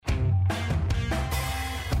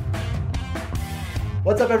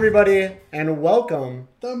What's up, everybody, and welcome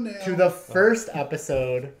Thumbnail. to the first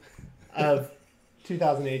episode of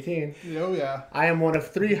 2018. Oh, yeah. I am one of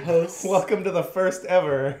three hosts. Welcome to the first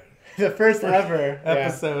ever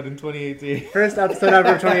episode in 2018. First episode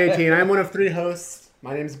ever of 2018. I'm one of three hosts.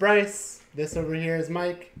 My name's Bryce. This over here is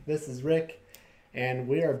Mike. This is Rick. And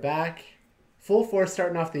we are back full force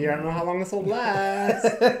starting off the year. I don't know how long this will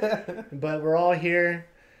last. But we're all here.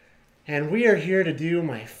 And we are here to do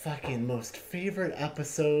my fucking most favorite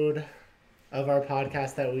episode of our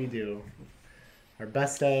podcast that we do. Our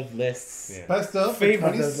best of lists. Yeah. Best of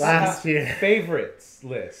Favorites last year. Favorites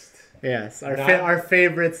list. Yes, our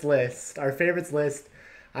favorites list. Our favorites list.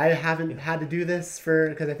 I haven't had to do this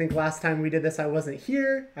because I think last time we did this I wasn't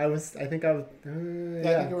here. I think I was. I think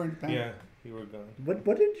you were in Japan. Yeah, you were gone.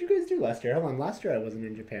 What did you guys do last year? Hold on, last year I wasn't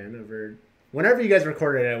in Japan. Whenever you guys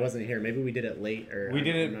recorded it, I wasn't here. Maybe we did it late We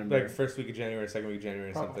did it like first week of January, second week of January,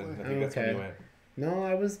 or Probably. something. I think that's when we went. No,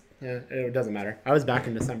 I was. Yeah, it doesn't matter. I was back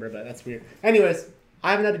in December, but that's weird. Anyways,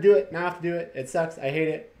 I haven't had to do it. Now I have to do it. It sucks. I hate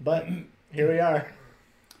it, but here we are.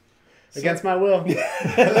 Against my will.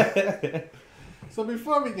 So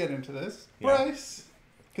before we get into this, Bryce,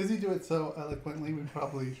 because you do it so eloquently, we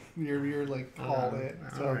probably you're like called it.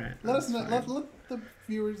 So alright, let us know, let the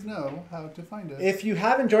viewers know how to find us. If you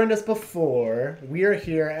haven't joined us before, we are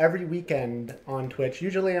here every weekend on Twitch,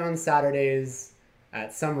 usually on Saturdays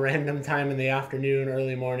at some random time in the afternoon,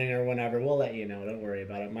 early morning, or whenever. We'll let you know. Don't worry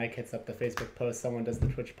about it. Mike hits up the Facebook post, someone does the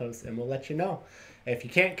Twitch post, and we'll let you know. If you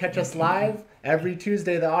can't catch us live, every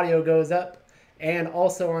Tuesday the audio goes up. And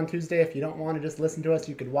also on Tuesday, if you don't want to just listen to us,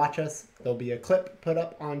 you could watch us. There'll be a clip put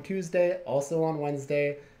up on Tuesday, also on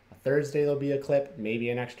Wednesday. Thursday there'll be a clip, maybe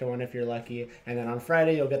an extra one if you're lucky. And then on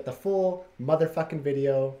Friday you'll get the full motherfucking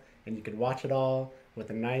video, and you can watch it all with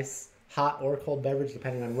a nice hot or cold beverage,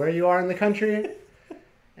 depending on where you are in the country.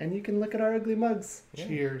 And you can look at our ugly mugs. Yeah.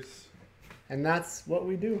 Cheers. And that's what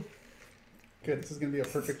we do. Good. This is gonna be a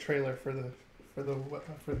perfect trailer for the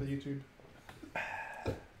YouTube.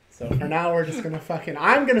 So for now, we're just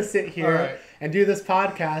I'm gonna sit here and do this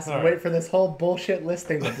podcast and wait for this whole bullshit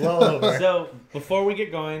listing to blow over. So before we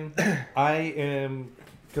get going, I am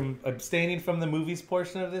abstaining from the movies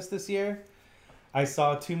portion of this year. I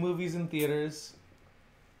saw 2 movies in theaters,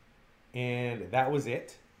 and that was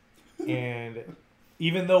it. And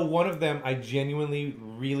even though one of them I genuinely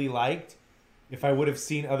really liked, if I would have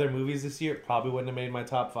seen other movies this year, it probably wouldn't have made my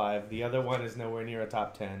top 5. The other one is nowhere near a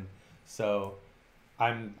top 10. So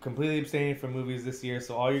I'm completely abstaining from movies this year,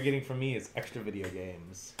 so all you're getting from me is extra video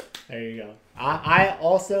games. There you go. I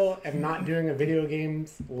also am not doing a video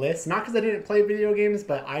games list. Not because I didn't play video games,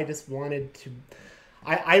 but I just wanted to...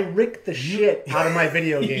 I Rick the shit out of my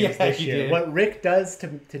video games this year. Did. What Rick does to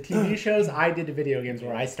TV shows, I did to video games,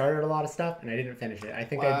 where I started a lot of stuff and I didn't finish it. I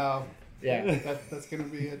think wow. Yeah. That's going to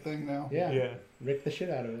be a thing now. Yeah. Rick the shit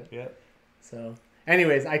out of it. Yeah. So,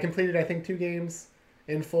 anyways, I completed, I think, 2 games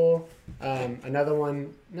in full. Another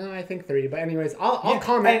one, no, I think 3. But anyways, I'll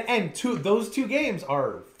comment. And those 2 games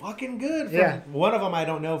are fucking good. One of them I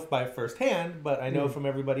don't know by firsthand, but I know from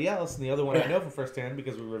everybody else, and the other one I know from firsthand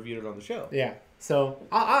because we reviewed it on the show. Yeah. So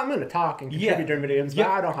I'm going to talk and contribute during video games, but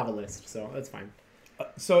I don't have a list, so that's fine.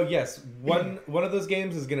 So yes, one of those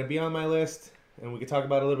games is going to be on my list, and we can talk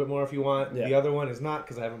about it a little bit more if you want. Yeah. The other one is not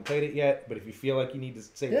because I haven't played it yet. But if you feel like you need to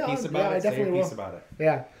say a piece about it, say a piece about it.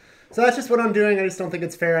 Yeah. So that's just what I'm doing. I just don't think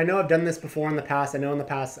it's fair. I know I've done this before in the past. I know in the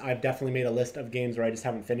past I've definitely made a list of games where I just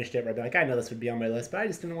haven't finished it. Where I'd be like, I know this would be on my list, but I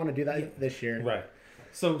just didn't want to do that this year. Right.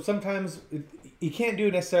 So sometimes you can't do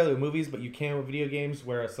it necessarily with movies, but you can with video games,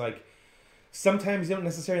 where it's like sometimes you don't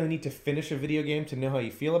necessarily need to finish a video game to know how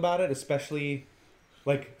you feel about it, especially...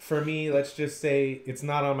 Like, for me, let's just say it's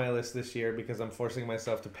not on my list this year because I'm forcing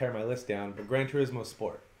myself to pare my list down, but Gran Turismo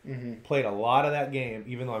Sport. Mm-hmm. Played a lot of that game,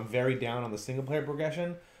 even though I'm very down on the single-player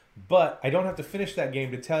progression, but I don't have to finish that game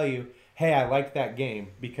to tell you, hey, I liked that game,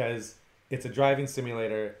 because it's a driving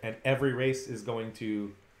simulator, and every race is going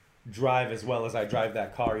to drive as well as I drive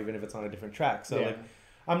that car, even if it's on a different track. So, like,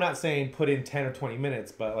 I'm not saying put in 10 or 20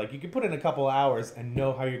 minutes, but, like, you can put in a couple of hours and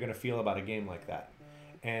know how you're going to feel about a game like that.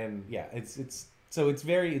 And, yeah, So it's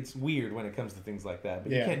weird when it comes to things like that,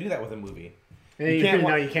 but you can't do that with a movie. You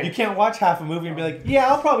can't. You can't watch half a movie and be like, yeah,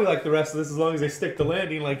 I'll probably like the rest of this as long as they stick the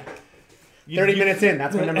landing. Like 30 minutes in,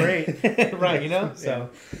 that's my number 8. Right, you know. So,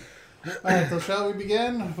 all right. So shall we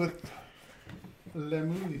begin with the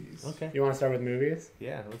movies? Okay. You want to start with movies?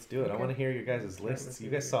 Yeah, let's do it. Okay. I want to hear your guys' lists. You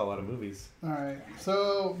guys saw a lot of movies. All right.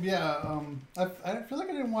 So I feel like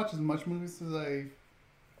I didn't watch as much movies as I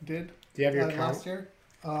did. Do you have your count? Last year?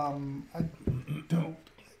 I don't.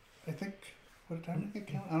 I think. What did I make it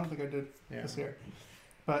count? I don't think I did this year.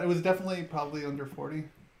 But it was definitely probably under 40. You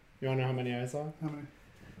want to know how many I saw? How many?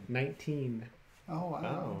 19. Oh, wow.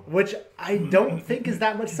 Oh. Which I don't think is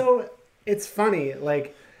that much. So it's funny.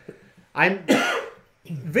 Like,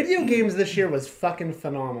 video games this year was fucking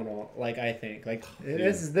phenomenal. Like, I think. Like,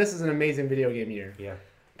 this is an amazing video game year. Yeah.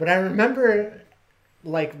 But I remember,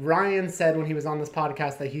 like, Ryan said when he was on this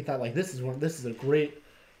podcast that he thought, like, this is a great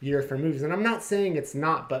year for movies. And I'm not saying it's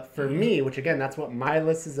not, but for me, which again, that's what my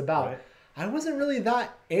list is about. Right. I wasn't really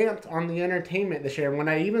that amped on the entertainment this year. And when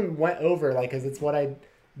I even went over, like, because it's what I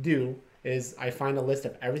do, is I find a list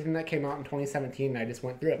of everything that came out in 2017, and I just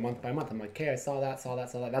went through it month by month. I'm like, okay, I saw that.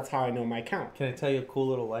 That's how I know my count. Can I tell you a cool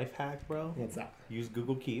little life hack, bro? What's that? Use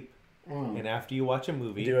Google Keep. Oh. And after you watch a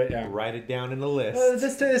movie, Do it, yeah. write it down in the list.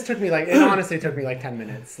 This took me it honestly took me like 10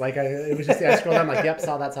 minutes. Like it was just I scrolled down like, yep,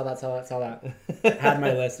 saw that. Had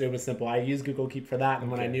my list. It was simple. I used Google Keep for that, and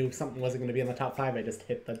when I knew something wasn't going to be in the top 5, I just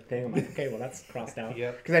hit the thing. I'm like, okay, well that's crossed out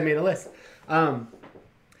because I made a list. And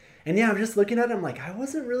yeah, I'm just looking at it. I'm like, I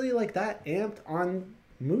wasn't really like that amped on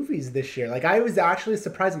movies this year. Like I was actually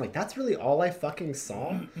surprised. I'm like, that's really all I fucking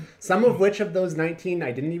saw. Some of which of those 19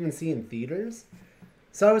 I didn't even see in theaters.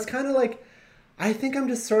 So I was kind of like, I think I'm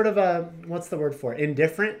just sort of what's the word for it?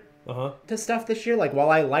 Indifferent to stuff this year. Like, while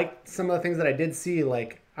I liked some of the things that I did see,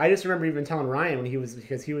 like, I just remember even telling Ryan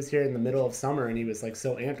because he was here in the middle of summer and he was like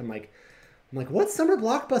so amped. I'm like, what summer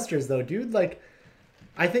blockbusters though, dude? Like,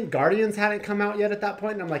 I think Guardians hadn't come out yet at that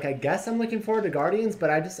point, and I'm like, I guess I'm looking forward to Guardians, but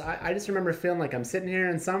I just remember feeling like I'm sitting here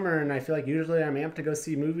in summer, and I feel like usually I'm amped to go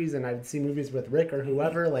see movies, and I'd see movies with Rick or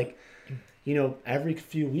whoever, like, you know, every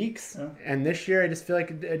few weeks. Yeah. And this year I just feel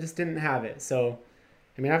like I just didn't have it. So,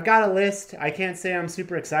 I mean, I've got a list. I can't say I'm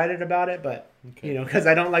super excited about it, but, you know, because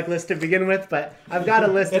I don't like lists to begin with, but I've got a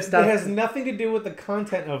list of stuff. It has nothing to do with the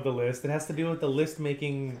content of the list. It has to do with the list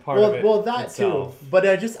making part of it. Well, that itself. too. But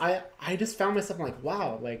I just found myself like,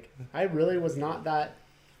 wow, like, I really was not that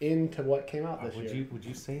into what came out this year. Would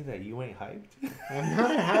you say that you ain't hyped? I'm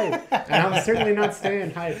not hyped. And I'm certainly not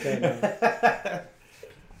staying hyped right now.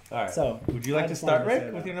 All right. So, would you like to start,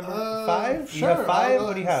 Rick, with your number 5? Sure. You have 5? I'll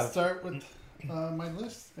what do you have? Start with my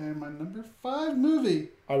list and my number 5 movie.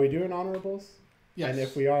 Are we doing honorables? Yes. And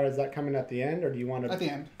if we are, is that coming at the end, or do you want to? At the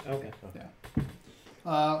end. Okay.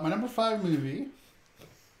 Yeah. My number 5 movie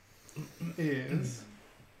is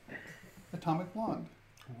Atomic Blonde.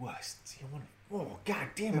 Oh, god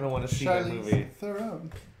damn it! I want to see Charlize that movie.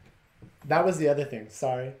 Theron. That was the other thing.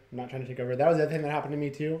 Sorry, I'm not trying to take over. That was the other thing that happened to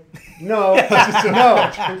me too. No.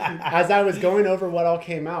 As I was going over what all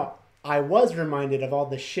came out, I was reminded of all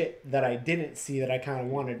the shit that I didn't see that I kind of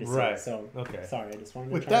wanted to see. Right. So, okay. Sorry, I just wanted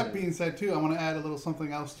to. With that being said, too, I want to add a little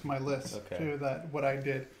something else to my list. Okay. To what I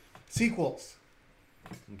did. Sequels.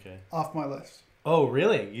 Okay. Off my list. Oh,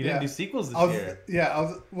 really? You didn't do sequels this year?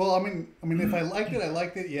 Yeah. Well, I mean, if I liked it, I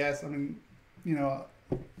liked it. Yes. I mean, you know.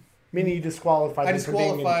 Meaning you disqualified them for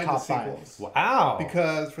being in the top the sequels. 5. Wow.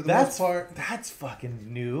 Because for the most part... That's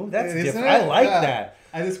fucking new. That's Isn't different. it? I like that.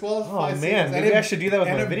 I disqualified sequels. Oh, man. Maybe I should do that with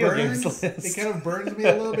my video games list. It kind of burns me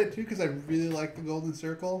a little bit, too, because I really like The Golden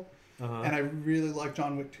Circle. And I really like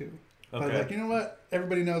John Wick 2. But, like, you know what?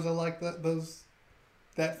 Everybody knows I like those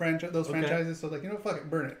franchises. So, like, you know, fuck it.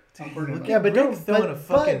 Burn it. I'm burning it. Yeah, but don't throwing a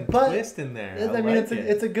fucking twist in there. I mean,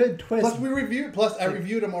 it's a good twist. Plus, I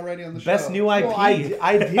reviewed them already on the show. Best new IP. Well,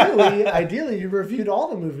 ideally, you reviewed all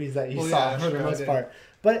the movies that you saw for the most part.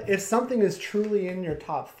 But if something is truly in your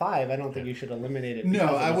top 5, I don't think you should eliminate it.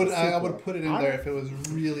 No, I would put it in there if it was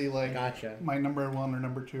really like gotcha. My number 1 or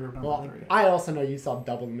number 2 or number 3. I also know you saw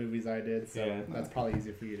double the movies I did, so that's probably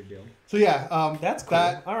easy for you to do. So yeah, that's cool.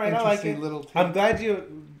 All right, I like it. Little I'm glad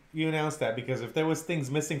you announced that, because if there was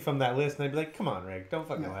things missing from that list, I'd be like, come on, Rick, don't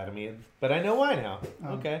fucking lie to me. But I know why now.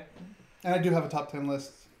 Okay. And I do have a top 10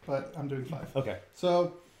 list, but I'm doing 5. Okay.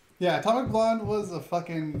 So, yeah, Atomic Blonde was a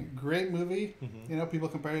fucking great movie. Mm-hmm. You know, people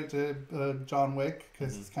compare it to John Wick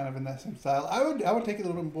because it's kind of in that same style. I would take it a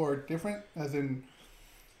little bit more different, as in,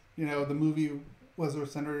 you know, the movie was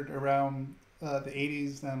centered around the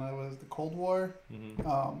 80s and it was the Cold War.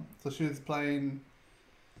 Mm-hmm. So she was playing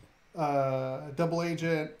a double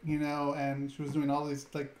agent, you know, and she was doing all these,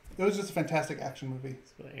 like, it was just a fantastic action movie.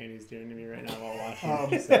 That's what Andy's doing to me right now while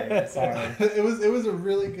watching. Sorry. It was a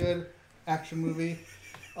really good action movie,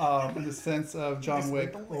 in the sense of John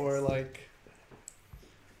Wick or like.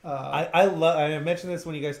 I mentioned this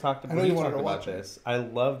when you guys talked about it. this. I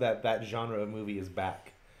love that genre of movie is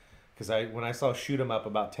back, because when I saw Shoot 'Em Up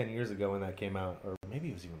about 10 years ago when that came out, or maybe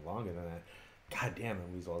it was even longer than that. God damn, the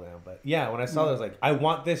movie's all down. But yeah, when I saw that, I was like, I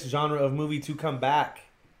want this genre of movie to come back.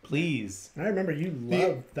 Please. I remember you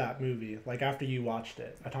loved that movie, like after you watched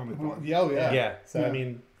it, Atomic Blonde. Yeah. Yeah. So, I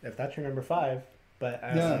mean, if that's your number 5. But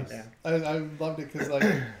I loved it because like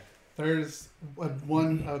there's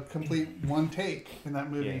a complete one take in that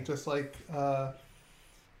movie, just like I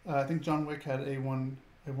think John Wick had a one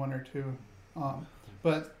or two,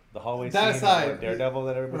 but the hallway that scene aside, of Daredevil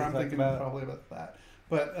that everybody's I'm talking thinking about. probably about that.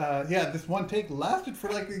 But this one take lasted for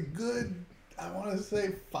like a good, I want to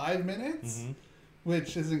say 5 minutes,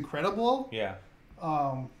 which is incredible. Yeah.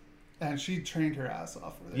 And she trained her ass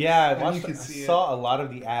off for this. Yeah, I saw a lot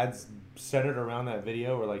of the ads centered around that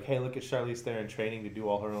video where like, hey, look at Charlize Theron training to do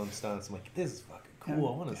all her own stunts. I'm like, this is fucking cool.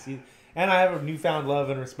 I want to see. And I have a newfound love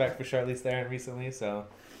and respect for Charlize Theron recently, so.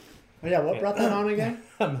 Oh yeah, what brought that on again?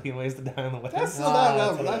 A Million Ways to Die in the West. That's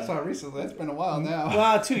not recently. That's been a while now.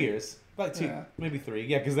 Well, 2 years. About 2, maybe 3.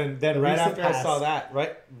 Yeah, because then right after I saw that,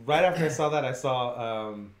 right after I saw that, I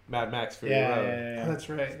saw Mad Max Fury Road. Yeah. That's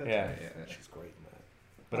right. She's great in that.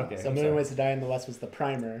 But okay. So Million Ways to Die in the West was the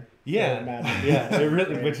primer. Yeah, it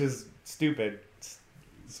really, which is stupid.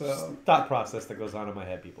 So thought process that goes on in my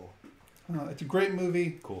head, people. It's a great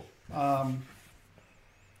movie. Cool.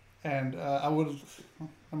 And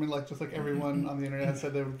just like everyone on the internet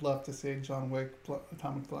said, they would love to see a John Wick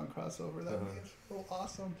Atomic Blonde crossover. That would be so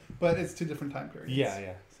awesome. But it's 2 different time periods.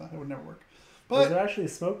 Yeah. So it would never work. But is there actually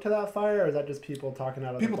smoke to that fire, or is that just people talking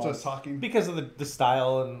out of people the just talking because of the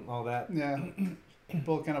style and all that? Yeah,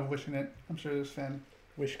 people kind of wishing it. I'm sure there's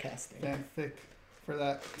wish casting fanfic for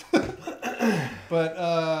that. But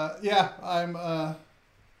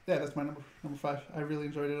that's my number 5. I really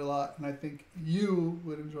enjoyed it a lot, and I think you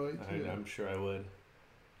would enjoy it too. I'm sure I would.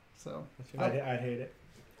 So I'd hate it.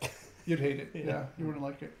 You'd hate it. Yeah, you wouldn't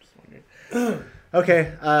like it. Just wondering.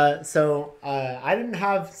 Okay, so I didn't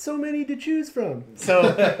have so many to choose from,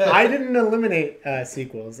 so I didn't eliminate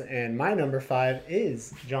sequels, and my number 5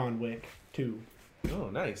 is John Wick 2.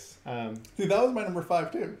 Oh, nice. See, that was my number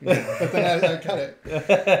 5 too, but then I cut it.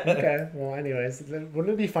 Okay, well, anyways, wouldn't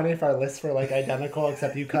it be funny if our lists were like identical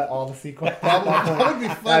except you cut all the sequels? That would be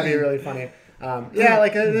funny. That'd be really funny.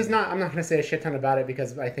 There's not. I'm not gonna say a shit ton about it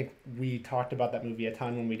because I think we talked about that movie a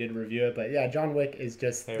ton when we did review it. But yeah, John Wick is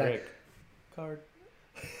just. Hey, Rick. Card.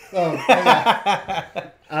 Oh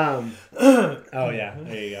yeah. Oh yeah,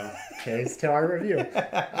 there you go. Here's to our review.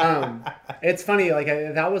 It's funny, like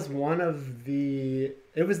that was one of the.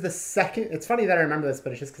 It was the second. It's funny that I remember this,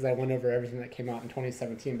 but it's just because I went over everything that came out in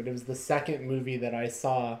 2017. But it was the second movie that I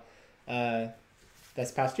saw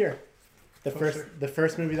this past year. The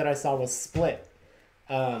first movie that I saw was Split.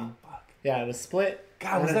 Yeah, it was Split.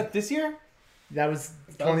 God, was that this year? That was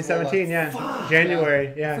 2017.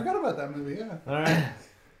 January. Yeah. I forgot about that movie. Yeah. All right.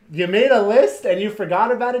 You made a list and you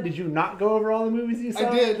forgot about it. Did you not go over all the movies you saw?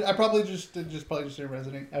 I did. I probably just didn't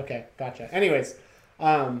resonate. Okay, gotcha. Anyways,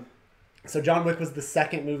 so John Wick was the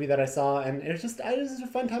second movie that I saw, and it was just a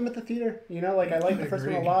fun time at the theater. You know, like I liked the first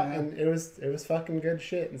one a lot, and it was fucking good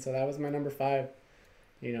shit. And so that was my number 5.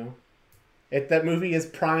 You know. That movie is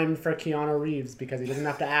primed for Keanu Reeves because he doesn't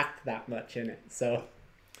have to act that much in it. So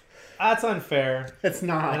that's unfair. It's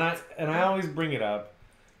not. And I always bring it up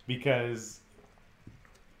because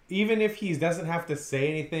even if he doesn't have to say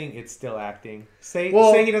anything, it's still acting. Saying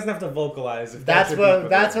he doesn't have to vocalize. If okay. He's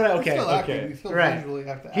still acting. You still visually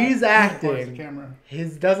have to act. He's acting. The camera. He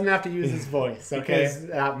doesn't have to use his voice. Okay,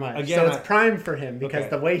 that much. Again, so it's primed for him because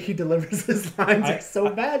the way he delivers his lines is so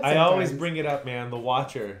bad. I always bring it up, man. The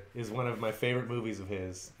Watcher is one of my favorite movies of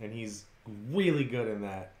his, and he's really good in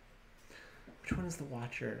that. Which one is The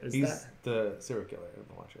Watcher? He's the serial killer in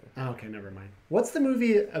The Watcher. Oh, okay, never mind. What's the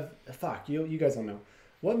movie of... Fuck, you guys will know.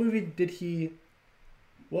 What movie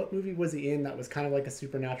was he in that was kind of like a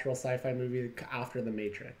supernatural sci-fi movie after The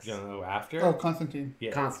Matrix? After? Oh, Constantine.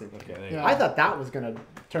 Yeah. Constantine. Okay, I thought that was going to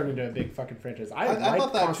turn into a big fucking franchise. I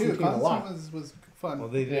thought that Constantine too. Constantine was fun. Well,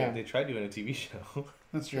 they tried doing a TV show.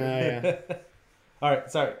 That's true. Yeah. All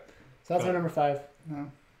right, sorry. So that's my number 5. Yeah.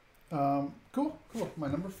 Cool. My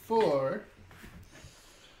number 4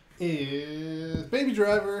 is Baby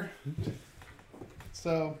Driver.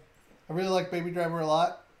 So, I really like Baby Driver a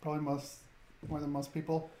lot. Probably more than most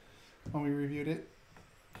people when we reviewed it.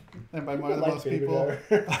 And by more than most people,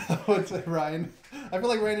 I would say Ryan. I feel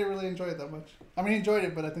like Ryan didn't really enjoy it that much. I mean, he enjoyed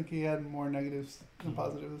it, but I think he had more negatives than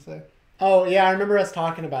positives to say. Oh, yeah, I remember us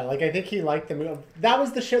talking about it. Like, I think he liked the movie. That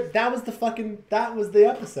was the shit. That was the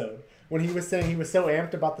episode. When he was saying he was so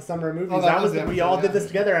amped about the summer movies. We all did this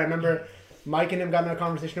together. I remember Mike and him got in a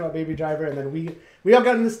conversation about Baby Driver, and then we all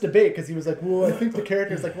got in this debate because he was like, well, I think the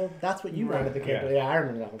character's like, well, that's what you wanted the character. Yeah, I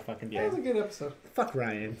remember that whole fucking thing. That was a good episode. Fuck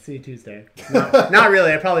Ryan. See you Tuesday. Not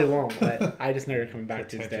really. I probably won't, but I just know you're coming back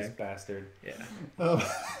Tuesday. Bastard. Yeah.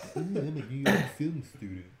 I'm a film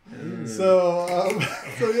student. So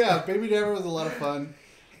yeah, Baby Driver was a lot of fun.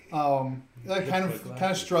 I kind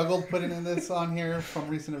of struggled putting in this on here from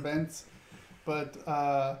recent events, but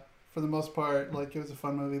for the most part, like, it was a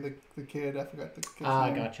fun movie. The kid, I forgot the kid's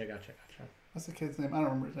name. Gotcha. What's the kid's name? I don't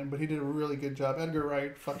remember his name, but he did a really good job. Edgar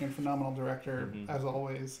Wright, fucking phenomenal director, as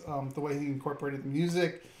always. The way he incorporated the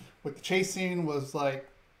music with the chase scene was like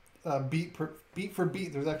beat for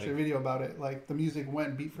beat. There's actually a video about it. Like, the music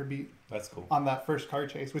went beat for beat. That's cool. On that first car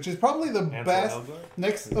chase, which is probably the Ansel best.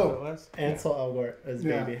 Elgort? Ansel Elgort as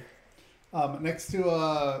baby. Next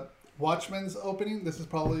to Watchmen's opening, this is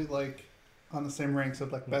probably like on the same ranks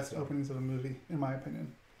of like best openings of a movie, in my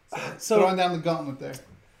opinion. So throwing down the gauntlet there.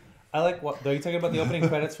 I like what. Are you talking about the opening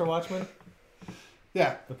credits for Watchmen?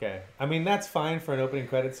 Yeah. Okay. I mean, that's fine for an opening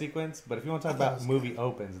credit sequence, but if you want to talk about movie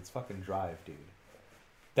opens, it's fucking Drive, dude.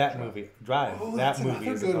 That movie, Drive. Oh, that movie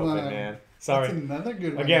is an open, man. Sorry. That's another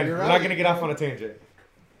good one. Again, we're not going to get off on a tangent.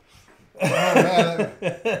 Oh, man.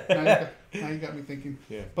 Now you got me thinking.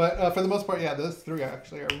 Yeah. But for the most part, yeah, those three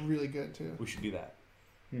actually are really good too. We should do that.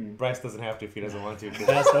 Bryce doesn't have to if he doesn't want to.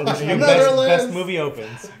 Best movie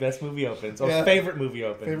opens. Best movie opens. Or favorite movie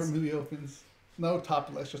opens. Favorite movie opens. No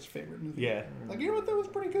top list, just favorite movie. Yeah. Like, you know what? That was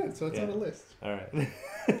pretty good, so it's on the list. All right.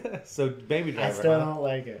 So, Baby Driver. I still don't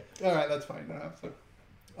like it. All right, that's fine. Don't have to.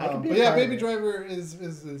 But yeah, Baby Driver is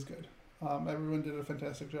good. Everyone did a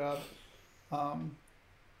fantastic job.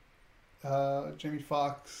 Jamie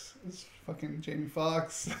Foxx is fucking Jamie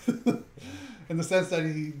Foxx in the sense that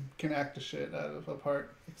he can act the shit out of a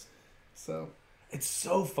part. So it's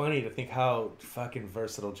so funny to think how fucking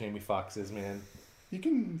versatile Jamie Foxx is, man. You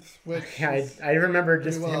can switch. Yeah, I remember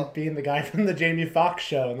just him being the guy from the Jamie Foxx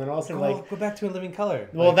show, and then also go back to A Living Color.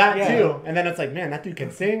 Well, that too, and then it's like, man, that dude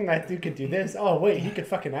can sing, that dude could do this. Oh wait, he could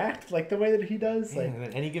fucking act like the way that he does. Like,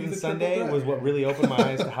 and Any Given Sunday was what really opened my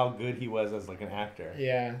eyes to how good he was as like an actor.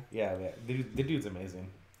 Yeah, man. The dude's amazing.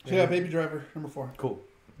 So yeah, Baby Driver #4. Cool.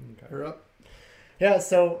 Okay. You're up. Yeah,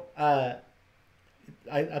 so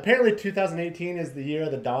apparently 2018 is the year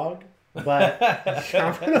of the dog. But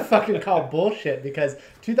I'm going to fucking call bullshit because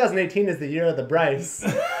 2018 is the year of the Bryce.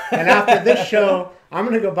 And after this show, I'm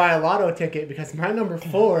going to go buy a lotto ticket because my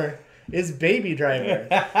 #4 is Baby Driver.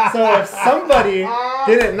 So if somebody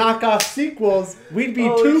didn't knock off sequels, we'd be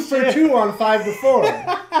 2 for 2 on 5 to 4.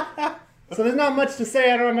 So there's not much to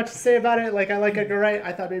say. I don't have much to say about it. Like, I like Edgar Wright.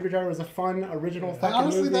 I thought Baby Driver was a fun, original fucking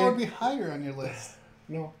honestly, movie. that would be higher on your list.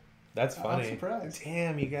 No. That's funny. I'm surprised.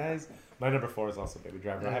 Damn, you guys. My #4 is also Baby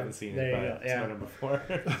Driver. I haven't seen it, but it's my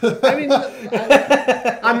 #4. I mean,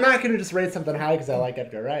 I'm not going to just rate something high because I like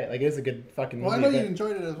Edgar Wright. Like, it is a good fucking movie. Well, I know you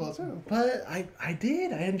enjoyed it as well, too. But I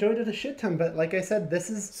did. I enjoyed it a shit ton. But like I said,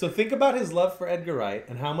 this is... So think about his love for Edgar Wright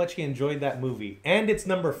and how much he enjoyed that movie. And it's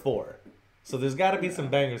 #4. So there's got to be some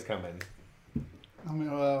bangers coming. I mean,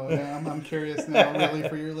 I'm curious now, really,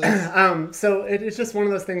 for your list. So it's just one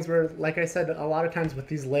of those things where, like I said, a lot of times with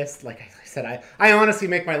these lists, like I said, I honestly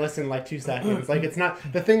make my list in like 2 seconds. Like, it's not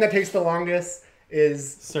the thing that takes the longest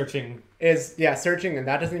is searching, and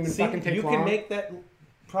that doesn't even fucking take long. You can make that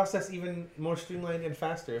process even more streamlined and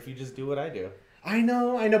faster if you just do what I do. I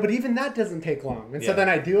know, but even that doesn't take long. And so then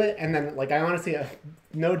I do it, and then, like, I honestly,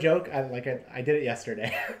 no joke, I did it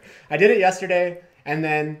yesterday. I did it yesterday, and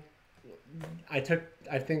then I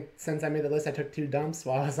think since I made the list, I took 2 dumps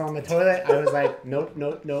while I was on the toilet. I was like, nope.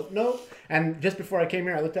 And just before I came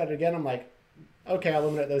here, I looked at it again. I'm like, okay, I'll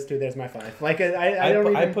eliminate those 2. There's my 5. Like,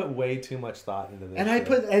 I put way too much thought into this.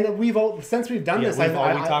 And since we've done this, I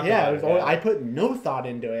put no thought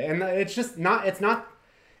into it. And it's just not, it's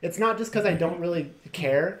not just because I don't really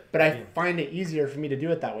care, but I find it easier for me to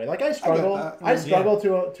do it that way. Like, I struggle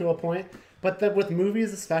to a point. But with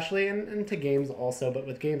movies especially, and to games also, but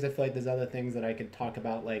with games I feel like there's other things that I could talk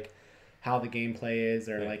about, like how the gameplay is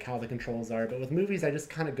or like how the controls are. But with movies, I just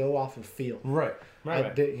kind of go off of feel. Right.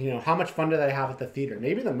 You know, how much fun did I have at the theater?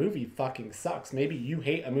 Maybe the movie fucking sucks. Maybe you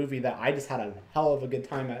hate a movie that I just had a hell of a good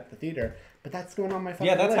time at the theater. But that's going on my fucking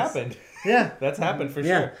list. Yeah, that's happened. Yeah. That's happened for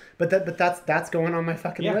sure. But that's going on my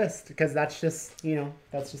fucking list because that's just, you know,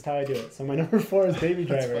 that's just how I do it. So my #4 is Baby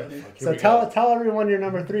Driver. So tell everyone your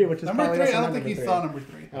 #3, which is number probably 3. I don't think you saw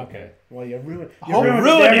 #3. Okay. Well, you ruined it,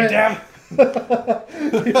 damn. You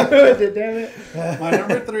ruined it, damn it. My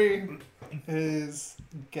 #3 is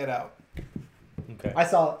Get Out. Okay. I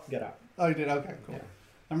saw Get Out. Oh, you did? Okay, cool.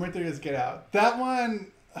 Yeah. #3 is Get Out. That one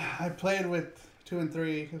I played with 2 and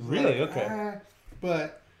 3. Really? Okay.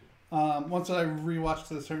 But once I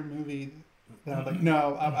rewatched a certain movie, then I was like,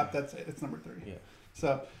 no, that's it. It's #3. Yeah.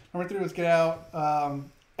 So #3 was Get Out.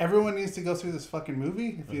 Everyone needs to go through this fucking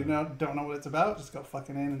movie. If you don't know what it's about, just go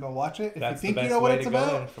fucking in and go watch it. If you think you know what it's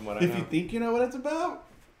about, if you think you know what it's about,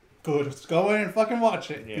 just go in and fucking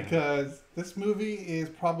watch it, Yeah. because this movie is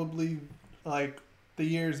probably like the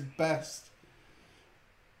year's best.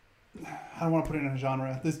 I don't want to put it in a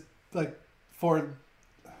genre. It's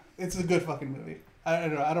a good fucking movie. I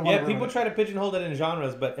don't know. I don't want to. Yeah, people try to pigeonhole it in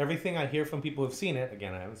genres, but everything I hear from people who've seen it,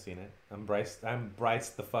 again, I haven't seen it. I'm Bryce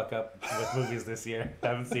the fuck up with movies this year. I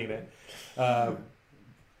haven't seen it.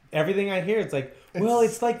 Everything I hear, it's like, well,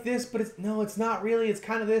 it's like this, but it's not really. It's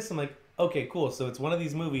kind of this. I'm like, okay, cool. So it's one of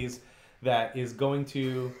these movies that is going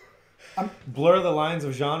to blur the lines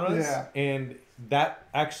of genres, and that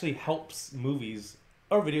actually helps movies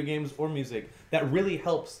or video games or music. That really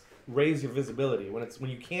helps raise your visibility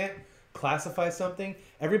when you can't classify something.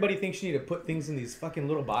 Everybody thinks you need to put things in these fucking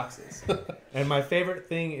little boxes. And my favorite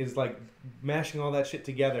thing is like mashing all that shit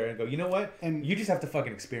together and go, you know what? And you just have to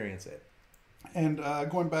fucking experience it. And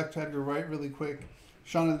going back to Edgar Wright really quick,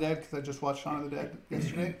 Shaun of the Dead, because I just watched Shaun of the Dead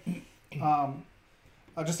yesterday.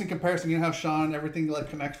 Just in comparison, you know how Shaun, everything like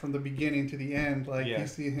connects from the beginning to the end. Like you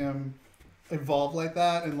see him evolve like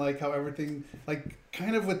that, and like how everything, like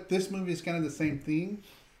kind of with this movie is kind of the same theme.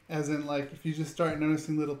 As in, like, if you just start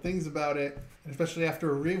noticing little things about it, and especially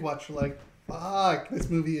after a rewatch, you're like, fuck, this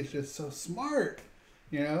movie is just so smart,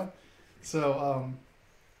 you know? So,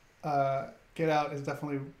 Get Out is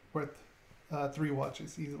definitely worth 3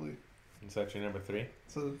 watches easily. It's actually number 3.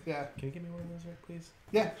 So, yeah. Can you give me one of those, Rick, please?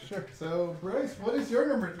 Yeah, sure. So, Bryce, what is your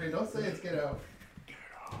number 3? Don't say it's Get Out.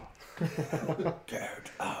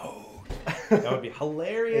 Get Out. That would be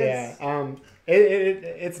hilarious. Yeah.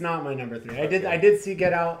 It's not my number 3. Okay. I did see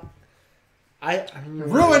Get Out. I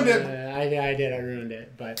ruined it. I did. I ruined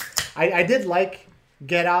it. But I did like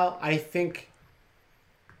Get Out. I think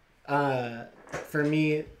for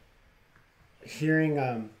me,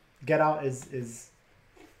 hearing Get Out is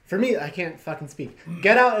for me. I can't fucking speak.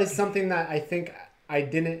 Get Out is something that I think I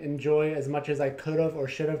didn't enjoy as much as I could have or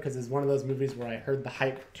should have, because it's one of those movies where I heard the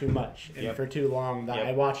hype too much and for too long that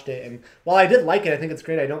I watched it. And while I did like it, I think it's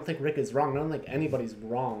great. I don't think Rick is wrong. I don't think anybody's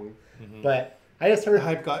wrong. Mm-hmm. But I just heard the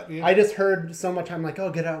hype got you. I just heard so much. I'm like, oh,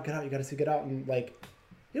 Get Out, you got to see Get Out, and like,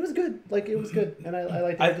 it was good. Like, it was good, and I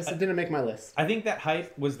liked it. It didn't make my list. I think that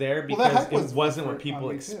hype was there because it wasn't what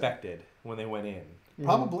people expected when they went in.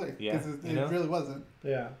 Probably. Yeah. It really wasn't.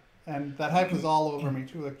 Yeah. And that hype was all over me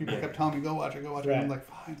too. Like people kept telling me, "Go watch it, go watch it." Right. And I'm like,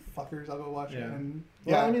 "Fine, fuckers, I'll go watch it." And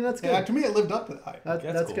I mean, that's good. Yeah, to me, it lived up to the hype.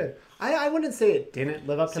 That's cool. good. I wouldn't say it didn't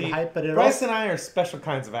live up to the hype, but Bryce and I are special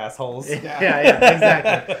kinds of assholes. Yeah,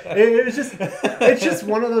 exactly. It's just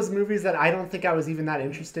one of those movies that I don't think I was even that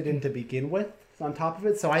interested in to begin with. On top of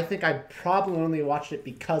it, so I think I probably only watched it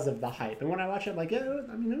because of the hype. And when I watched it, I'm like, it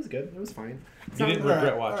was good. It was fine. You didn't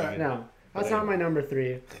regret watching it. No, that's not my number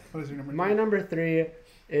 3. What is your number 3? My number 3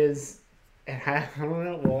 is. I don't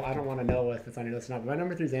know. Well, I don't want to know if it's on your list or not. But my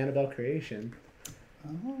number 3 is Annabelle Creation,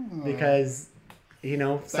 because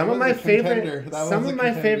some of my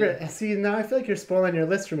favorite. See, now I feel like you're spoiling your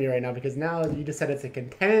list for me right now, because now you just said it's a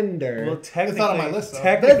contender. Well, technically, it's not on my list.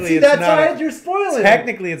 Technically, that's why you're spoiling.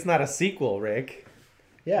 Technically, it's not a sequel, Rick.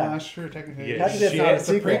 Yeah, sure. Technically, it's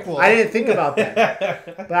a prequel. I didn't think about that,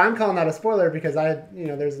 but I'm calling that a spoiler because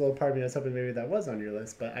there's a little part of me that's hoping maybe that was on your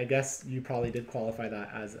list, but I guess you probably did qualify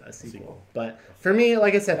that as a sequel. But for me,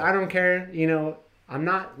 like I said, I don't care. I'm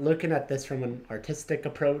not looking at this from an artistic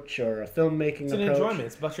approach or a filmmaking approach. It's an enjoyment.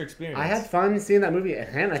 It's about your experience. I had fun seeing that movie,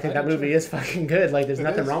 and I think that movie is fucking good. Like, there's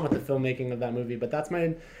nothing wrong with the filmmaking of that movie. But that's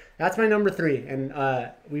my number 3, and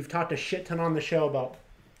we've talked a shit ton on the show about.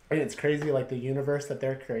 And it's crazy, like the universe that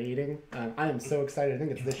they're creating. I am so excited. I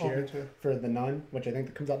think it's this year for The Nun, which I think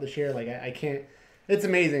that comes out this year. Like I can't. It's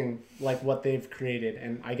amazing, like what they've created,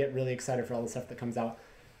 and I get really excited for all the stuff that comes out.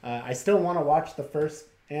 I still want to watch the first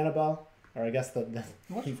Annabelle, or I guess the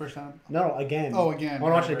Watch the first time. No, again. Oh, again. I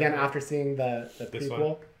want to watch it again after seeing the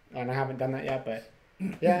prequel, and I haven't done that yet. But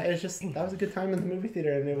yeah, it's just that was a good time in the movie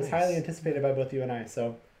theater, and it was highly anticipated by both you and I.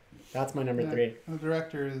 So that's my number 3. The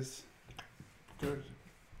director is good.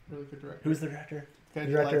 Really good director. Who's the director? The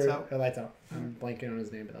director Lights Out. Lights Out. I'm blanking on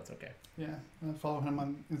his name, but that's okay. Yeah, I follow him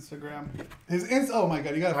on Instagram. Oh my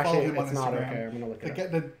god, you gotta follow him on Instagram. It's not okay. I'm gonna look it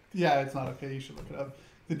up. It's not okay. You should look it up.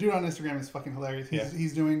 The dude on Instagram is fucking hilarious.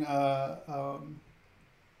 He's doing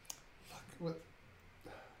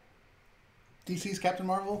DC's Captain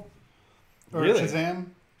Marvel or really? Shazam.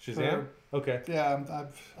 Okay. Yeah,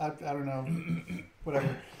 I don't know.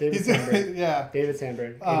 Whatever. David Sandberg. Yeah. David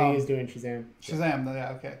Sandberg. And he's doing Shazam. Shazam,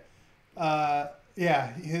 yeah, okay.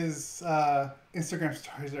 His Instagram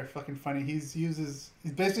stories are fucking funny. He's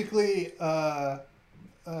basically a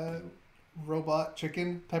robot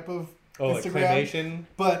chicken type of like Instagram. claymation.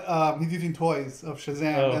 But he's using toys of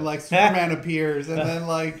Shazam, and like Superman appears, and then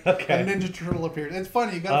like a Ninja Turtle appears. It's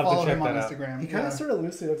funny. You gotta follow him on Instagram. He kind of sort of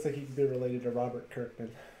loosely looks like he could be related to Robert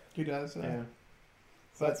Kirkman. He does. Yeah.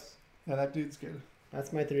 So that dude's good.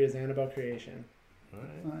 That's my 3 is Annabelle creation. All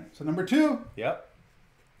right. So number 2. Yep.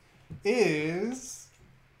 Is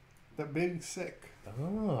The Big Sick.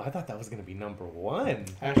 Oh, I thought that was gonna be number 1.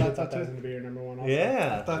 I actually thought that was going to be your number 1 also.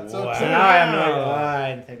 Yeah. I thought so Wow. too. So now I have no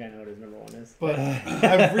idea. I think I know what his number 1 is. But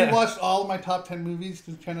I've rewatched all of my top 10 movies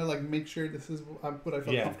to kind of like make sure this is what I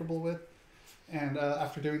feel comfortable with. And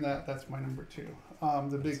after doing that, that's my number 2.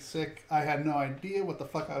 The Big Sick. I had no idea what the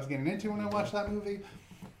fuck I was getting into when I watched that movie.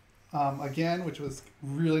 Again, which was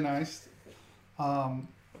really nice.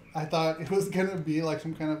 I thought it was gonna be like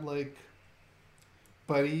some kind of like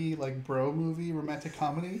buddy like bro movie, romantic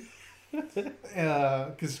comedy.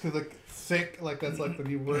 Because like sick, like that's like the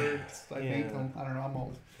new word. I think I don't know. I'm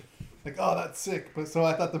old. Like, oh, that's sick. But so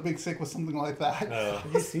I thought The Big Sick was something like that.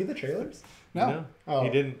 Did you see the trailers? No. Oh, he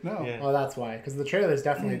didn't. No. Yeah. Well, that's why. Because the trailers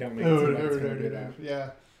definitely don't make it seem like it's going to do that. Yeah.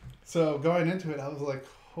 So going into it, I was like,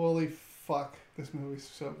 holy fuck, this movie's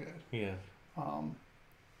so good. Yeah.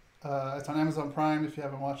 It's on Amazon Prime if you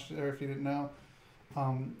haven't watched it or if you didn't know.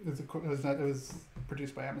 It was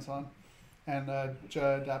produced by Amazon, and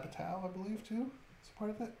Judd Apatow, I believe, too, is part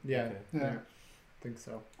of it. Yeah. Okay. Yeah. Yeah. I think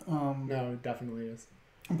so. No, it definitely is.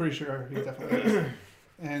 I'm pretty sure he definitely is.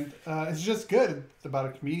 And it's just good. It's about a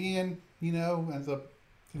comedian, ends up,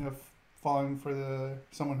 falling for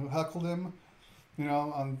someone who heckled him,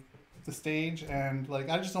 on the stage, and like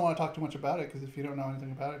I just don't want to talk too much about it because if you don't know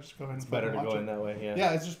anything about it, just go ahead and It's better to watch go it. in that way. Yeah.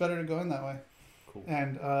 Yeah, it's just better to go in that way. Cool.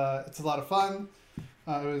 And it's a lot of fun.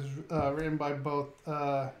 It was written by both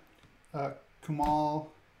Kumal.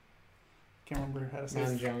 Can't remember how to say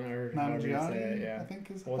it. Nanjiani, yeah. I think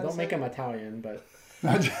is. Well, don't make him Italian, but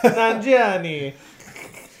Nanjiani.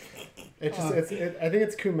 it's just I think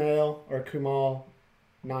it's Kumail or Kumal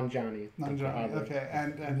Nanjiani. Nanjiani. Okay,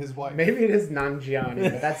 and his wife. Maybe it is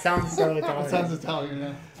Nanjiani, but that sounds so Italian. That sounds Italian.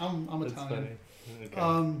 Yeah, I'm That's Italian. funny.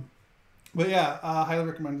 Okay. But yeah, highly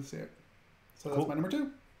recommend to see it. So that's my number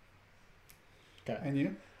 2. Okay. And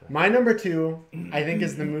you? My number 2, I think,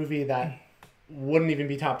 is the movie that wouldn't even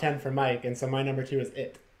be top 10 for Mike, and so my number 2 is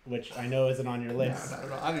It, which I know isn't on your list. No, not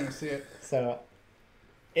at all. I didn't even see it. So,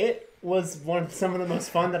 It was some of the most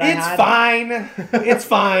fun that I had. It's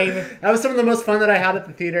fine. That was some of the most fun that I had at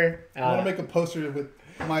the theater. I want to make a poster with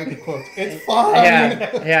my quotes. It's fine.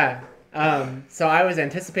 Yeah. So I was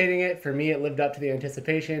anticipating it. For me, it lived up to the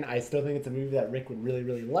anticipation. I still think it's a movie that Rick would really,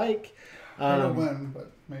 really like. I don't know when,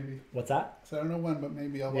 but maybe. What's that? So I don't know when, but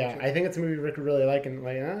maybe I'll watch it. Yeah, I think it's a movie Rick would really like, and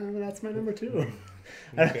like, that's my number 2.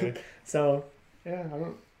 Okay. So, yeah, I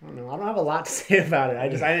don't know. I don't have a lot to say about it. I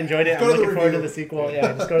enjoyed it. I'm looking forward to the sequel.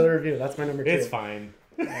 Yeah, just go to the review. That's my number 2. It's fine.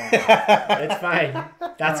 Yeah. It's fine.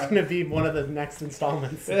 That's going to be one of the next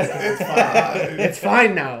installments. It's fine. It's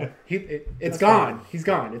fine now. It's gone. Fine. He's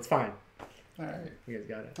gone. It's fine. All right. You guys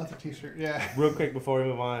got it. That's a t-shirt. Yeah. Real quick before we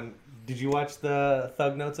move on, did you watch the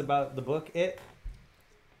Thug Notes about the book It?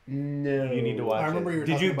 No. You need to watch it. I remember you were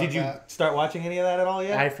talking about Did you that. start watching any of that at all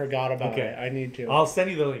yet? I forgot about Okay. it. I need to. I'll send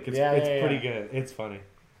you the link. It's pretty Yeah. good. It's funny.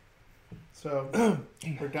 So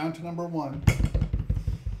we're down to number 1.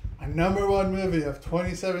 My number 1 movie of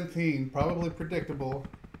 2017, probably predictable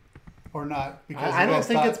or not. Because I don't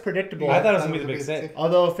think it's predictable. I thought it was going to be The Big Sick.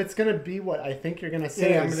 Although if it's going to be what I think you're going to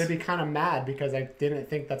say, It I'm is. going to be kind of mad because I didn't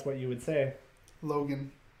think that's what you would say.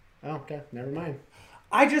 Logan. Oh, okay. Never mind.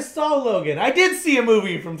 I just saw Logan. I did see a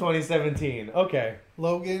movie from 2017. Okay.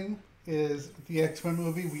 Logan is the X-Men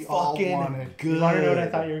movie we all Fucking wanted. good. You want to know what I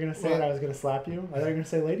thought you were going to say? What? And I was going to slap you? I thought you were going to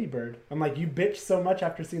say Lady Bird. I'm like, you bitch so much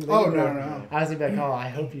after seeing Lady Oh, Bird. no. I was going to be like, oh, I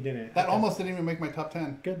hope you didn't. That Okay. almost didn't even make my top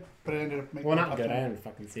 10. Good. But it ended up making Well, my not top good. 10. I didn't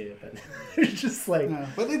fucking see it, but it's just like... No,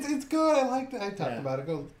 but it's good. I liked it. I talked Yeah. about it.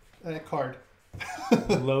 Go card.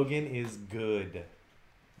 Logan is good.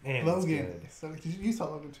 Man, Logan. So you saw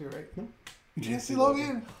Logan too, right? No. You didn't see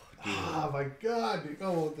Logan? Oh my god, dude.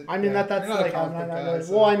 Oh, well, I mean, that's you're not a like... comic I'm book not, guy,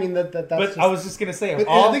 so- well, I mean, that's But just... I was just going to say, But of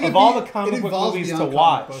I think all it the comic book involves movies to beyond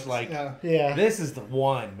watch, comic books. like, Yeah. this is the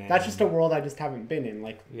one, man. That's just a world I just haven't been in.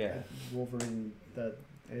 Like, Yeah. Wolverine, that's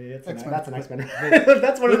X-Men. an X-Men.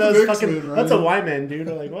 That's one of That's those an fucking... X-Men, right? That's a Y-Man, dude.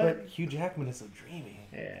 Like, what? But Hugh Jackman is so dreamy.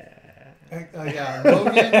 Yeah. Yeah,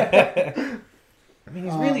 Logan. I mean,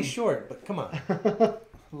 he's really short, but come on.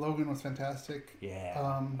 Logan was fantastic.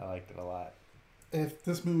 Yeah, I liked it a lot. If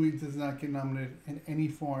this movie does not get nominated in any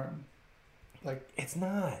form, like It's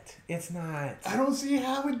not. I don't see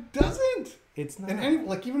how it doesn't. It's not. In any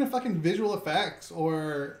even in fucking visual effects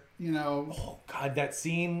or Oh God, that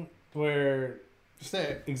scene where Just say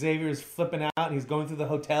it. Xavier's flipping out and he's going through the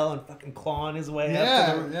hotel and fucking clawing his way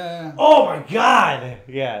up. Yeah. Oh my god!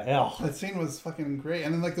 Yeah. That scene was fucking great,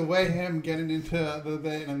 and then like the way him getting into the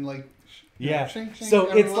bit and like. Yeah. Shink, shink, So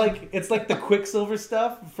everyone. it's like the Quicksilver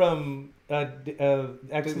stuff from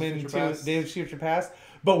X-Men 2 Days of Future Past,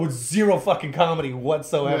 but with zero fucking comedy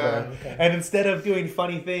whatsoever. Yeah, okay. And instead of doing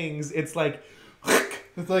funny things, it's like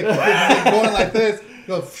It's like going like this,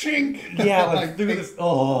 go shink. yeah, like through this.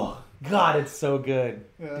 Oh god, it's so good.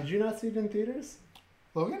 Yeah. Did you not see it in theaters?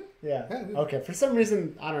 Logan? Yeah. Yeah, I did. Okay. For some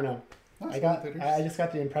reason, I don't know. I I just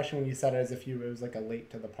got the impression when you said it as if it was like a late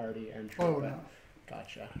to the party entry. Oh but no.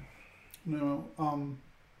 Gotcha. No.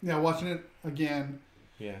 Yeah, watching it again.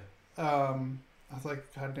 Yeah. I was like,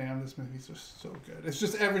 God damn, this movie's just so good. It's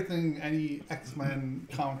just everything any X-Men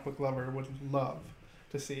comic book lover would love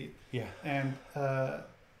to see. Yeah. And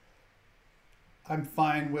I'm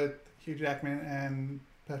fine with Hugh Jackman and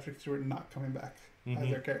Patrick Stewart not coming back as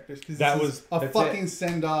their characters. 'Cause that's fucking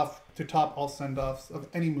send-off to top all send-offs of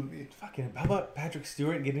any movie. Fucking, how about Patrick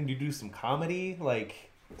Stewart getting to do some comedy? Like,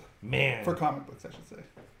 man. For comic books, I should say.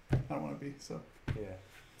 I don't want to be, so. Yeah,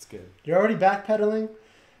 it's good. You're already backpedaling?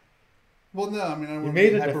 Well, no, I mean, I don't You want made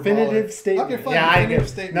to a be hyperbolic. definitive statement. Okay, fine, yeah, definitive I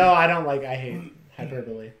statement. No, I don't like. I hate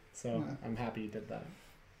hyperbole. So Yeah. I'm happy you did that.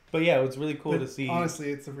 But yeah, it was really cool But to see. honestly,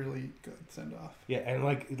 it's a really good send-off. Yeah, and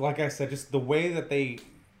like I said, just the way that they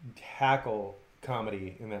tackle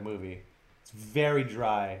comedy in that movie, it's very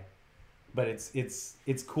dry, but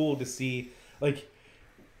it's cool to see. Like,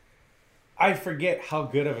 I forget how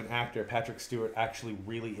good of an actor Patrick Stewart actually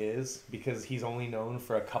really is because he's only known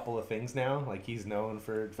for a couple of things now. Like, he's known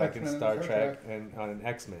for fucking X-Men Star and Trek and on an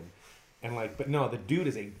X-Men. And like, but no, the dude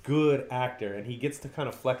is a good actor, and he gets to kind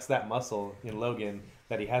of flex that muscle in Logan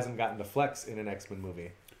that he hasn't gotten to flex in an X-Men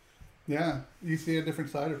movie. Yeah, you see a different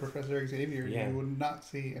side of Professor Xavier Yeah. you would not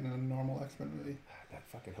see in a normal X-Men movie. That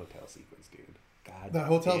fucking hotel sequence, dude. God. That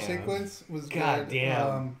hotel damn. sequence was God good.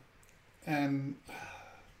 damn. And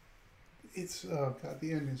it's oh god,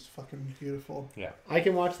 the end is fucking beautiful. Yeah. I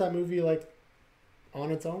can watch that movie like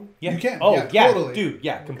on its own. Yeah. You can. Oh Yeah, yeah, totally. dude.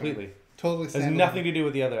 Yeah, completely. Totally. It has standalone. nothing to do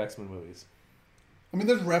with the other X-Men movies. I mean,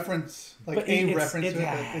 there's reference, like But a it's- reference it- to it.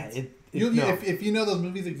 yeah, But it's, it- you, no. if you know those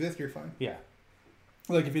movies exist, you're fine. Yeah.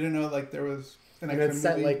 Like if you didn't know, like there was an And X-Men it's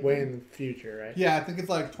set movie. like way in the future, right? Yeah, I think it's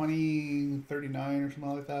like 2039 or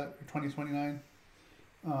something like that, or 2029.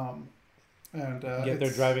 And Yet they're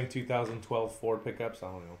it's- driving 2012 Ford pickups. I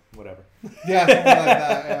don't know. Whatever. Yeah, something like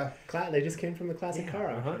that. Yeah. They just came from the classic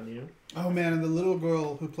car auction, uh-huh. you know? Oh man, and the little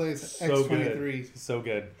girl who plays So X-23, So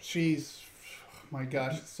good. she's, my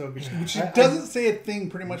gosh, she's so good. She I- doesn't say a thing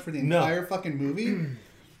pretty much for the No. entire fucking movie,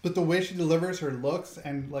 but the way she delivers her looks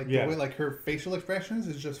and like Yeah. the way like her facial expressions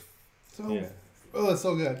is just so. Yeah. Oh, it's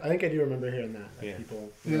so good. I think I do remember hearing that. Like Yeah. people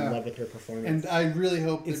were Yeah. in love with her performance. And I really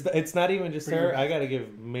hope that It's not even just Bring her her. back. I got to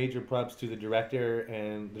give major props to the director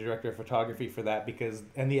and the director of photography for that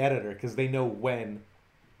and the editor because they know when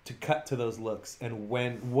to cut to those looks and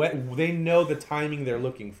when they know the timing they're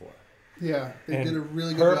looking for. yeah, they And did a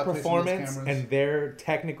really good her job placing those performance cameras. and their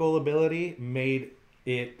technical ability made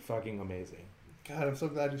it fucking amazing. God, I'm so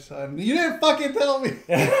glad you saw it. You didn't fucking tell me.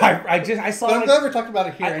 I saw But I'm it. glad we talked about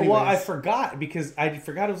it here. Well, I anyways. forgot because I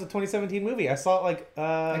forgot it was a 2017 movie. I saw it like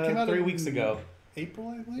It came out 3 in weeks ago. April,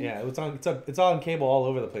 I believe. Yeah, it's on cable all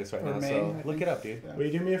over the place right Or now. May, So I look think. it up, dude. Yeah. Will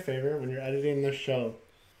you do me a favor when you're editing this show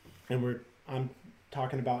and I'm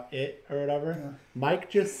talking about it or whatever? Yeah. Mike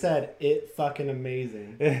just said it fucking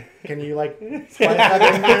amazing. Can you like splice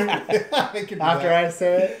that in there? I can do After that. I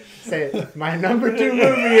say it. My number 2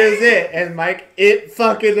 movie is it, and Mike, it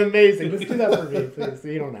fucking amazing. Just do that for me, please.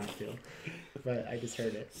 You don't have to, but I just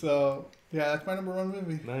heard it. So yeah, that's my number 1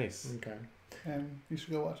 movie, Nice. Okay. and you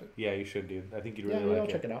should go watch it. Yeah, you should, dude. I think you'd Yeah, really maybe I'll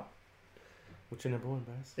like check it. it out. What's your number 1,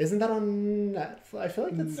 Bryce? Isn't that on Netflix? I feel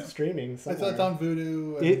like that's No. streaming somewhere. It's on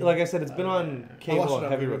Vudu. And... Like I said, it's been on I watched cable it and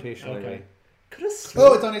on heavy Hulu. rotation Okay. lately. Could have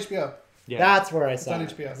Oh, it's on HBO. Yeah. That's where I saw on it.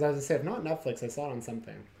 HBO. 'Cause I was gonna say, if not Netflix, I saw it on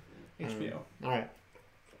something. HBO. All right.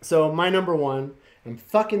 So my number 1, I'm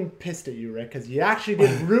fucking pissed at you, Rick, because you actually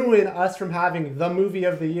did ruin us from having the movie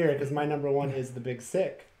of the year. Because my number 1 is The Big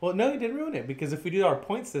Sick. Well, no, you didn't ruin it because if we do our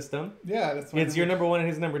point system, Yeah, that's my it's your number 1 and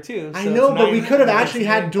his number 2. I so know, it's but we nine- could have it's actually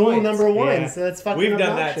had 9 dual points. number 1s, Yeah. so it's fucking We've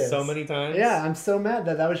done that obnoxious. so many times. Yeah, I'm so mad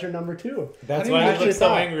that was your number 2. That's I why I didn't was so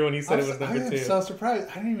actually angry when he said it was I number am 2. so surprised.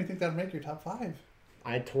 I didn't even think that'd make your top 5.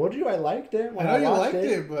 I told you I liked it when I know you watched liked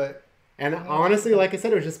it, but And honestly, like I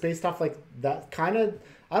said, it was just based off like that kind of.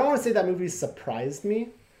 I don't want to say that movie surprised me.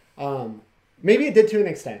 Maybe it did to an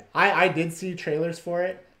extent. I did see trailers for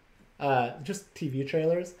it, just TV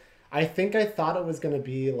trailers. I think I thought it was gonna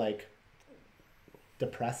be like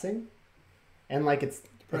depressing, and like it's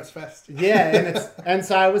Press fest. yeah, and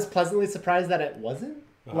so I was pleasantly surprised that it wasn't.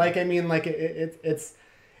 Like I mean, like it's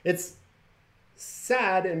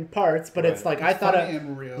sad in parts, but it's like I thought funny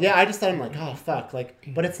and real. yeah, I just thought I'm like, oh fuck, like,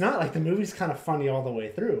 but it's not like the movie's kind of funny all the way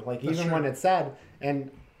through, like even when it's sad. And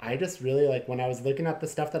I just really like when I was looking at the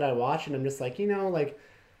stuff that I watch, and I'm just like, like,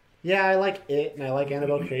 yeah, I like it and I like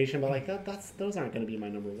Annabelle Creation, but like those aren't going to be my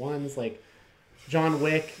number ones. Like John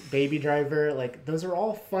Wick, Baby Driver, like those are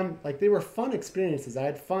all fun. Like they were fun experiences. I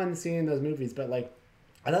had fun seeing those movies, but like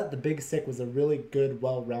I thought The Big Sick was a really good,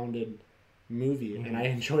 well-rounded movie, and I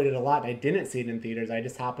enjoyed it a lot. I didn't see it in theaters. I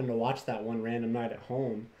just happened to watch that one random night at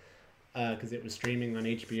home because it was streaming on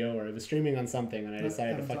HBO or it was streaming on something, and I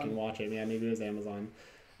decided to fucking watch it. Yeah, maybe it was Amazon.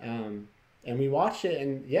 And we watched it,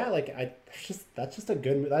 and yeah, like that's just a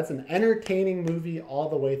good. That's an entertaining movie all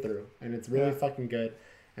the way through, and it's really fucking good.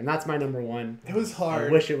 And that's my number one. It was hard.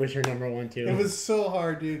 I wish it was your number one too. It was so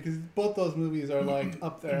hard, dude, because both those movies are like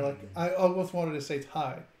up there. Like I almost wanted to say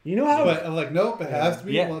tied. You know how? But I'm like, nope, it has to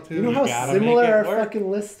be one too. You know how similar our fucking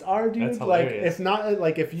lists are, dude. That's like, hilarious. if not,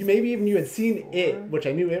 like, if you maybe even you had seen it, which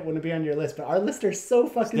I knew it wouldn't be on your list, but our lists are so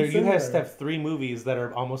fucking similar. You guys have 3 movies that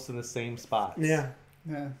are almost in the same spots. Yeah.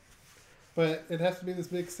 Yeah. But it has to be this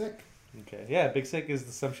Big Sick. Okay. Yeah, Big Sick is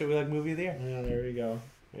the Some Shit We Like movie of the year. Yeah, there we go.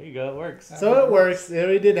 There you go. It works. So it works. Yeah,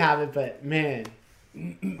 we did have it, but man,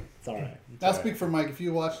 it's all right. I'll speak for Mike. If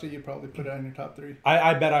you watched it, you'd probably put it on your top 3.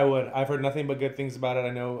 I bet I would. I've heard nothing but good things about it.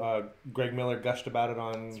 I know Greg Miller gushed about it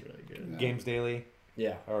on Really good. Games Daily.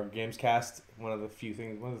 Yeah. Or Gamescast. One of the 2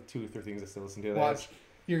 or 3 things I still listen to. Watch.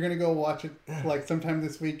 You're going to go watch it like sometime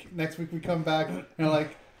this week. Next week we come back and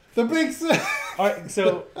like, The Big Sick. All right,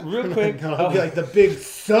 so real quick. I'll be like the big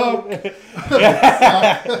suck.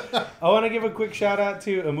 I want to give a quick shout out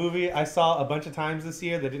to a movie I saw a bunch of times this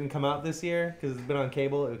year that didn't come out this year because it's been on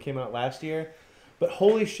cable. It came out last year. But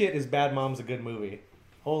holy shit, is Bad Moms a good movie?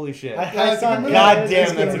 Holy shit. I saw it. God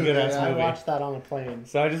damn, that's a good ass movie. I watched that on a plane.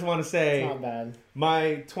 So I just want to say, It's not bad.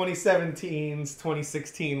 my 2017's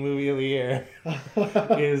 2016 movie of the year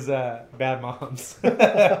is Bad Moms.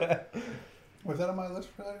 Was that on my list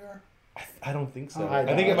for that year? I don't think so. I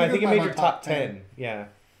think it made your top 10. Yeah.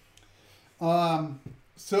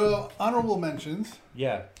 So honorable mentions.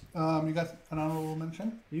 Yeah. You got an honorable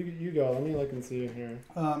mention? You go. Let me look and see here.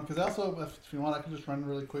 Because also, if you want, I can just run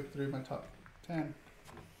really quick through my top 10.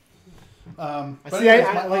 But see,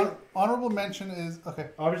 anyways, I like. Honorable mention is okay.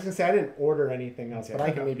 I was just gonna say I didn't order anything else, Okay. but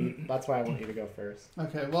I can maybe. That's why I want you to go first.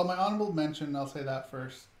 Okay, well, my honorable mention, I'll say that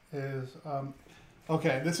first, is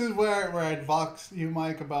okay. This is where I'd vox you,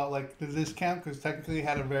 Mike, about like does this count? Because technically it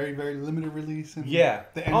had a very very limited release in Yeah.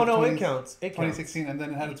 the end Oh of no, it counts. It counts. 2016, and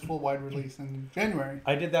then it had its full wide release in January.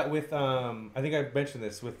 I did that with I think I mentioned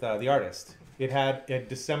this with The Artist. It had a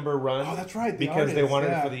December run. Oh, that's right. The Because they Artist, wanted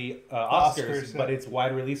yeah. it for the Oscars, Oscars, but yeah. its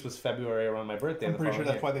wide release was February around my birthday. I'm the pretty sure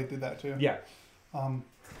following that's year. why they did that too. Yeah.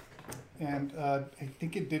 And I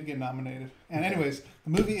think it did get nominated. And anyways,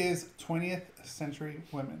 the movie is 20th Century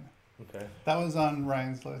Women. Okay. That was on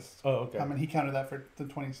Ryan's list. Oh, okay. I mean, he counted that for the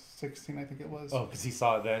 2016, I think it was. Oh, because he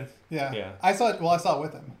saw it then. Yeah. Yeah. I saw it. Well, I saw it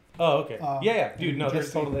with him. Oh, okay. Yeah, dude. in No, that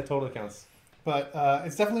Jersey. totally counts. But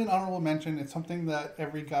it's definitely an honorable mention. It's something that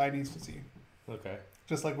every guy needs to see. Okay.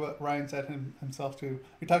 Just like what Ryan said himself too.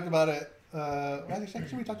 We talked about it.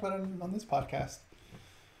 Actually, we talked about it on this podcast.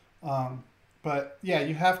 But yeah,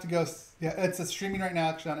 you have to go. Yeah, it's streaming right now,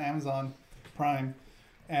 actually on Amazon Prime,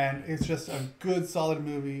 and it's just a good, solid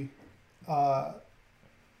movie.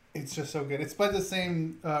 It's just so good. It's by the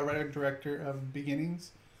same writer director of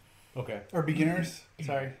Beginnings Okay. or Beginners.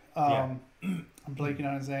 Sorry, Yeah. I'm blanking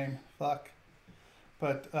on his name. Fuck.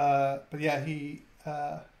 But yeah, he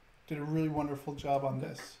did a really wonderful job on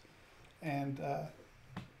this, and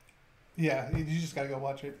yeah, you just gotta go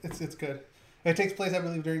watch it. It's good. It takes place, I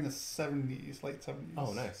believe, during the 70s, late 70s.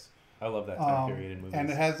 Oh, nice. I love that time period in movies. And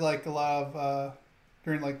it has like a lot of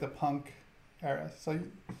during like the punk era, so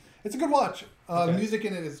it's a good watch. The music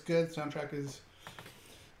in it is good. Soundtrack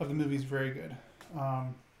of the movie is very good.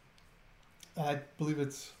 I believe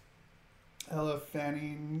it's Ella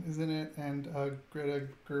Fanning is in it, and Greta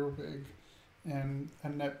Gerwig, and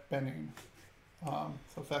Annette Bening.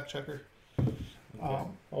 So fact checker. I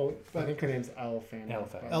think her name's Elle Fanning. Elle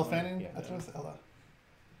Fanning. Elle Fanning? Yeah. I thought it was Ella.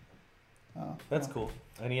 Oh, That's well. cool.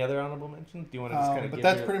 Any other honorable mentions? Do you want to just kind of But give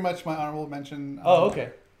that's your... pretty much my honorable mention. Oh, okay.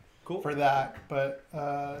 Cool. For that, but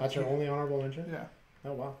That's your only honorable mention? yeah.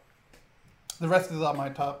 Oh wow. The rest is on my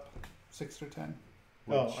top 6 or 10.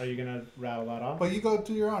 Oh, are you gonna rattle that off? But you go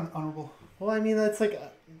to your honorable. Well, I mean, that's like.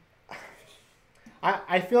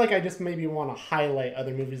 I feel like I just maybe want to highlight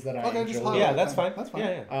other movies that I Okay, enjoy. just highlight. Yeah, that's fine. That's fine.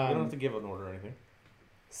 Yeah. You don't have to give an order or anything.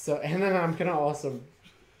 So, and then I'm gonna also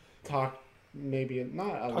talk maybe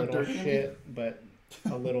not a little dirty. shit, but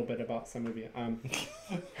a little bit about some movie.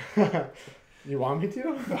 You want me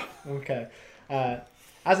to? Okay.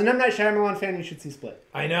 As an M. Night Shyamalan fan, you should see Split.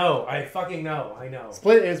 I know. I fucking know. I know.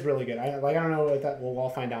 Split is really good. I don't know what that. We'll all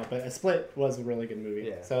find out. But Split was a really good movie.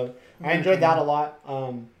 Yeah. So I enjoyed that a lot.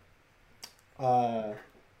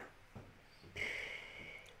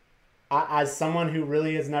 As someone who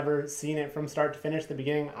really has never seen it from start to finish, the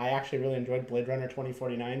beginning, I actually really enjoyed Blade Runner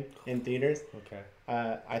 2049 in theaters. Okay.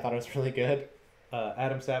 I thought it was really good.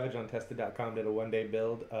 Adam Savage on Tested.com did a one-day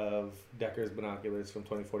build of Decker's binoculars from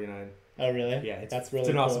 2049. Oh, really? Yeah, that's really it's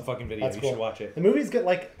an cool. awesome fucking video. That's You cool. should watch it. The movie's good.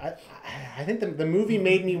 Like, I think the movie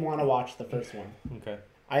made me want to watch the first one. Okay.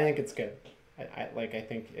 I think it's good. I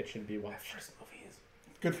think it should be watched. First movie is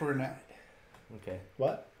Good for now. okay.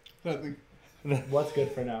 What? I think What's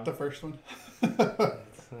good for now? the first one. Alright.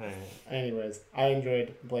 Anyways, I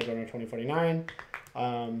enjoyed Blade Runner 2049.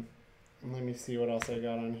 Let me see what else I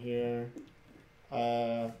got on here.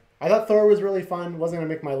 I thought Thor was really fun. Wasn't gonna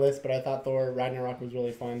make my list, but I thought Thor Ragnarok was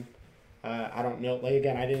really fun. I don't know. Like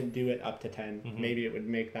again, I didn't do it up to 10. Mhm. Maybe it would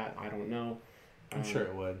make that. I don't know. I'm sure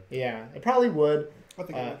it would. Yeah, it probably would. I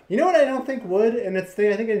think You know what I don't think would, and I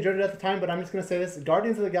think I enjoyed it at the time, but I'm just gonna say this: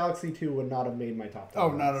 Guardians of the Galaxy 2 would not have made my top 10.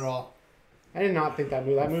 oh, not at all. I did not think that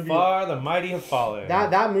movie. Far the mighty have fallen.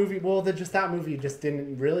 That movie. Well, that movie just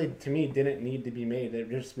didn't really, to me, didn't need to be made. It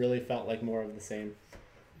just really felt like more of the same.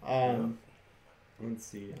 Let's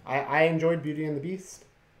see. I enjoyed Beauty and the Beast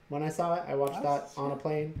when I saw it. I watched that on a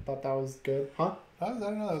plane. Thought that was good. Huh? I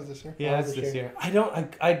didn't know that was this year. Yeah, was it's this this year.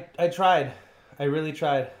 year. I tried. I really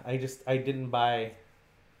tried. I didn't buy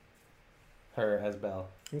her as Belle.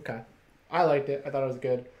 Okay. I liked it. I thought it was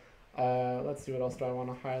good. Let's see, what else do I want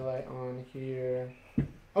to highlight on here?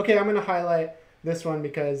 Okay, I'm going to highlight this one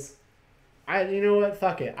because you know what?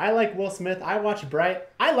 Fuck it. I like Will Smith. I watched Bright.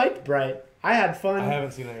 I liked Bright. I had fun. I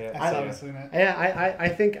haven't seen it yet. I haven't seen it. Yeah, I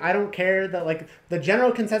think I don't care that like the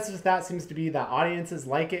general consensus of that seems to be that audiences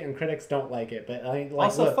like it and critics don't like it. But like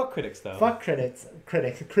Also, look, fuck critics though. fuck critics.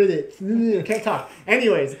 Can't talk.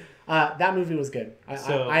 Anyways, that movie was good.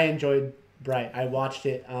 I enjoyed Bright. I watched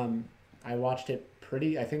it.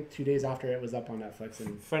 I think 2 days after it was up on Netflix.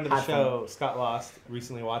 And Friend of the had fun. show, Scott Lost,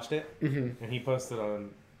 recently watched it, Mm-hmm. and he posted on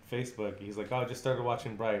Facebook. He's like, "Oh, I just started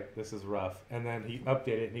watching Bright. This is rough." And then he updated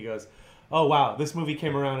it, and he goes, "Oh wow, this movie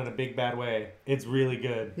came around in a big bad way. It's really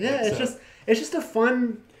good." Yeah, Like, it's just a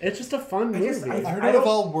fun guess movie. I heard I it don't-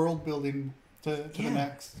 all world building to the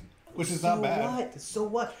next, which is not bad. What? So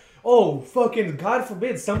what? Oh, fucking God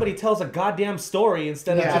forbid somebody tells a goddamn story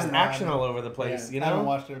instead of Yeah, just man. action all over the place. Yeah. You I haven't know?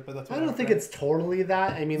 watched it, but that's what I don't I've think read. it's totally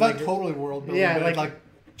that. I mean, It's like not totally world building, yeah, but like- it like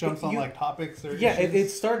jumps on you- like topics or Yeah, it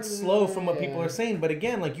issues. starts slow from what people Yeah. are saying, but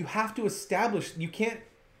again, like you have to establish. You can't.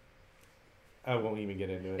 I won't even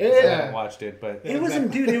get into it. 'cause Yeah. I haven't watched it, but Yeah, It wasn't,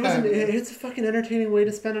 exactly. dude. It wasn't. It's a fucking entertaining way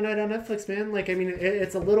to spend a night on Netflix, man. Like, I mean,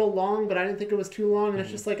 it's a little long, but I didn't think it was too long. And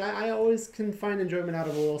it's just like I always can find enjoyment out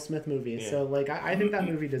of a Will Smith movie. Yeah. So, like, I think that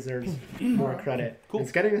movie deserves more credit. Cool.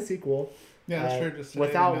 It's getting a sequel. Yeah, that's true. Just today they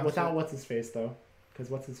without announced it. what's his face though,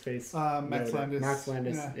 because what's his face? Max wrote it. Landis. Max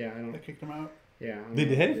Landis. Yeah. Yeah, I They don't. kicked him out. Yeah, I don't They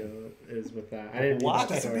know did? what the deal is with that. I didn't. What? Read It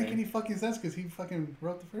the doesn't story. make any fucking sense because he fucking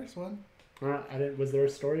wrote the first one. I didn't. Was there a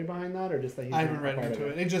story behind that, or just that he's I haven't not read part into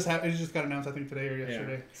of it. It just got announced I think today or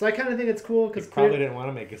yesterday. Yeah. So I kind of think it's cool they because probably didn't want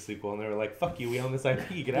to make a sequel, and they were like, "Fuck you, we own this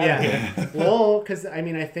IP. Get out of here." Yeah. Well, because I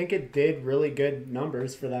mean, I think it did really good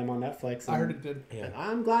numbers for them on Netflix. I and heard it did. Yeah.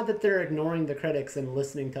 I'm glad that they're ignoring the critics and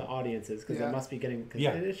listening to audiences because Yeah. it must be getting. Cause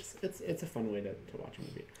Yeah. it's a fun way to watch a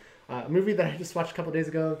movie. A movie that I just watched a couple days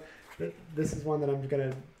ago. This is one that I'm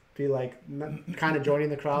gonna be like kind of joining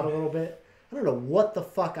the crowd a little bit. I don't know what the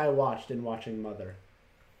fuck I watched in watching Mother.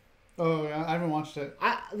 Oh yeah, I haven't watched it.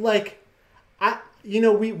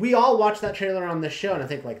 We all watched that trailer on this show, and I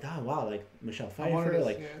think like, oh wow, like Michelle wanted Pfeiffer, to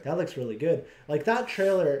like see it. that looks really good. Like that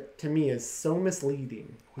trailer to me is so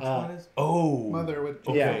misleading. Which one is? Oh, Mother with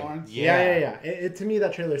Okay. Jennifer Lawrence. Yeah. It to me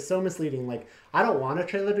that trailer is so misleading. Like I don't want a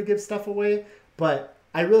trailer to give stuff away, but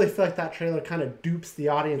I really feel like that trailer kind of dupes the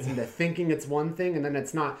audience into thinking it's one thing and then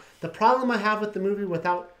it's not. The problem I have with the movie,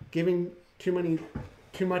 without giving too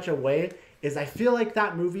much away, is I feel like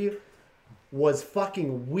that movie was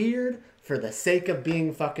fucking weird for the sake of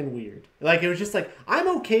being fucking weird. Like it was just like, I'm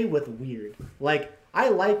okay with weird. Like I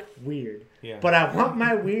like weird. Yeah. But I want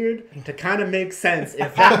my weird to kind of make sense,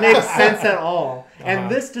 if that makes sense at all.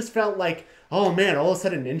 And this just felt like, oh man, all of a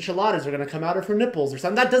sudden enchiladas are gonna come out of her nipples or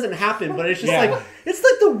something. That doesn't happen, but it's just Yeah. like, it's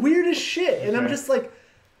like the weirdest shit. And I'm Okay. just like,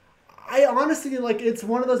 I honestly, like, it's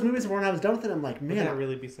one of those movies where when I was done with it, I'm like, man. Would that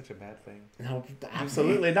really be such a bad thing? No,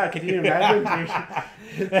 absolutely not. Can you imagine?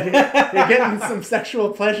 You're getting some sexual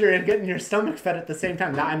pleasure and getting your stomach fed at the same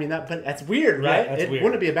time. No, I mean, but that's weird, right? Yeah, that's weird.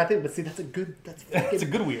 Wouldn't be a bad thing, but see, that's a good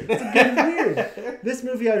weird. That's a good weird. This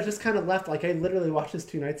movie, I was just kind of left, like, I literally watched this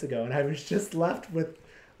 2 nights ago, and I was just left with,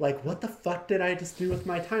 like, what the fuck did I just do with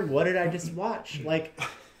my time? What did I just watch? Like,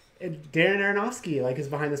 Darren Aronofsky, like, is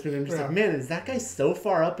behind this movie. I'm just like, man, is that guy so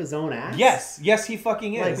far up his own ass? Yes, he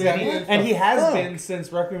fucking is. Like, and he has been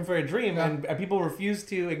since Requiem for a Dream, and people refuse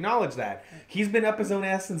to acknowledge that. He's been up his own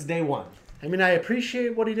ass since day one. I mean, I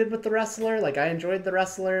appreciate what he did with The Wrestler. Like, I enjoyed The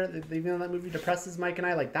Wrestler, even though that movie depresses Mike and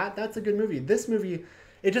I. Like, that's a good movie. This movie,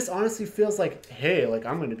 it just honestly feels like, hey, like,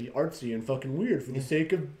 I'm going to be artsy and fucking weird for the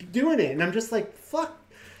sake of doing it. And I'm just like, fuck.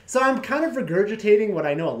 So I'm kind of regurgitating what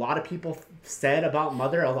I know a lot of people said about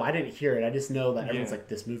Mother, although I didn't hear it. I just know that everyone's like,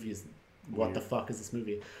 this movie is... What the fuck is this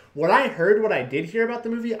movie? What I did hear about the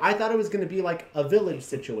movie, I thought it was going to be like a Village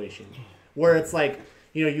situation. Where it's like,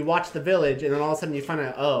 you know, you watch The Village and then all of a sudden you find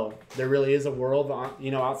out, oh, there really is a world,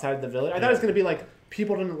 you know, outside The Village. I thought it was going to be like,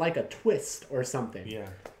 people didn't like a twist or something. Yeah.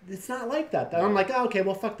 It's not like that. I'm like, oh, okay,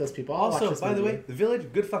 well, fuck those people. I'll watch this by movie. the way, The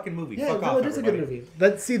Village, good fucking movie. Yeah, Fuck The off, Village is a good everybody. movie.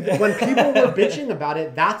 But see, when people were bitching about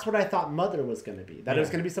it, that's what I thought Mother was going to be. That it was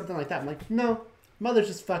going to be something like that. I'm like, no, Mother's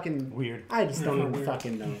just fucking... Weird. I just don't even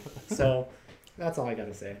fucking know. So, that's all I got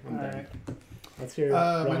to say. I'm done. Right. Let's hear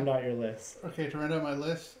round out your list. Okay, to round out my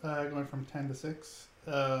list, going from 10 to 6.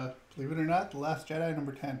 Believe it or not, The Last Jedi,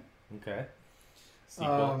 number 10. Okay.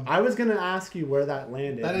 Sequel. I was going to ask you where that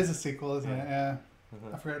landed. That is a sequel, isn't it? Yeah.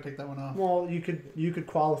 I forgot to take that one off. Well, you could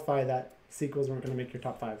qualify that sequels weren't going to make your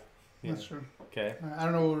top 5. Yeah. That's true. Okay. I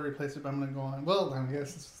don't know what would replace it, but I'm going to go on. Well, I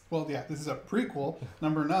guess. This is a prequel.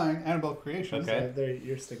 Number 9, Annabelle Creations. Okay. So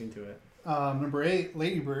you're sticking to it. Number 8,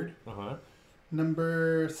 Lady Bird. Uh-huh.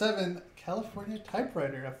 Number 7, California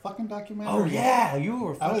Typewriter, a fucking documentary. Oh yeah, you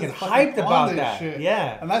were fucking fucking hyped on about this that. shit.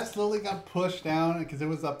 Yeah. And that slowly got pushed down because it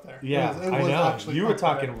was up there. Yeah, it was I know. actually You were up there.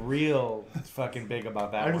 talking real fucking big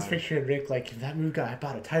about that I'm one. just picturing Rick like, if that movie guy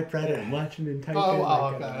bought a typewriter and watching and typing. Oh,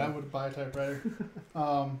 like, God, I would buy a typewriter.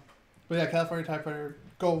 But yeah, California Typewriter,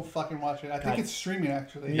 go fucking watch it. I think it's streaming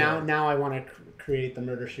actually. Now I want to create the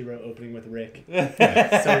Murder, She Wrote opening with Rick. So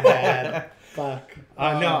bad. Fuck. No,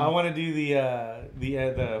 I want to do the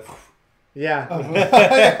Yeah.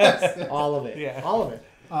 Yes. All of it. Yeah. All of it.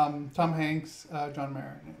 Tom Hanks, John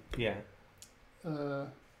Mayer in it. Yeah.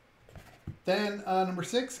 Then number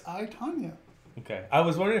 6, I, Tonya. Okay. I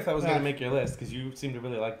was wondering if that was going to make your list because you seemed to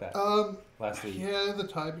really like that last week. Yeah, the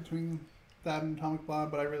tie between that and Atomic Blonde,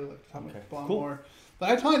 but I really like Atomic Blonde cool. more. But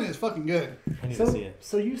I, Tonya is fucking good. I need to see it.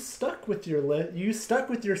 So you stuck with your You stuck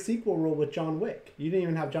with your sequel rule with John Wick. You didn't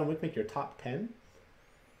even have John Wick make your top 10.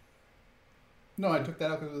 No, I took that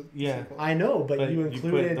out because it was a sequel. I know, but you put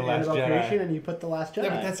included The Last Annabelle Jedi. Creation and you put The Last Jedi.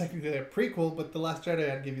 Yeah, but that's technically a prequel, but The Last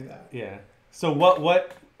Jedi, I'd give you that. Yeah. So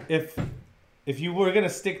what if you were gonna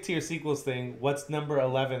stick to your sequels thing? What's number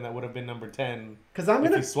 11 that would have been number 10? Because I'm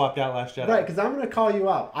if gonna you swapped out Last Jedi. Right, because I'm gonna call you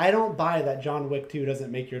out. I don't buy that John Wick 2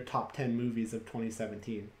 doesn't make your top 10 movies of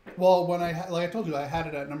 2017. Well, when like I told you, I had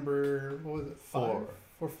it at number, what was it, 4.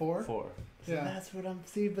 4? 4. So Yeah. that's what I'm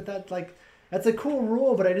seeing, but that's a cool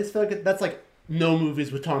rule, but I just feel like that's like no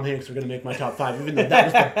movies with Tom Hanks are gonna make my top 5, even though that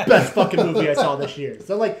was the best fucking movie I saw this year.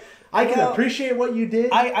 So like I can appreciate what you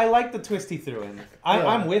did. I like the twist he threw in.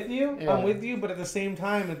 I'm with you. Yeah. I'm with you, but at the same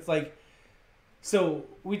time, it's like, so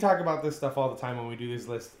we talk about this stuff all the time when we do these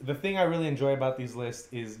lists. The thing I really enjoy about these lists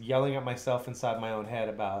is yelling at myself inside my own head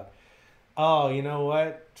about, oh, you know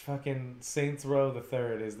what? Fucking Saints Row the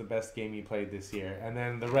Third is the best game you played this year, and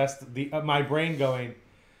then the rest, my brain going,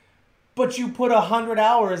 but you put 100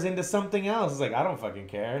 hours into something else. It's like, I don't fucking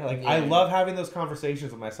care. Like, I love having those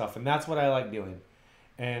conversations with myself, and that's what I like doing.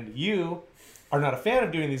 And you are not a fan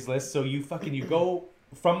of doing these lists, so you go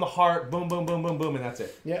from the heart, boom, boom, boom, boom, boom, and that's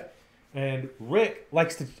it. Yeah. And Rick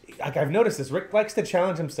likes to, like I've noticed this, Rick likes to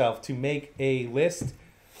challenge himself to make a list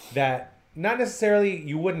that not necessarily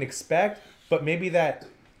you wouldn't expect, but maybe that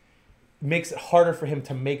makes it harder for him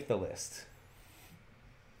to make the list.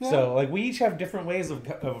 Yeah. So, like, we each have different ways of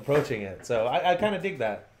approaching it. So, I kind of dig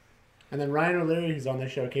that. And then Ryan O'Leary, who's on the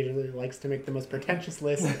show occasionally, likes to make the most pretentious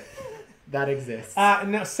list that exists.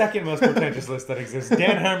 No, second most pretentious list that exists.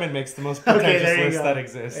 Dan Herman makes the most pretentious list that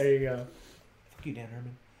exists. There you go. Fuck you, Dan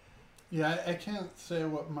Herman. Yeah, I can't say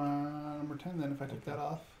what my number 10 then if I took that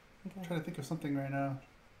off. I'm trying to think of something right now,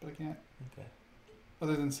 but I can't. Okay.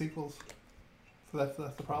 Other than sequels. So that's the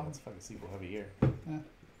problem. It's a fucking sequel heavy year. Yeah.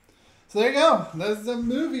 So there you go. That's the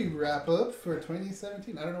movie wrap up for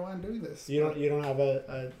 2017. I don't know why I'm doing this. You don't have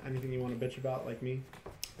anything you want to bitch about like me?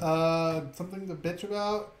 Something to bitch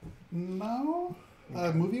about? No.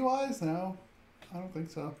 Movie-wise? No. I don't think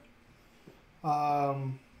so.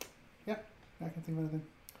 Yeah. I can't think of anything.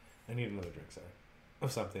 I need another drink, sorry.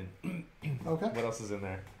 Of something. Okay. What else is in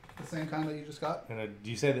there? The same kind that you just got. And did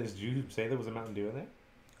you say there was a Mountain Dew in there?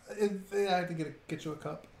 I had to get you a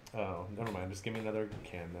cup. Oh, never mind. Just give me another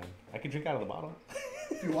can then. I can drink out of the bottle.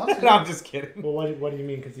 If you want to. No, I'm just kidding. Well, what do you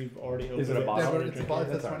mean? Because you've already opened Is it a bottle? Yeah, it's a bottle.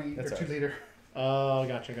 That's That's all right. 20 or That's 2 all right. liter. Oh,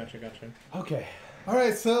 gotcha. Okay. All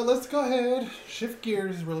right, so let's go ahead. Shift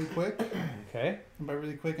gears really quick. Okay. And by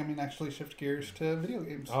really quick, I mean actually shift gears to video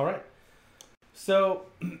games. All right. So,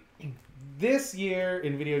 this year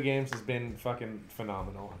in video games has been fucking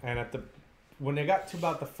phenomenal. And when I got to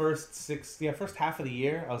about the first half of the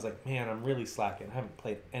year, I was like, man, I'm really slacking. I haven't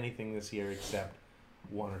played anything this year except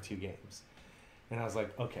 1 or 2 games. And I was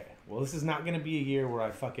like, okay, well, this is not going to be a year where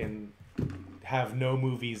I fucking have no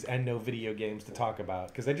movies and no video games to talk about.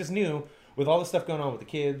 Because I just knew, with all the stuff going on with the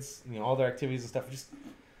kids, all their activities and stuff,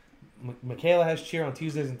 Michaela has cheer on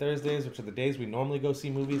Tuesdays and Thursdays, which are the days we normally go see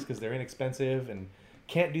movies because they're inexpensive, and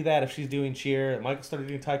can't do that if she's doing cheer. Michael started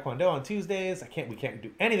doing Taekwondo on Tuesdays. We can't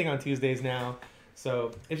do anything on Tuesdays now.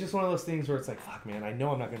 So it's just one of those things where it's like, fuck, man, I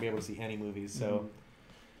know I'm not going to be able to see any movies. So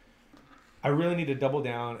I really need to double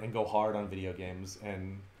down and go hard on video games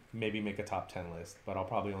and maybe make a top 10 list, but I'll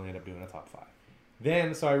probably only end up doing a top 5.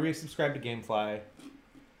 Then, so I resubscribed to GameFly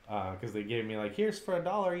because they gave me like, here's for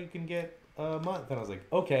 $1 you can get a month. And I was like,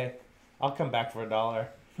 okay, I'll come back for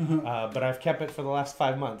 $1. But I've kept it for the last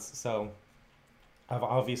 5 months, so I'm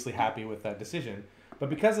obviously happy with that decision. But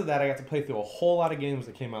because of that, I got to play through a whole lot of games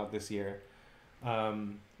that came out this year.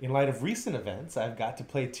 In light of recent events, I've got to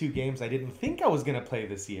play 2 games I didn't think I was going to play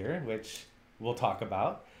this year, which we'll talk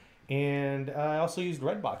about. And I also used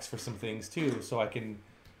Redbox for some things too, so I can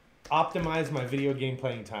optimize my video game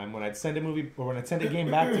playing time. When I'd send a game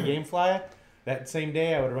back to GameFly, that same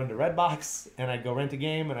day I would run to Redbox and I'd go rent a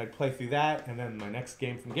game and I'd play through that, and then my next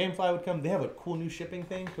game from GameFly would come. They have a cool new shipping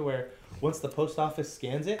thing to where once the post office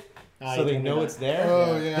scans it, so they know it's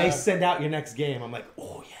there, they send out your next game. I'm like,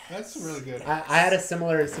 oh yeah, that's really good. I had a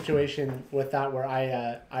similar situation with that where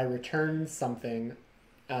I returned something,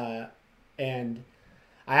 and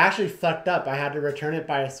I actually fucked up. I had to return it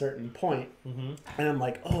by a certain point, and I'm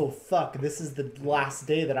like, oh fuck, this is the last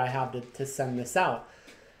day that I have to send this out.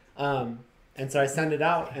 And so I send it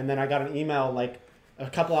out, and then I got an email like a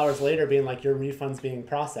couple hours later being like, your refund's being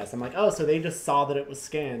processed. I'm like, oh, so they just saw that it was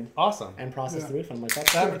scanned. Awesome. And processed the refund. I'm like, that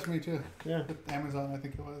that's happened to me too. Yeah. With Amazon, I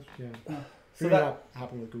think it was. Yeah. So that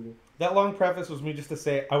happened with Google. That long preface was me just to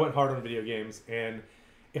say I went hard on video games, and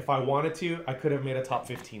if I wanted to, I could have made a top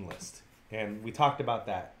 15 list. And we talked about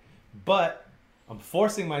that. But I'm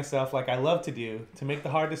forcing myself, like I love to do, to make the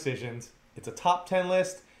hard decisions. It's a top 10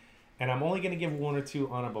 list, and I'm only going to give 1 or 2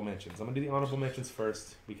 honorable mentions. I'm going to do the honorable mentions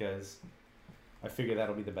first because I figure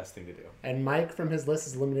that'll be the best thing to do. And Mike, from his list,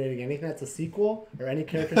 is eliminating anything that's a sequel or any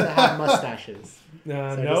characters that have mustaches. So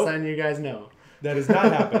No, just letting you guys know. that is not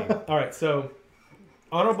happening. All right, so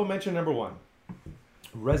honorable mention number 1,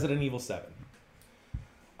 Resident Evil 7.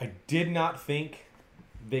 I did not think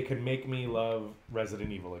they could make me love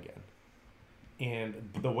Resident Evil again. And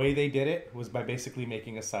the way they did it was by basically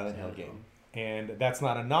making a Silent Hill game. And that's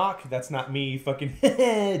not a knock. That's not me fucking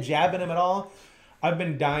jabbing him at all. I've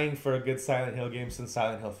been dying for a good Silent Hill game since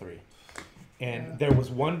Silent Hill 3. And there was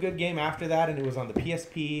one good game after that, and it was on the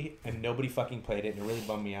PSP, and nobody fucking played it, and it really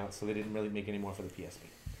bummed me out, so they didn't really make any more for the PSP.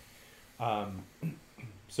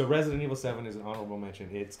 So Resident Evil 7 is an honorable mention.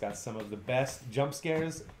 It's got some of the best jump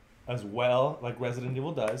scares as well, like Resident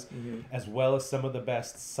Evil does, as well as some of the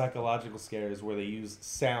best psychological scares where they use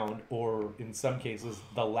sound, or in some cases,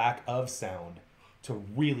 the lack of sound, to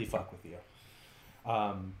really fuck with you.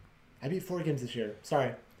 I beat 4 games this year.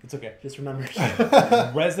 Sorry. It's okay. Just remember.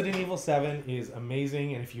 Resident Evil 7 is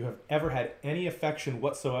amazing, and if you have ever had any affection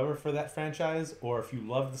whatsoever for that franchise, or if you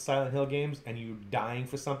love the Silent Hill games and you're dying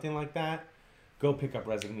for something like that, go pick up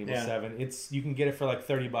Resident Evil 7. You can get it for like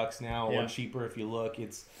 $30 now, or cheaper if you look.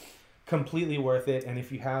 It's completely worth it, and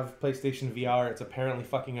if you have PlayStation VR, it's apparently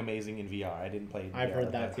fucking amazing in VR. I didn't play it in VR. I've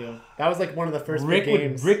heard that too. That was like one of the first big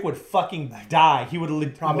games. Rick would fucking die. He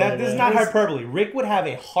would Probably this is not hyperbole. Rick would have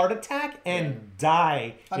a heart attack and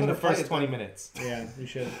die in the first 20 minutes. Yeah, you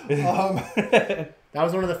should. That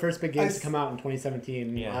was one of the first big games to come out in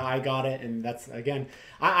 2017. Yeah. I got it, and that's, again,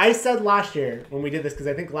 I said last year when we did this, because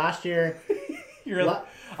I think last year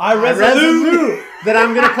I resolute that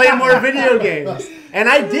I'm gonna play more video games, and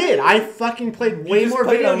I did. I fucking played way more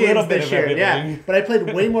video games this year. Yeah, but I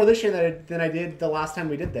played way more this year than I did the last time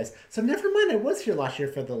we did this. So never mind. I was here last year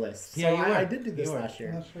for the list. So Yeah, I did do this last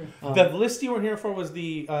year. The list you were here for was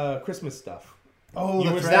the Christmas stuff. Oh,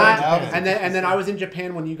 that's right. That, and then I was in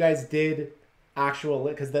Japan when you guys did actual,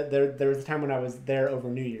 because there was a time when I was there over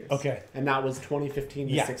New Year's. Okay. And that was 2015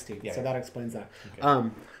 to 16. Yeah, so that explains that. Okay.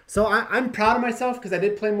 So I'm proud of myself because I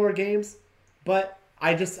did play more games, but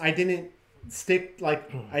I didn't stick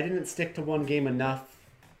to one game enough,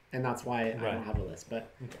 and that's why I don't have a list.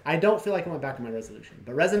 But I don't feel like I went back on my resolution.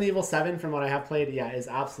 But Resident Evil 7, from what I have played, is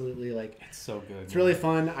absolutely it's so good. It's really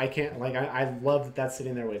fun. I love that that's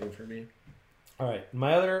sitting there waiting for me. All right,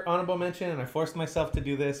 my other honorable mention, and I forced myself to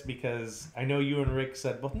do this because I know you and Rick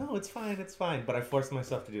said, well, no, it's fine, but I forced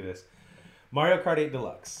myself to do this. Mario Kart 8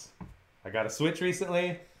 Deluxe. I got a Switch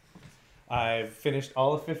recently. I've finished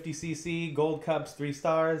all of 50cc, Gold Cups, 3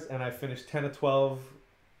 stars, and I finished 10 of 12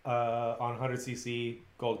 on 100cc,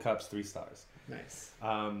 Gold Cups, 3 stars. Nice.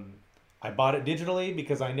 I bought it digitally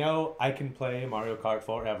because I know I can play Mario Kart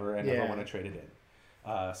forever and never want to trade it in.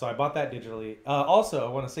 So I bought that digitally. Also, I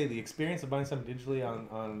want to say the experience of buying something digitally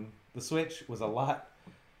on the Switch was a lot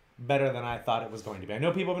better than I thought it was going to be. I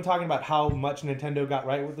know people have been talking about how much Nintendo got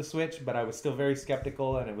right with the Switch, but I was still very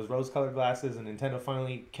skeptical, and it was rose-colored glasses and Nintendo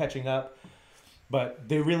finally catching up. But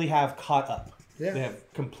they really have caught up. Yeah. They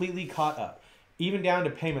have completely caught up. Even down to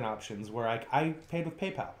payment options where I paid with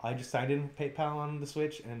PayPal. I just signed in with PayPal on the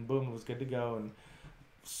Switch, and boom, it was good to go. And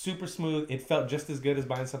super smooth. It felt just as good as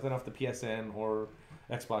buying something off the PSN or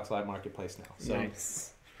Xbox Live Marketplace now. So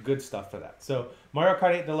nice. Good stuff for that. So Mario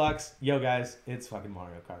Kart 8 Deluxe, yo guys, it's fucking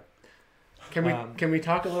Mario Kart. Can we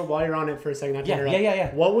talk a little while you're on it for a second?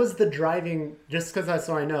 Yeah. What was the driving? Just because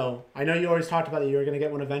I know you always talked about that you were going to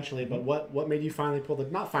get one eventually, but what made you finally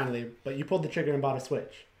you pulled the trigger and bought a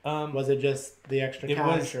Switch? Was it just the extra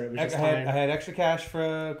cash, or it was just time? I had extra cash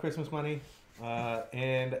for Christmas money,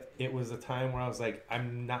 and it was a time where I was like,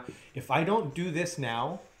 if I don't do this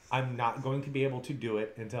now, I'm not going to be able to do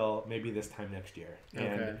it until maybe this time next year. Okay.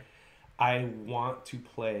 And I want to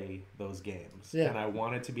play those games. Yeah. And I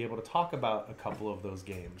wanted to be able to talk about a couple of those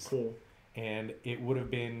games. Cool. And it would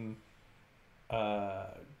have been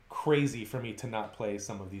crazy for me to not play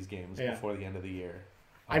some of these games before the end of the year.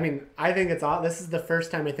 I mean, I think this is the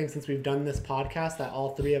first time, I think, since we've done this podcast that all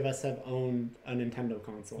three of us have owned a Nintendo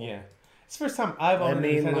console. Yeah. It's the first time I've owned a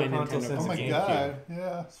Nintendo console since GameCube. Oh my god,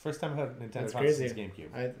 yeah. It's the first time I've had a Nintendo console since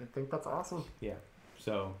GameCube. I think that's awesome. Yeah.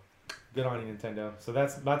 So, good on you, Nintendo. So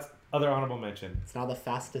that's other honorable mention. It's now the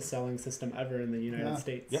fastest selling system ever in the United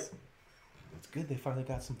States. Yep. It's good they finally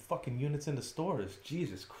got some fucking units into stores.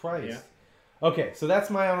 Jesus Christ. Yeah. Okay, so that's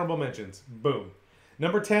my honorable mentions. Boom.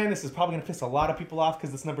 Number 10, this is probably going to piss a lot of people off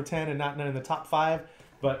because it's number 10 and not in the top 5.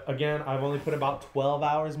 But again, I've only put about 12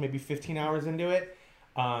 hours, maybe 15 hours into it.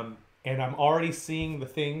 And I'm already seeing the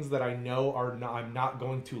things that I know I'm not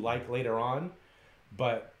going to like later on.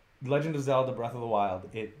 But Legend of Zelda Breath of the Wild,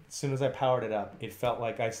 as soon as I powered it up, it felt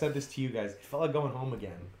like, I said this to you guys, it felt like going home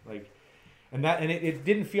again. And it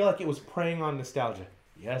didn't feel like it was preying on nostalgia.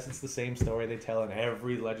 Yes, it's the same story they tell in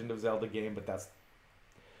every Legend of Zelda game, but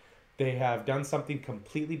they have done something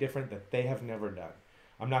completely different that they have never done.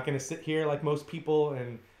 I'm not going to sit here like most people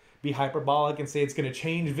and be hyperbolic and say it's going to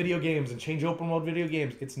change video games and change open world video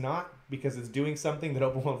games. It's not, because it's doing something that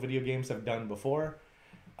open world video games have done before.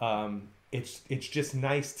 It's just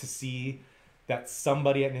nice to see that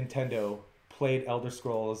somebody at Nintendo played Elder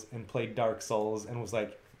Scrolls and played Dark Souls and was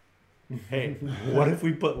like, hey, what if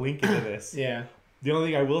we put Link into this? Yeah. The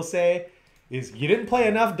only thing I will say is you didn't play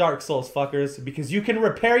enough Dark Souls, fuckers, because you can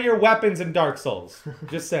repair your weapons in Dark Souls.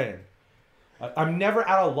 Just saying. I'm never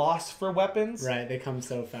at a loss for weapons. Right, they come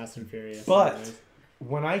so fast and furious. But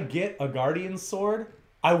when I get a Guardian Sword,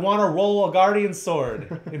 I want to roll a Guardian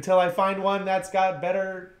Sword until I find one that's got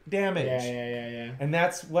better damage. Yeah. And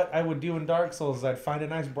that's what I would do in Dark Souls. I'd find a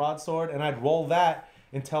nice broadsword, and I'd roll that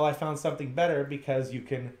until I found something better, because you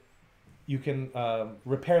can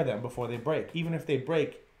repair them before they break. Even if they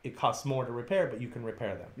break, it costs more to repair, but you can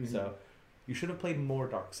repair them. Mm-hmm. So you should have played more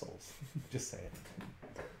Dark Souls. Just saying.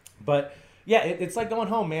 But yeah, it's like going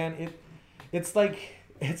home, man. It's like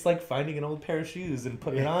finding an old pair of shoes and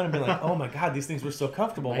putting it on and being like, oh my god, these things were so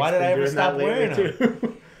comfortable. Why did I ever stop wearing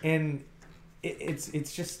them? And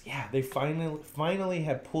it's just, yeah, they finally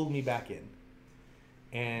have pulled me back in.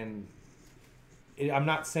 And I'm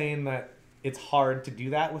not saying that it's hard to do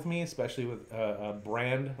that with me, especially with a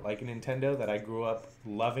brand like Nintendo that I grew up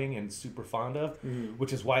loving and super fond of,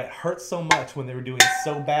 which is why it hurts so much when they were doing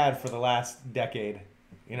so bad for the last decade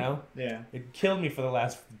You know? Yeah. It killed me for the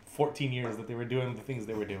last 14 years that they were doing the things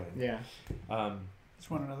they were doing. Yeah. Just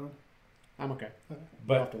want another one. I'm okay. But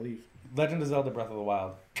You'll have to leave. Legend of Zelda Breath of the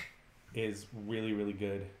Wild is really, really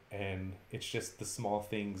good. And it's just the small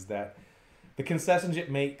things that... The concessions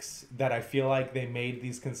it makes that I feel like they made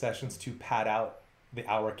these concessions to pad out the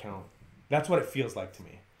hour count. That's what it feels like to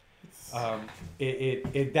me.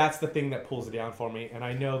 That's the thing that pulls it down for me. And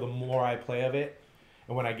I know the more I play of it,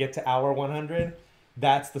 and when I get to hour 100,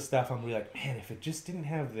 that's the stuff I'm really like, man, if it just didn't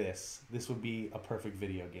have this, this would be a perfect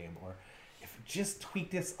video game. Or if it just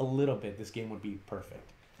tweaked this a little bit, this game would be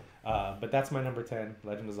perfect. But that's my number 10,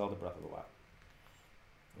 Legend of Zelda Breath of the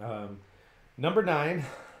Wild. Number 9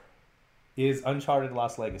 is Uncharted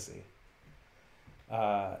Lost Legacy.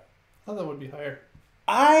 I thought that would be higher.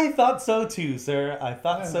 I thought so too, sir. I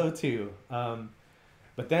thought so too.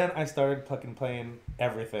 But then I started fucking playing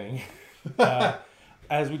everything.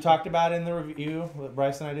 As we talked about in the review that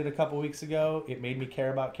Bryce and I did a couple weeks ago, it made me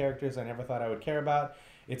care about characters I never thought I would care about.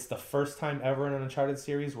 It's the first time ever in an Uncharted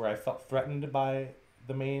series where I felt threatened by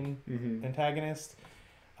the main antagonist.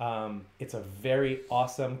 It's a very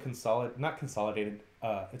awesome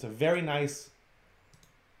it's a very nice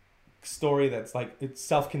story that's like, it's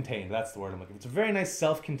self-contained. That's the word I'm looking for. It's a very nice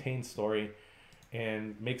self-contained story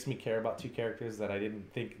and makes me care about two characters that I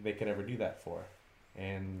didn't think they could ever do that for.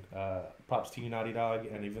 And props to you, Naughty Dog.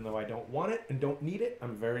 And even though I don't want it and don't need it,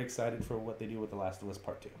 I'm very excited for what they do with The Last of Us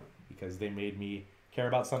Part 2 because they made me care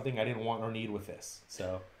about something I didn't want or need with this.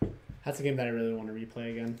 So that's a game that I really want to replay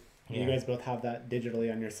again. Yeah. You guys both have that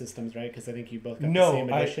digitally on your systems, right? Because I think you both got No, the same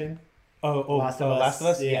edition. Last of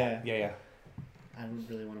Us? Yeah. Yeah. I would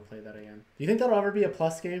really want to play that again. Do you think that'll ever be a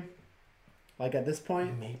Plus game? Like at this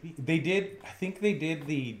point? Maybe. They did, I think they did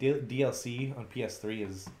the DLC on PS3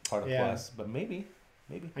 as part of Plus, but maybe.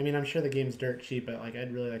 I mean, I'm sure the game's dirt cheap, but like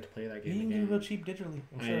I'd really like to play that game You can again. get real cheap digitally,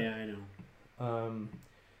 I'm sure. Yeah, I know.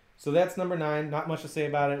 So that's number 9. Not much to say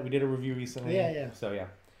about it. We did a review recently. Yeah. So yeah.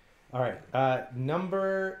 All right.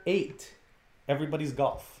 Number 8, Everybody's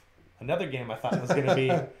Golf. Another game I thought was going to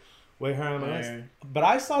be way higher on my list. But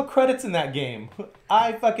I saw credits in that game.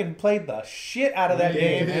 I fucking played the shit out of that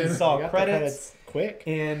game and saw credits quick.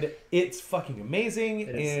 And it's fucking amazing.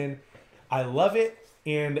 And I love it.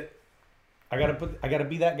 And I gotta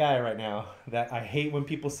be that guy right now that I hate when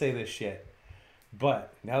people say this shit.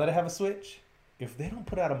 But now that I have a Switch, if they don't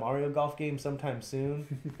put out a Mario Golf game sometime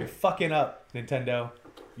soon, you're fucking up, Nintendo.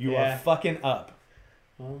 You are fucking up.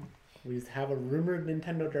 Well, we just have a rumored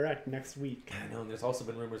Nintendo Direct next week. I know. There's also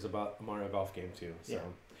been rumors about a Mario Golf game too. So,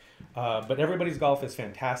 but Everybody's Golf is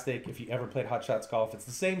fantastic. If you ever played Hot Shots Golf, it's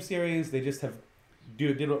the same series. They just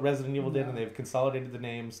did what Resident Evil did, and they've consolidated the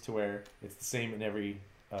names to where it's the same in every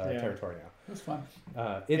territory now. It was fun.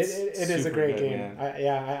 It is a great game.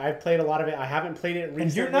 I've played a lot of it. I haven't played it recently.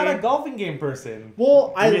 And you're not a golfing game person.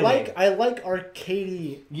 Well, I like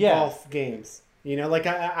arcadey golf games. You know, like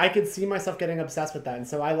I could see myself getting obsessed with that. And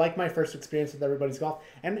so I like my first experience with Everybody's Golf.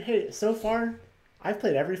 And hey, so far, I've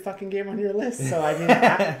played every fucking game on your list. So I mean,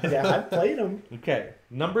 I've played them. Okay,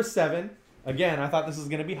 number 7. Again, I thought this was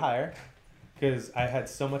going to be higher because I had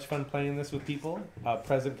so much fun playing this with people,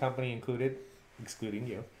 present company included, excluding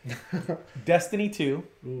you. Destiny 2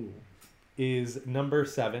 is number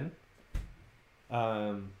 7.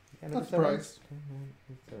 Not surprised.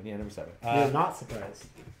 Yeah, number 7. You're not surprised.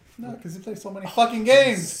 No, because you play so many fucking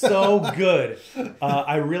games. So good.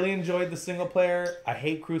 I really enjoyed the single player. I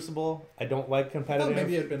hate Crucible. I don't like competitive. I thought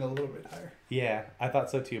maybe it had been a little bit higher. Yeah, I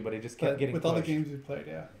thought so too, but it just kept getting with pushed. all the games you played,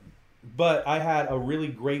 yeah. But I had a really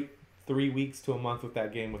great 3 weeks to a month with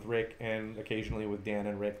that game with Rick, and occasionally with Dan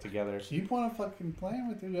and Rick together. So you want to fucking play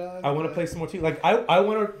with you guys? I want to play some more too. Like I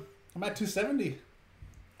want to. I'm at 270.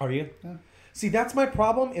 Are you? Yeah. See, that's my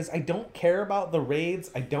problem. Is I don't care about the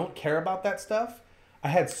raids. I don't care about that stuff. I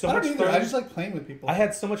had so much fun. I just like playing with people. I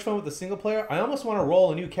had so much fun with the single player. I almost want to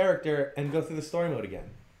roll a new character and go through the story mode again.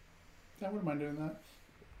 I wouldn't mind doing that.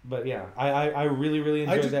 But yeah, I really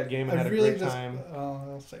enjoyed that game and had a great time.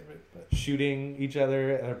 I'll save it. But shooting each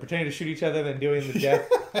other, pretending to shoot each other, then doing the death,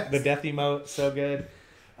 the death emote. So good.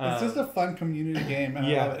 It's just a fun community game, and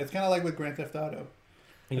I love it. It's kind of like with Grand Theft Auto.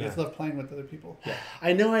 I just love playing with other people. Yeah.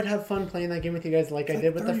 I know I'd have fun playing that game with you guys, like I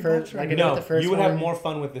did with the first. Like I did with the first. You would have more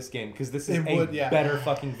fun with this game because this is better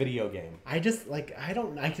fucking video game. I just like I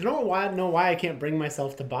don't know why I can't bring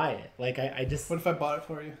myself to buy it. Like I just. What if I bought it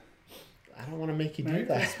for you? I don't want to make you do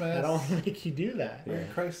that. Christmas. I don't want to make you do that. Merry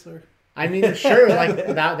Chrysler. I mean, sure, like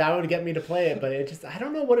that would get me to play it, but it just I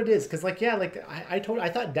don't know what it is because I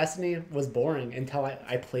thought Destiny was boring until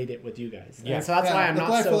I played it with you guys. Yeah. And so that's why I'm not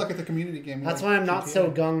so. I feel like it's a community game. That's why I'm not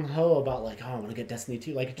so gung ho about like I want to get Destiny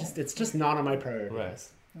 2. Like it's just not on my priority list.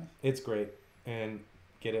 It's great, and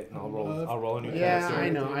get it, and I'll roll a new Yeah, character.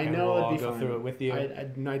 I know I'll it'd be go fun. through it with you.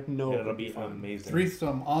 I know It'll be amazing.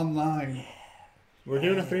 Threesome online. We're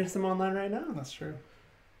doing a threesome online right now. That's true.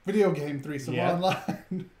 Video game threesome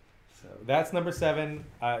online. So that's number 7.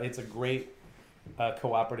 It's a great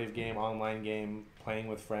cooperative game, online game, playing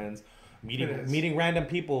with friends, meeting random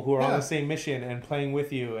people who are on the same mission and playing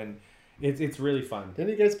with you, and it's really fun.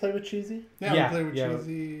 Didn't you guys play with Cheesy? Yeah, we played with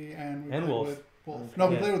Cheesy and we played Wolf. with Wolf. No,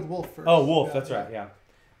 we played with Wolf first. Oh, Wolf, that's right,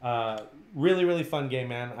 yeah. Really, really fun game,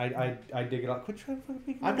 man. I dig it all. Quit trying to fucking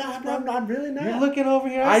make I'm really not. You're looking over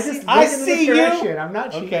here. I see you. I'm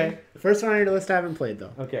not cheating. Okay. First one on your list I haven't played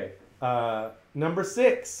though. Okay. Number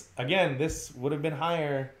 6. Again, this would have been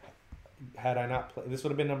higher had I not played. This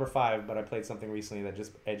would have been number 5, but I played something recently that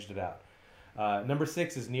just edged it out. Number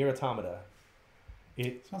 6 is Nier Automata.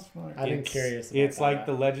 Sounds familiar. I've been curious about It's that. like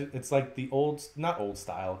the legend. It's like the old, not old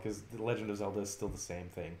style, because the Legend of Zelda is still the same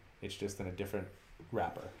thing. It's just in a different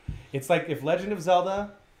wrapper. It's like if Legend of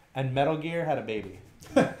Zelda and Metal Gear had a baby.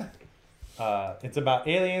 It's about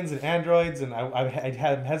aliens and androids, and I'm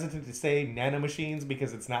hesitant to say nanomachines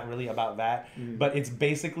because it's not really about that. But it's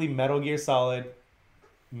basically Metal Gear Solid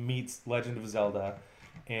meets Legend of Zelda,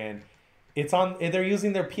 and they're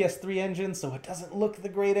using their PS3 engine, so it doesn't look the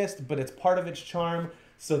greatest, but it's part of its charm.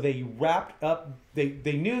 So they wrapped up, they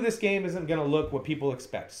knew this game isn't going to look what people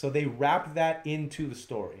expect, so they wrapped that into the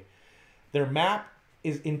story. Their map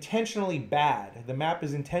is intentionally bad. The map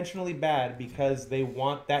is intentionally bad because they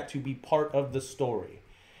want that to be part of the story.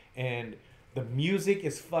 And the music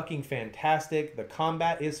is fucking fantastic. The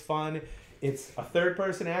combat is fun. It's a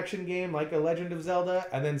third-person action game like a Legend of Zelda,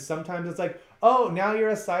 and then sometimes it's like, oh, now you're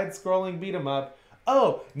a side-scrolling beat-em-up.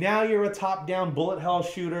 Oh, now you're a top-down bullet hell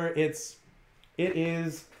shooter. It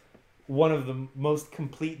is one of the most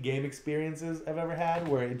complete game experiences I've ever had,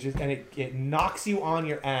 where it knocks you on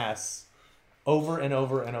your ass over and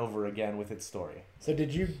over and over again with its story. So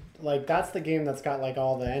did you that's the game that's got like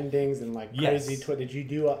all the endings and like crazy did you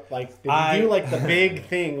do the big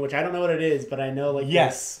thing, which I don't know what it is, but I know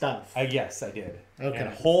there's stuff. Yes, I did. Okay. And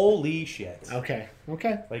holy shit. Okay.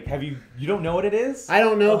 Like you don't know what it is? I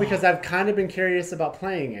don't know because I've kind of been curious about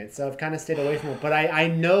playing it, so I've kind of stayed away from it. But I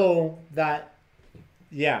know that.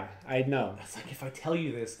 Yeah, I know. It's like if I tell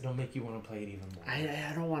you this, it'll make you want to play it even more.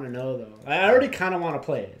 I don't want to know though. I already kind of want to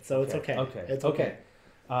play it, so it's okay. It's okay.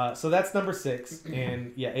 So that's number 6,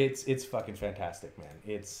 and yeah, it's fucking fantastic,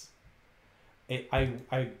 man.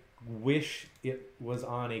 I wish it was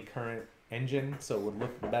on a current engine so it would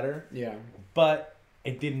look better. Yeah. But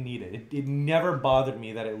it didn't need it. It never bothered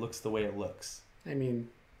me that it looks the way it looks. I mean,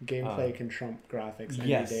 gameplay can trump graphics any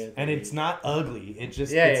yes, day. And it's not ugly. It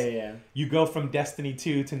just yeah. You go from Destiny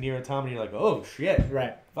 2 to Nier Automata, you're like, oh shit,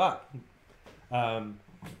 right? Fuck. So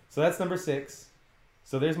that's number 6.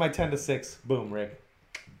 So there's my 10 to 6. Boom, Rick.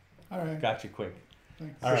 All right. Got you quick.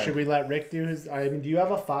 Thanks. So should we let Rick do his? I mean, do you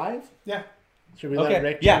have a 5? Yeah. Should we let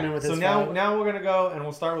Rick chime in with his so 5? now we're gonna go and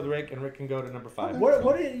we'll start with Rick, and Rick can go to number 5.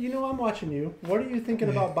 What are you I'm watching you. What are you thinking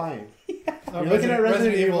about buying? You're looking at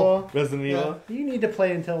Resident Evil. Resident Evil. You need to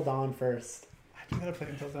play Until Dawn first. I gotta play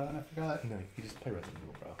Until Dawn. I forgot. No, you just play Resident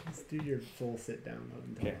Evil, bro. Let's do your full sit down of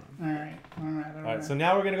Until Dawn. All right. So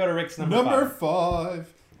now we're gonna go to Rick's number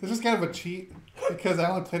 5. This is kind of a cheat because I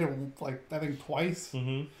only played it I think twice.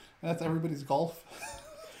 Mm-hmm. And that's everybody's golf.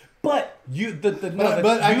 But you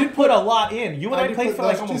I did put a lot in. You and I played for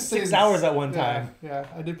those almost 6 things. hours at one time. Yeah,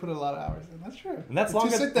 I did put a lot of hours in. That's true. And that's Two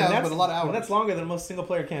longer. sit downs, but a lot of hours. And that's longer than most single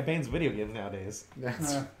player campaigns in video games nowadays.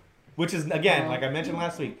 That's Which is again, like I mentioned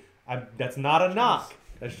last week, that's not a knock.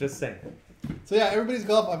 That's just saying. So yeah, everybody's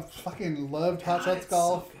golf. I fucking loved Hot Shots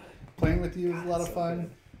Golf. So Playing with you was a lot of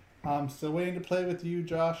fun. I'm still waiting to play with you,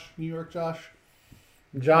 Josh. New York Josh.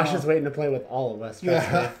 Josh is waiting to play with all of us.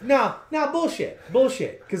 Trust me. No, bullshit.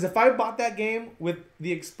 Because if I bought that game with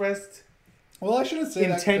the expressed Well, I shouldn't say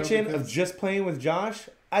intention that, of just playing with Josh,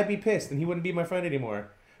 I'd be pissed and he wouldn't be my friend anymore.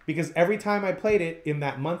 Because every time I played it in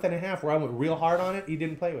that month and a half where I went real hard on it, he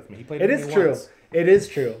didn't play with me. He played with me once. It is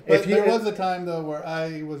true. But there was a time though where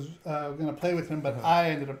I was going to play with him, but I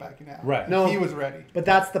ended up backing out. Right. No, he was ready. But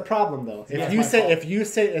that's the problem though. If you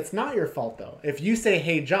say it's not your fault though. If you say,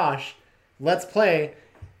 "Hey Josh, let's play,"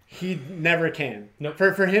 he never can. Nope.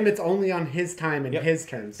 For him, it's only on his time and his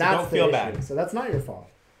terms. So that's don't the feel issue. bad. So that's not your fault.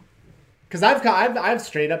 Because I've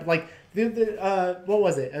straight up like what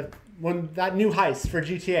was it when that new heist for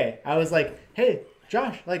GTA? I was like, "Hey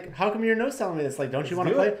Josh, like how come you're no selling me this? Like, don't you want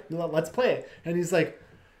to play it? Let's play it." And he's like,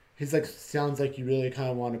 "Sounds like you really kind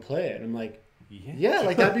of want to play it." I'm like, "Yeah,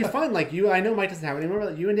 like that'd be fun. Like I know Mike doesn't have it anymore,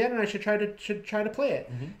 but you and Dan and I should try to play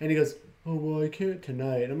it." Mm-hmm. And he goes, oh, well, I can't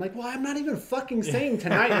tonight. And I'm like, well, I'm not even fucking saying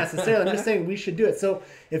tonight necessarily. I'm just saying we should do it. So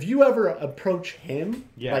if you ever approach him,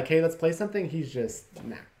 like, hey, let's play something, he's just,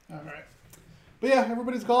 nah. All right. But yeah,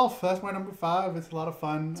 everybody's golf. That's my number 5. It's a lot of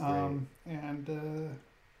fun. And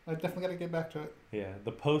I definitely got to get back to it. Yeah,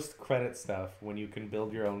 the post-credit stuff when you can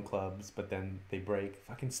build your own clubs, but then they break.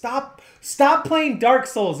 Fucking stop playing Dark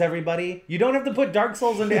Souls, everybody. You don't have to put Dark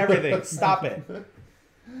Souls into everything. Stop it.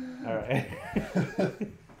 All right.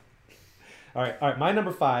 All right. My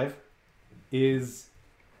number 5 is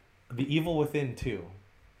The Evil Within 2.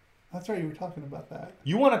 That's right. You were talking about that.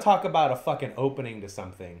 You want to talk about a fucking opening to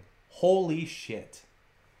something. Holy shit.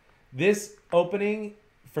 This opening,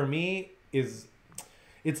 for me, it's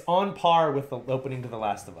on par with the opening to The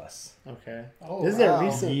Last of Us. Okay. Oh, this is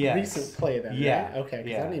a recent play then, yeah. right? Okay,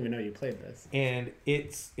 because I didn't even know you played this. And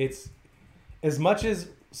it's as much as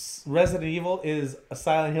Resident Evil is a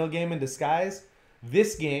Silent Hill game in disguise,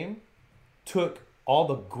 this game took all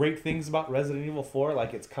the great things about Resident Evil 4,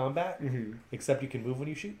 like its combat, except you can move when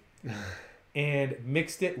you shoot, and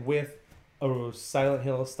mixed it with a Silent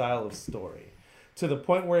Hill style of story. To the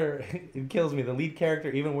point where it kills me. The lead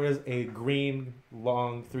character even wears a green,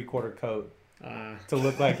 long, 3/4 coat to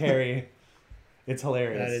look like Harry. It's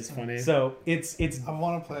hilarious. That is funny. So it's. I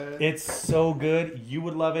want to play it. It's so good. You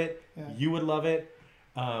would love it. Yeah. You would love it.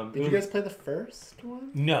 Did you guys play the first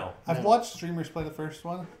one? No. I've watched streamers play the first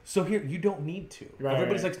one. So here, you don't need to. Right,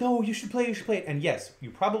 Everybody's right. like, no, you should play it. And yes,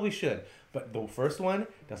 you probably should. But the first one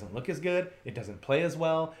doesn't look as good. It doesn't play as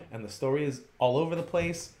well. And the story is all over the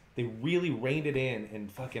place. They really reined it in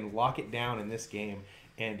and fucking lock it down in this game.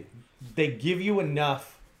 And they give you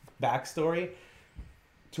enough backstory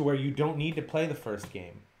to where you don't need to play the first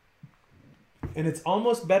game. And it's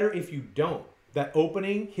almost better if you don't. That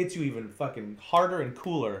opening hits you even fucking harder and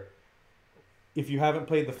cooler if you haven't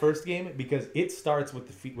played the first game, because it starts with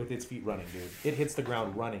its feet running, dude. It hits the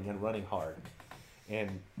ground running and running hard.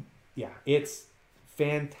 And yeah, it's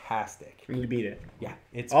fantastic. You need to beat it. Yeah,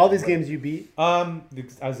 it's all these games you beat.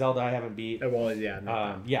 Zelda I haven't beat. Well,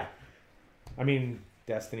 yeah, yeah. I mean,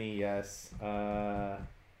 Destiny, yes. Yeah,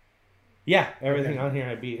 everything on here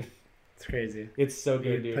I beat. It's crazy. It's so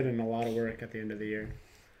good, You dude. put in a lot of work at the end of the year.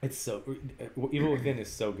 It's so Evil Within is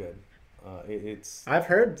so good. It's. I've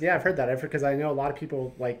heard that. Because I know a lot of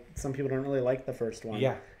people, like, some people don't really like the first one.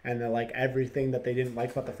 Yeah. And they're like, everything that they didn't like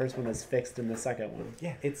about the first one is fixed in the second one.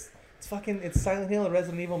 Yeah, it's Silent Hill and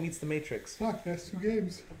Resident Evil meets The Matrix. Fuck, there's 2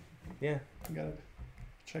 games. Yeah. I gotta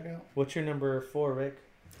check out. What's your number 4, Rick?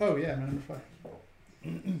 Oh yeah, my number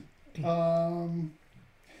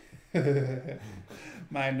 5.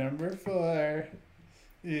 My number 4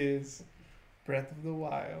 is Breath of the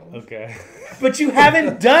Wild. Okay. But you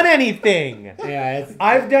haven't done anything. Yeah,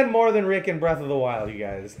 I've done more than Rick in Breath of the Wild, you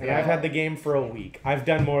guys. And I've had the game for a week. I've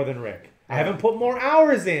done more than Rick. I haven't put more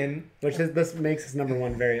hours in. This makes his number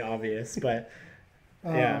 1 very obvious, but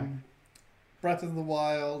yeah. Breath of the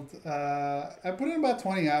Wild. I put in about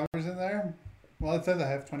 20 hours in there. Well, it says I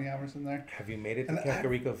have 20 hours in there. Have you made it to And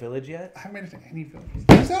Kakariko Village yet? I haven't made it to any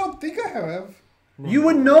villages. I don't think I have. You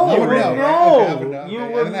would know. I would know. know. You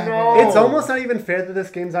would know. It's almost not even fair that this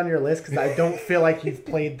game's on your list because I don't feel like you've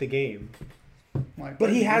played the game. But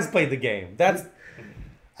he has played the game. That's.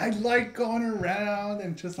 I like going around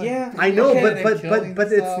and just like. Yeah, I know, but it's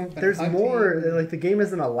there's more. Like the game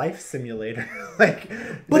isn't a life simulator. Like,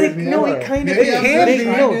 but it kind of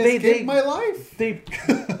They my life. They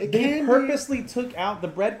purposely took out the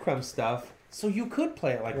breadcrumb stuff. So you could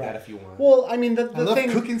play it like that if you want. Well, I mean, the I love thing,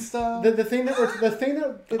 cooking stuff. The thing that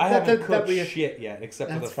I haven't cooked shit yet,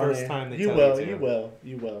 except for the first time they tell you to. You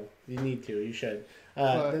will. You need to. You should.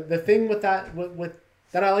 The thing with that, with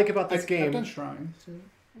that I like about this game. I've done shrines.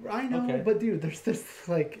 I know, but dude, there's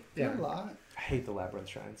like a lot. I hate the labyrinth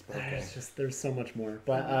shrines, but okay. There's so much more.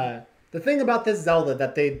 But the thing about this Zelda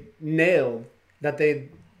that they nailed, that they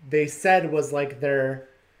said was like their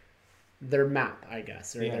map, I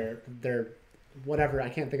guess, or their whatever. I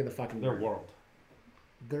can't think of the fucking their word. world.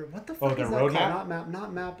 What the fuck is that roadmap? called?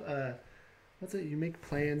 Not map. What's it? You make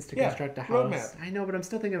plans to construct a house. Roadmap. I know, but I'm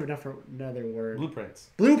still thinking of another word. Blueprints.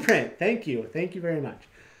 Blueprint. Thank you very much.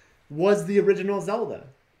 Was the original Zelda.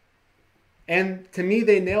 And to me,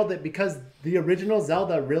 they nailed it because the original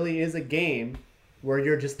Zelda really is a game where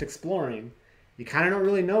you're just exploring. You kind of don't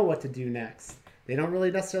really know what to do next. They don't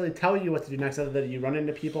really necessarily tell you what to do next, other than you run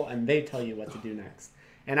into people and they tell you what to do next.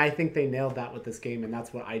 And I think they nailed that with this game, and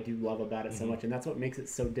that's what I do love about it so much, and that's what makes it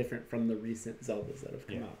so different from the recent Zeldas that have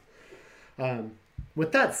come out.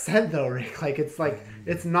 With that said, though, Rick,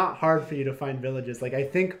 it's not hard for you to find villages. Like, I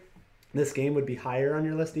think this game would be higher on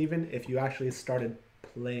your list even if you actually started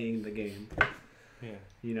playing the game. Yeah.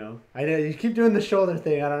 You know, I know you keep doing the shoulder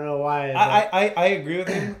thing. I don't know why. I agree with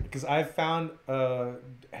him because I've found so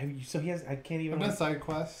he has I can't even. I've done side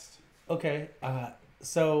quest. Okay.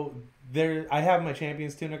 So there I have my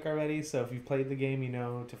Champions tunic already. So if you've played the game, you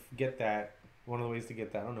know to get that. One of the ways to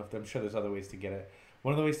get that, I don't know if I'm sure there's other ways to get it.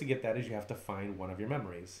 One of the ways to get that is you have to find one of your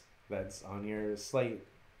memories that's on your slate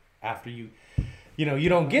after you know you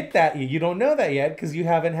don't get that you don't know that yet because you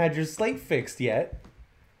haven't had your slate fixed yet,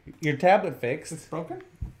 your tablet fixed. It's broken.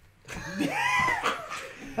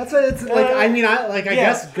 That's what it's like. I mean, I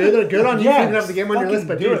guess good on you for have the game on your list,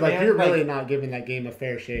 but dude, you're really not giving that game a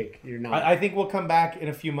fair shake. You're not. I think we'll come back in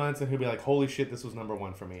a few months and he'll be like, "Holy shit, this was number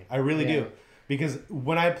one for me." I really do, because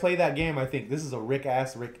when I play that game, I think this is a Rick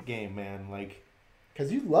game, man. Like,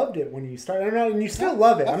 because you loved it when you started, I don't know, and you still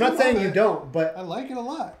love it. I'm not saying you don't, but I like it a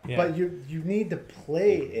lot. Yeah. But you need to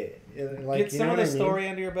play it. Like, get some of the story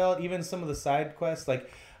under your belt, even some of the side quests, like.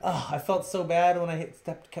 Oh, I felt so bad when I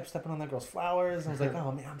kept stepping on that girl's flowers. I was like,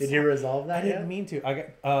 oh man, I'm Did you resolve that? I didn't mean to. I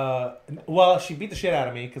got well, she beat the shit out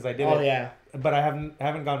of me because I did it. Oh yeah. But I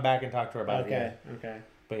haven't gone back and talked to her about it yet. Okay.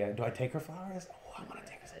 But yeah, do I take her flowers? Oh, I want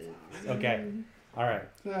to take her some flowers. Okay. All right.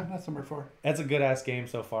 Yeah, that's number 4. That's a good ass game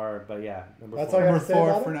so far. But yeah, that's 4. all you Number have to say 4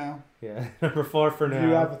 about for it? now. Yeah, number 4 for now. Do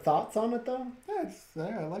you have thoughts on it though? Yeah,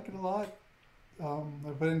 I like it a lot. I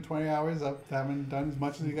put in 20 hours. I haven't done as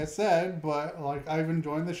much as you guys said, but like I've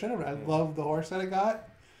enjoyed the shit of it. I love the horse that I got.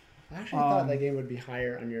 I actually thought that game would be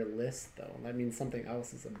higher on your list though. That means something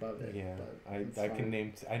else is above it. Yeah, but I can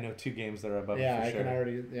name. I know 2 games that are above. Yeah, it for I sure. can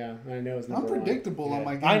already. Yeah, I know it's I'm number predictable one. on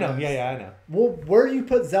my game. I know. list. Yeah, I know. Well, where you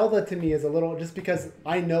put Zelda to me is a little just because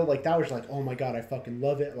I know like that was like, oh my god, I fucking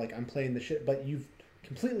love it. Like I'm playing the shit, but you've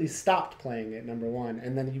completely stopped playing it, number one,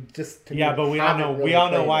 and then you just But we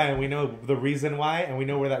all know why, and we know the reason why, and we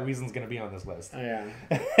know where that reason's going to be on this list. Oh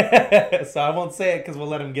yeah. So I won't say it because we'll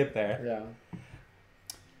let him get there. Yeah.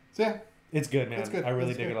 So yeah, it's good, man. It's good. I really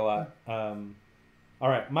It's dig good. it a lot. All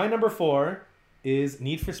right, my number 4 is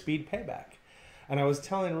Need for Speed Payback, and I was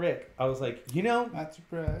telling Rick, I was like, not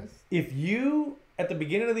surprised. if you at the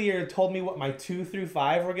beginning of the year told me what my 2 through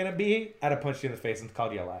 5 were going to be, I'd have punched you in the face and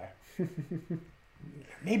called you a liar.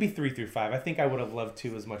 Maybe 3 through 5. I think I would have loved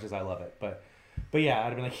 2 as much as I love it. But yeah, I'd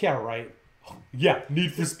have been like, yeah, right. Yeah,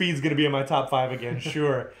 Need for Speed's going to be in my top 5 again,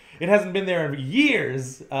 sure. It hasn't been there in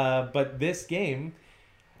years, but this game...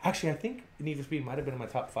 Actually, I think Need for Speed might have been in my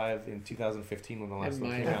top 5 in 2015 when the last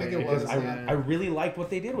one came out. I think it was, I really liked what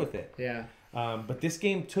they did with it. Yeah. But this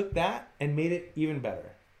game took that and made it even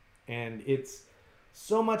better. And it's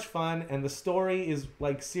so much fun, and the story is,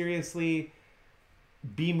 like, seriously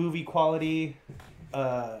B-movie quality.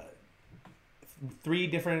 3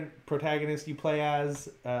 different protagonists you play as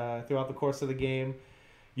throughout the course of the game.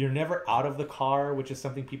 You're never out of the car, which is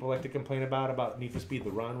something people like to complain about Need for Speed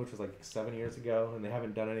The Run, which was like 7 years ago, and they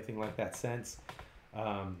haven't done anything like that since.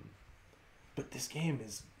 But this game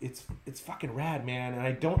it's fucking rad, man, and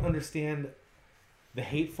I don't understand the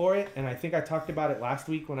hate for it. And I think I talked about it last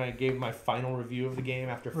week when I gave my final review of the game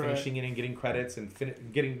after finishing it and getting credits and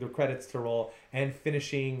getting the credits to roll and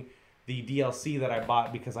finishing the DLC that I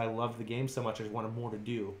bought because I loved the game so much. I just wanted more to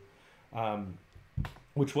do.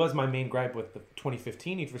 Which was my main gripe with the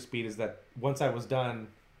 2015 Need for Speed, is that once I was done,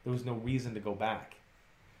 there was no reason to go back.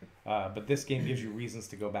 But this game gives you reasons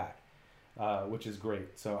to go back, which is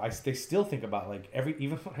great. So they still think about, like,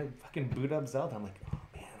 even when I fucking boot up Zelda, I'm like, oh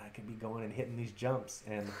man, I could be going and hitting these jumps,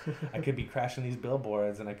 and I could be crashing these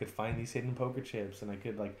billboards, and I could find these hidden poker chips, and I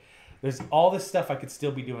could, like, there's all this stuff I could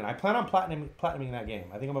still be doing. I plan on platinuming that game.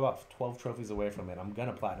 I think I'm about 12 trophies away from it. I'm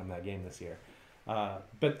gonna platinum that game this year.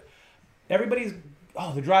 But everybody's...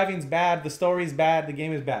 Oh, the driving's bad, the story's bad, the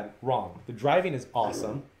game is bad. Wrong. The driving is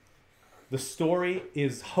awesome. The story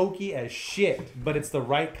is hokey as shit, but it's the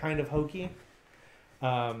right kind of hokey.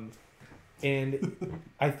 And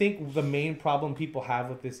I think the main problem people have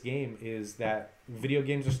with this game is that video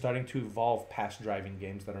games are starting to evolve past driving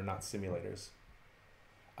games that are not simulators.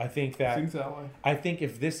 I think Seems that way. I think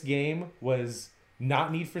if this game was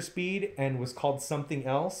not Need for Speed and was called something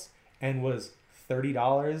else and was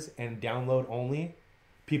 $30 and download only,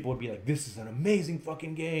 people would be like, this is an amazing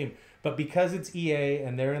fucking game. But because it's EA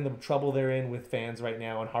and they're in the trouble they're in with fans right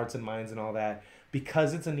now and hearts and minds and all that,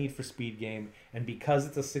 because it's a Need for Speed game and because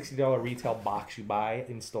it's a $60 retail box you buy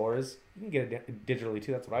in stores, you can get it digitally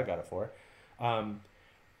too. That's what I got it for.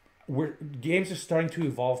 Games are starting to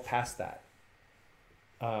evolve past that.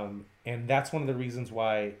 And that's one of the reasons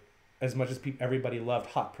why, as much as everybody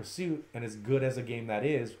loved Hot Pursuit and as good as a game that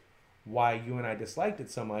is, why you and I disliked it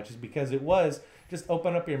so much is because it was just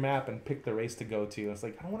open up your map and pick the race to go to. It's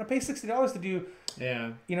like, I don't want to pay $60 to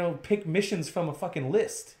do, pick missions from a fucking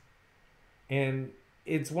list. And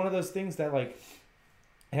it's one of those things that, like,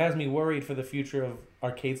 it has me worried for the future of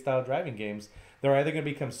arcade-style driving games. They're either going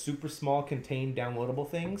to become super small, contained, downloadable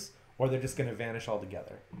things, or they're just going to vanish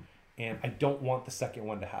altogether. And I don't want the second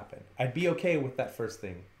one to happen. I'd be okay with that first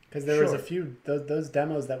thing. Because there was a few, those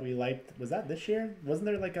demos that we liked. Was that this year? Wasn't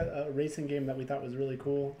there like a racing game that we thought was really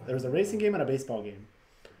cool? There was a racing game and a baseball game.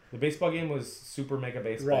 The baseball game was Super Mega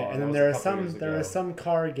Baseball. Right, and then there was some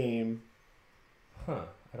car game. Huh.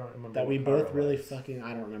 I don't remember. That we both really fucking...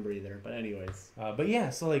 I don't remember either. But anyways. But yeah,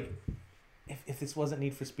 so like, if this wasn't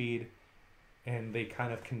Need for Speed, and they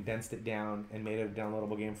kind of condensed it down and made it a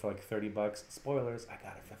downloadable game for like $30. Spoilers, I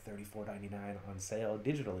got it for $34.99 on sale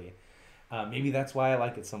digitally. Maybe that's why I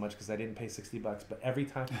like it so much, because I didn't pay $60. But every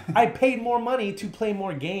time I paid more money to play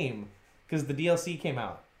more game because the DLC came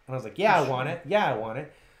out, and I was like, yeah, I want it. Yeah, I want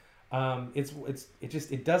it.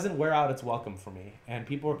 It doesn't wear out its welcome for me. And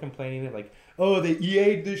people were complaining that, like, oh, they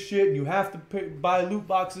EA'd this shit and you have to buy loot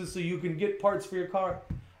boxes so you can get parts for your car.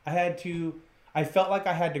 I felt like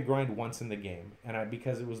I had to grind once in the game, and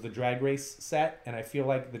because it was the drag race set, and I feel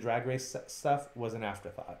like the drag race stuff was an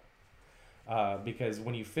afterthought. Because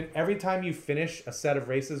when every time you finish a set of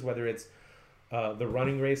races, whether it's the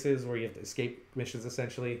running races where you have to escape missions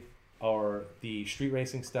essentially, or the street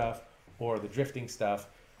racing stuff, or the drifting stuff,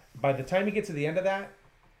 by the time you get to the end of that,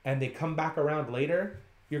 and they come back around later,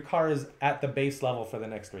 your car is at the base level for the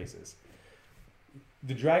next races.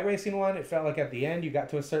 The drag racing one, it felt like at the end you got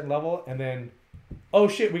to a certain level, and then, oh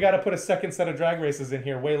shit, we got to put a second set of drag races in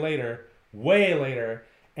here way later,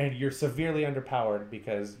 and you're severely underpowered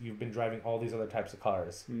because you've been driving all these other types of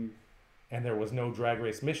cars. And there was no drag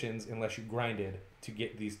race missions unless you grinded to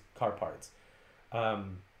get these car parts.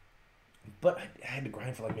 But I had to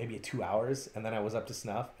grind for like maybe 2 hours, and then I was up to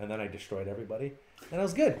snuff, and then I destroyed everybody, and it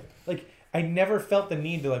was good. Like, I never felt the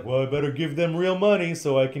need to, like, well, I better give them real money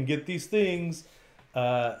so I can get these things.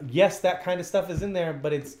 Yes, that kind of stuff is in there,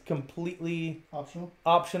 but it's completely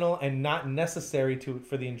optional and not necessary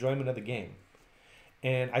for the enjoyment of the game.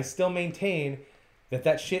 And I still maintain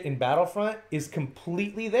that shit in Battlefront is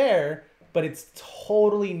completely there, but it's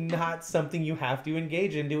totally not something you have to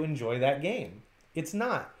engage in to enjoy that game. It's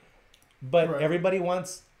not. But everybody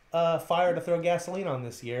wants fire to throw gasoline on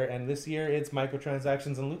this year, and this year it's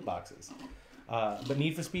microtransactions and loot boxes. But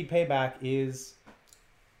Need for Speed Payback is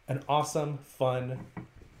an awesome, fun,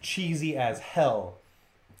 cheesy as hell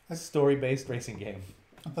story-based racing game.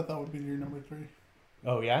 I thought that would be your number 3.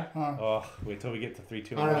 Oh, yeah? Oh, wait till we get to 3,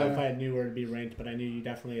 2, I don't know if I knew where to be ranked, but I knew you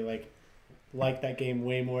definitely like that game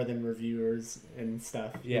way more than reviewers and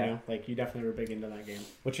stuff. Yeah. You know? Like, you definitely were big into that game.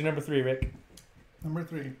 What's your number 3, Rick? Number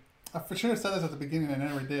 3. I for sure said this at the beginning, and I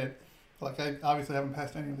never did. Like, I obviously haven't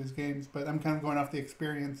passed any of these games, but I'm kind of going off the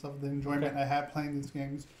experience of the enjoyment I had playing these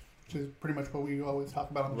games, which is pretty much what we always talk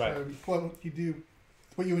about on the show. What you do,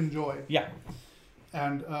 what you enjoy. Yeah.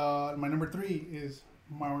 And my number 3 is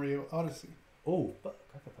Mario Odyssey. Oh, fuck.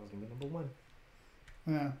 I thought that was going to be number 1.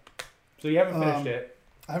 Yeah. So you haven't finished it.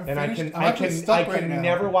 I haven't and finished. I can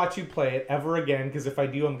never watch you play it ever again, because if I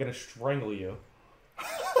do, I'm going to strangle you.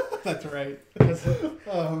 That's right.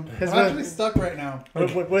 I'm actually stuck right now.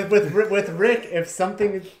 With Rick,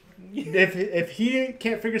 if he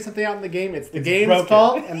can't figure something out in the game, it's the game's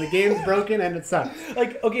fault, and the game's broken, and it sucks.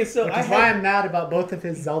 Like, okay, so which is why I'm mad about both of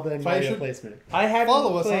his Zelda and Mario placement. I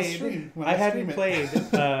hadn't played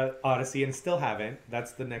Odyssey and still haven't.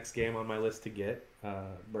 That's the next game on my list to get.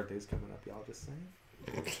 Birthday's coming up, y'all. Just saying.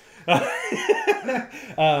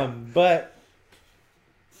 But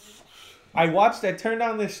I turned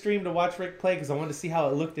on this stream to watch Rick play because I wanted to see how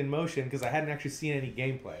it looked in motion, because I hadn't actually seen any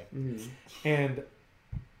gameplay. And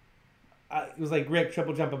it was like, Rick,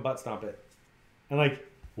 triple jump and butt stomp it. And like,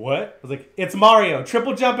 what? I was like, it's Mario.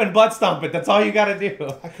 Triple jump and butt stomp it. That's all you got to do.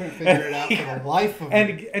 I couldn't figure it out for the life of me. And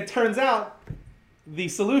it turns out the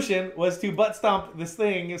solution was to butt stomp this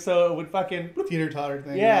thing so it would fucking... teeter-totter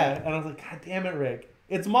thing. Yeah. And I was like, God damn it, Rick.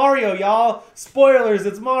 It's Mario, y'all. Spoilers,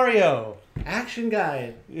 it's Mario. Action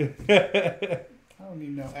guide. I don't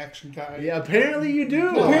need no action guide. Yeah, apparently you do.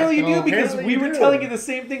 Apparently you do, because we were telling you the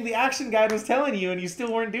same thing the action guide was telling you, and you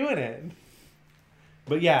still weren't doing it.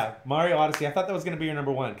 But yeah, Mario Odyssey. I thought that was going to be your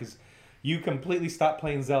number 1, because you completely stopped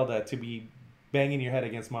playing Zelda to be banging your head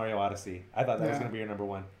against Mario Odyssey. I thought that was going to be your number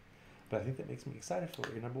 1. But I think that makes me excited for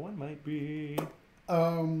what your number 1 might be.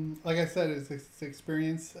 Like I said, it's the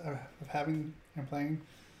experience of having and playing.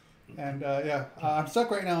 And I'm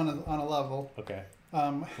stuck right now on a level. Okay.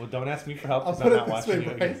 Well, don't ask me for help, I'll because put I'm it not this way,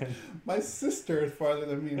 watching you Bryce. again. My sister is farther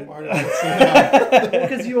than me in Mario Odyssey.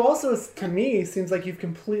 Because you also, to me, seems like you've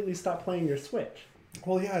completely stopped playing your Switch.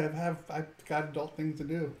 Well, yeah, I've got adult things to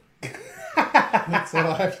do. So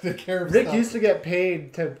I have to take care of Rick stuff. used to get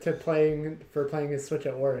paid to playing his Switch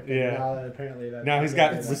at work. And Yeah. now apparently that. Now he's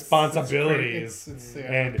got that's- responsibilities It's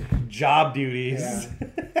yeah. and job duties.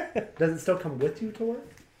 Yeah. Does it still come with you to work?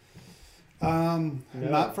 No.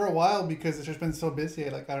 Not for a while because it's just been so busy.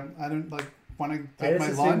 Like I don't like when I take my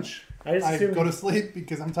just lunch. I just I assumed go to sleep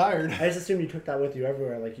because I'm tired. I just assumed you took that with you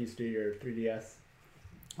everywhere, like you used to do your 3DS.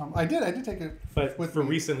 I did take it. But with for me.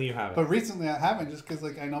 recently you haven't. But recently I haven't, just because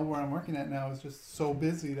like I know where I'm working at now is just so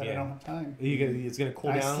busy that I Yeah. don't have time. It's going to cool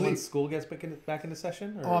I down sleep. once school gets back into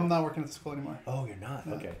session? Or? Oh, I'm not working at the school anymore. Oh, you're not?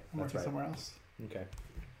 No, Okay. I'm That's working right. somewhere else. Okay.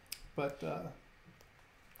 But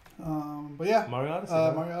yeah. Mario Odyssey?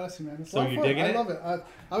 huh? Mario Odyssey, man. It's So a lot of you're fun. digging I it? love it. I've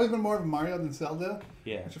always been more of a Mario than Zelda,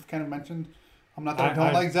 Yeah. which I've kind of mentioned. I'm not that I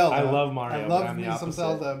don't like Zelda. I love Mario. I but love I'm the me some opposite.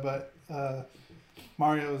 Zelda, but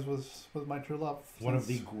Mario's was my true love. One of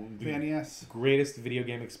the since the NES. greatest video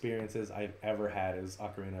game experiences I've ever had is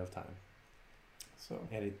Ocarina of Time. So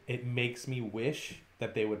And it makes me wish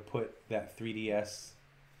that they would put that 3DS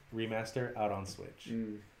remaster out on Switch.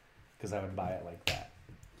 Because I would buy it like that.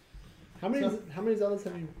 How many Zeldas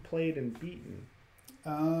have you played and beaten?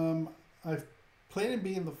 I've played and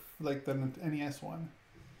beaten the NES one.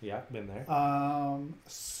 Yeah, been there.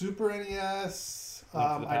 Super NES. Link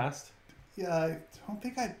to the Past. I don't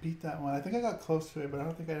think I beat that one. I think I got close to it, but I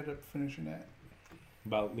don't think I ended up finishing it.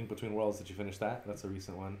 About Link Between Worlds, did you finish that? That's a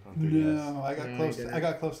recent one on 3DS. No, I got No, close. you didn't. I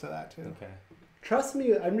got close to that too. Okay. Trust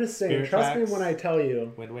me, I'm just saying. Spirit Trust Tracks. me when I tell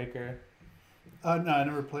you. Wind Waker. No, I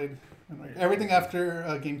never played. Everything after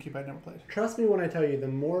GameCube, I never played. Trust me when I tell you. The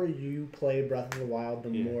more you play Breath of the Wild, the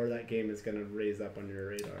Yeah. more that game is going to raise up on your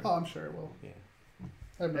radar. Oh, I'm sure it will. Yeah.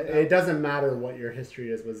 I have no It doubt. doesn't matter what your history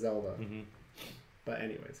is with Zelda. Mm-hmm. But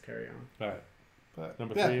anyways, carry on. All right. But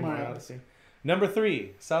Number yeah, 3, Mario Odyssey. Number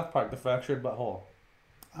 3, South Park: The Fractured But Whole.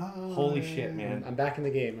 Holy shit, man. I'm back in the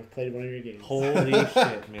game. I've played one of your games. Holy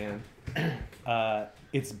shit, man.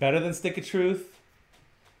 It's better than Stick of Truth.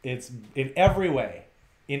 It's in every way.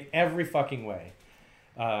 In every fucking way.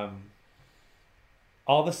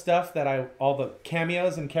 All the stuff all the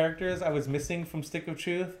cameos and characters I was missing from Stick of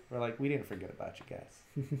Truth were like, we didn't forget about you guys.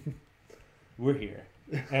 We're here.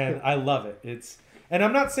 And I love it. And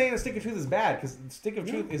I'm not saying that Stick of Truth is bad, because Stick of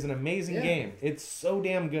Truth is an amazing game. It's so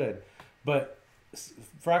damn good. But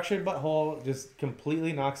Fractured But Whole just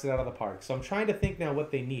completely knocks it out of the park. So I'm trying to think now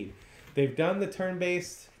what they need. They've done the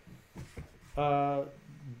turn-based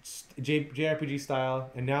JRPG style,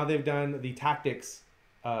 and now they've done the tactics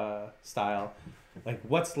style. Like,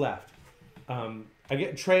 what's left? I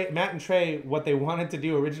get Matt and Trey. What they wanted to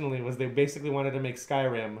do originally was they basically wanted to make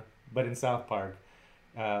Skyrim, but in South Park.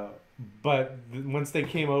 But once they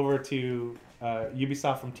came over to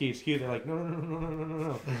Ubisoft from THQ, they're like,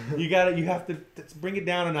 no. You have to bring it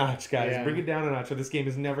down a notch, guys. Yeah. Bring it down a notch, or this game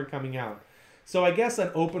is never coming out. So I guess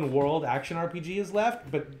an open world action RPG is left,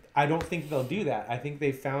 but I don't think they'll do that. I think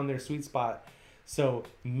they found their sweet spot. So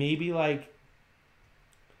maybe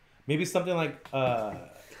something like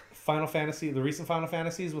Final Fantasy, the recent Final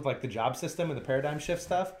Fantasies with like the job system and the paradigm shift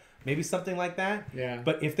stuff. Maybe something like that. Yeah.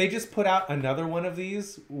 But if they just put out another one of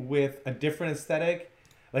these with a different aesthetic,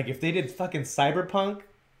 like if they did fucking Cyberpunk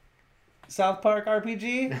South Park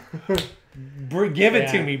RPG, give it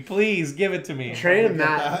to me, please. Give it to me. Trey and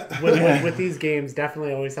Matt with these games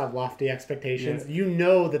definitely always have lofty expectations. Yeah. You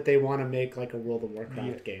know that they want to make like a World of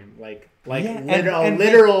Warcraft game, like Yeah,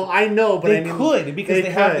 literal. I know, but They I mean, could, because they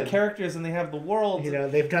have the could. characters and they have the world. You know,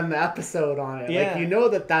 they've done the episode on it. Yeah. Like, you know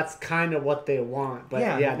that's kind of what they want. But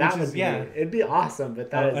Yeah, that which would is- be yeah. it'd be awesome.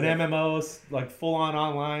 But that is an it. MMO, like full on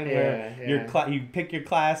online, where you pick your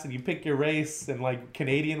class and you pick your race, and like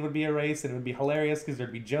Canadian would be a race, and it would be hilarious because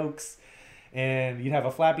there'd be jokes, and you'd have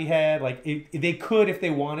a flappy head. Like they could if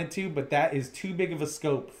they wanted to, but that is too big of a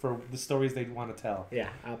scope for the stories they want to tell. Yeah,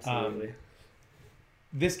 absolutely.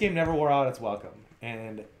 This game never wore out its welcome,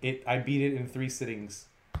 and I beat it in 3 sittings,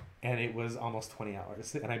 and it was almost 20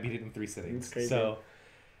 hours, and I beat it in 3 sittings. That's crazy. So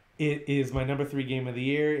it is my number 3 game of the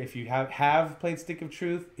year. If you have played Stick of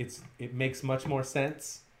Truth, it makes much more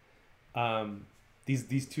sense.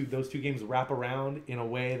 Those two games wrap around in a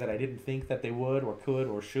way that I didn't think that they would or could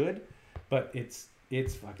or should, but it's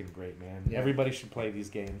fucking great, man. Yeah. Everybody should play these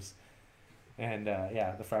games. And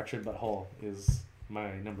The Fractured But Whole is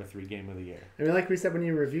my number 3 game of the year. I mean, like we said when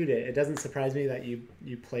you reviewed it, it doesn't surprise me that you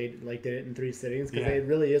did it in 3 sittings, because it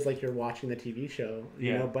really is like you're watching the TV show,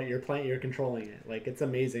 you know, but you're controlling it. Like, it's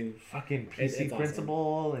amazing. Fucking PC It's awesome.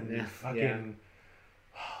 principal and Yeah. fucking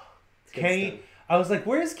It's good Kenny. stuff. I was like,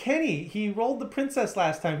 where's Kenny? He rolled the princess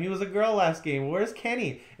last time. He was a girl last game. Where's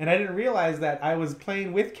Kenny? And I didn't realize that I was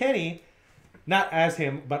playing with Kenny, not as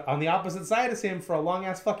him, but on the opposite side as him for a long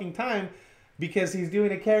ass fucking time, because he's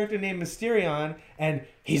doing a character named Mysterion, and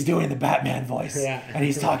he's doing the Batman voice, and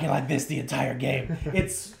he's talking like this the entire game.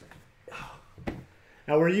 It's.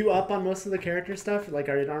 Now, were you up on most of the character stuff? Like,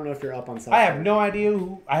 I don't know if you're up on South I have Park. no idea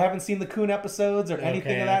who. I haven't seen the Coon episodes or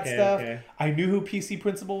anything of that stuff. Okay. I knew who PC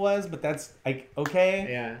Principal was, but that's like okay.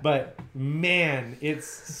 Yeah. But man,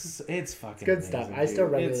 it's fucking It's good amazing, stuff. dude. I still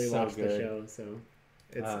regularly It's so watch the good. show, so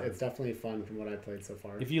it's definitely fun from what I've played so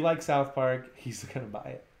far. If you like South Park, he's gonna buy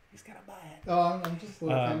it. He's gonna buy it. Oh, I'm just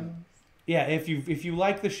looking. Yeah, if you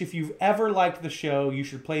like if you've ever liked the show, you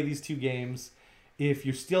should play these two games. If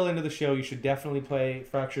you're still into the show, you should definitely play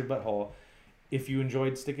Fractured Butthole. If you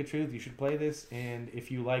enjoyed Stick of Truth, you should play this. And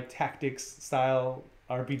if you like tactics style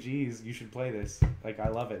RPGs, you should play this. Like, I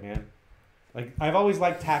love it, man. Like, I've always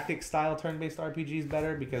liked tactics style turn-based RPGs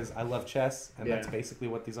better because I love chess, and that's basically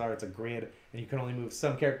what these are. It's a grid, and you can only move.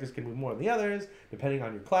 Some characters can move more than the others, depending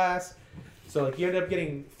on your class. So, like, you end up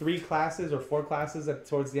getting 3 classes or 4 classes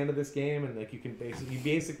towards the end of this game, and like you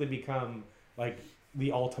basically become like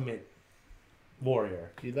the ultimate warrior.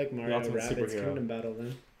 You'd like Mario ultimate Rabbids superhero. Kingdom Battle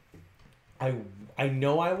then? I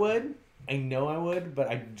know I would, but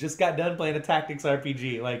I just got done playing a tactics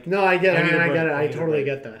RPG. Like, No, I get it. I need a I break. get it. I I need a totally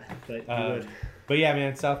break. get that. But you would. But yeah,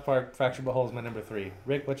 man, South Park Fractured Butthole is my number 3.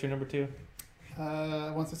 Rick, what's your number 2?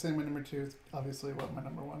 Once I say my number 2, it's obviously what my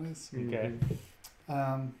number 1 is. Okay.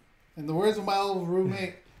 In the words of my old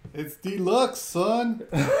roommate, it's deluxe, son.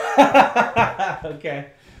 Okay.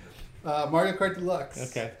 Mario Kart Deluxe.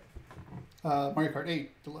 Okay. Mario Kart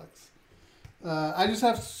 8 Deluxe. I just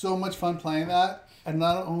have so much fun playing that, and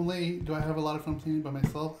not only do I have a lot of fun playing it by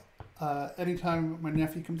myself, anytime my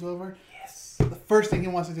nephew comes over, the first thing he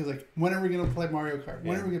wants to do is like, when are we going to play Mario Kart?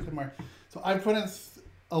 When are we going to play Mario? So I put in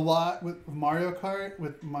a lot with Mario Kart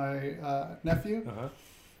with my nephew,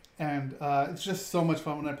 and it's just so much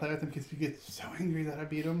fun when I play with him because he gets so angry that I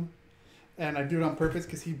beat him. And I do it on purpose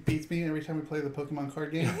because he beats me every time we play the Pokemon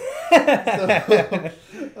card game.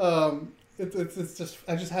 So, it's just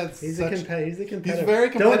I just had He's such. a competitive. He's very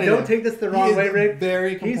competitive. Don't take this the wrong way, Rick.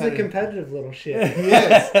 Very competitive. He's a competitive little shit. He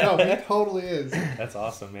is. No, he totally is. That's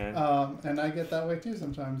awesome, man. And I get that way too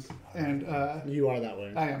sometimes. And You are that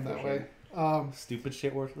way. I am that way. Stupid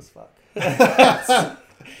shit, worthless fuck.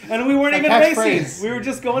 And we weren't My even catchphrase. racing. We were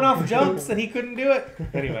just going off jumps, and he couldn't do it.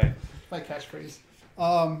 Anyway. My catchphrase.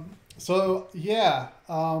 So yeah,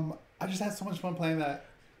 I just had so much fun playing that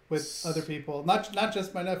with other people. Not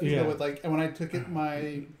just my nephews, but with like, and when I took it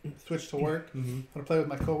my Switch to work, I play with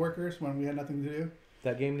my coworkers when we had nothing to do.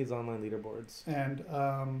 That game needs online leaderboards. And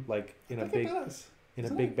like in a I think big it does. in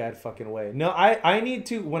a big bad fucking way. No, I need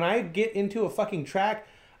to, when I get into a fucking track,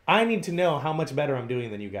 I need to know how much better I'm doing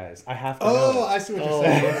than you guys. I have to know. Oh, I see what you're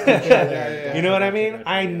saying. Yeah. You know what I mean?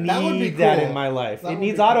 I That would be need that cool. in my life. That It would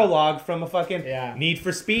needs be cool. autolog from a fucking Need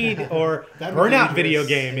for Speed or That'd be Burnout dangerous. video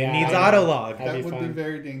game. It Yeah, needs I know. autolog. That'd That be would be fun.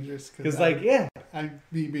 very dangerous. Because like, yeah. I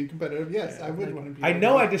being competitive, yes, I would want to be. I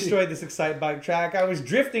know I destroyed this Excite Bike track. I was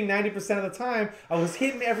drifting 90% of the time. I was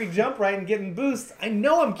hitting every jump right and getting boosts. I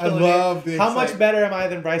know I'm killing love it. the How much Excite- better am I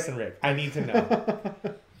than Bryce and Rick? I need to know.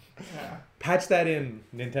 Yeah. Patch that in,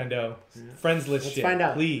 Nintendo. Friends list Let's shit. find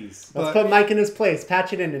out. Please. Let's But- put Mike in his place.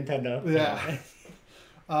 Patch it in, Nintendo. Yeah.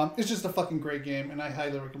 It's just a fucking great game, and I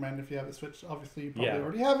highly recommend if you have a Switch. Obviously, you probably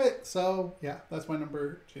already have it. So yeah, that's my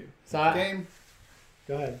number 2. So Game.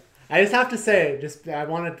 Go ahead. I just have to say, this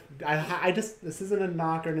isn't a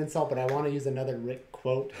knock or an insult, but I want to use another Rick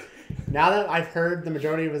quote. Now that I've heard the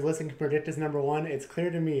majority of his list can predict his number 1, it's clear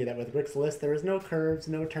to me that with Rick's list, there was no curves,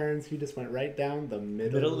 no turns. He just went right down the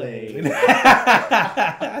middle lane.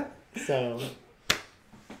 So,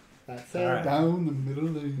 that's it. All right. Down the middle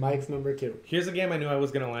lane. Mike's number 2. Here's a game I knew I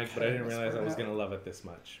was going to like, but I didn't realize I was going to love it this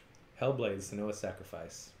much. Hellblade: Senua's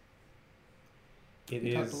Sacrifice.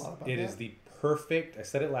 You talked a lot about It that. is the perfect, I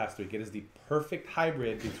said it last week, it is the perfect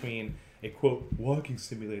hybrid between a, quote, walking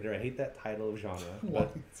simulator, I hate that title of genre,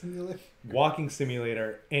 but walking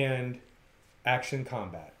simulator and action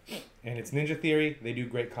combat. And it's Ninja Theory, they do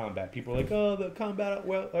great combat. People are like, oh, the combat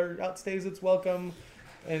outstays its welcome,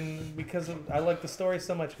 and because I like the story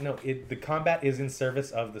so much. No, the combat is in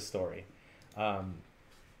service of the story.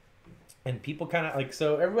 And people kind of like,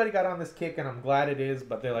 so everybody got on this kick, and I'm glad it is,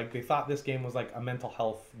 but they thought this game was like a mental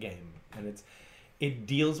health game, and it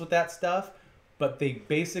deals with that stuff, but they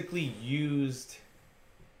basically used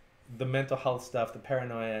the mental health stuff, the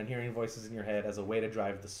paranoia and hearing voices in your head as a way to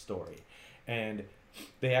drive the story. And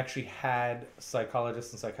they actually had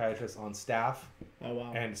psychologists and psychiatrists on staff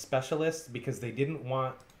and specialists because they didn't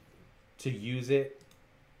want to use it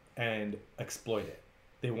and exploit it.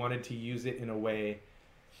 They wanted to use it in a way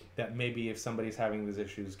that maybe if somebody's having these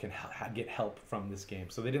issues can get help from this game.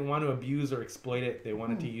 So they didn't want to abuse or exploit it. They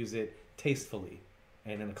wanted to use it tastefully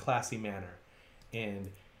and in a classy manner. And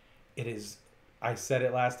it is, I said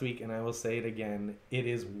it last week and I will say it again, it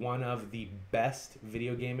is one of the best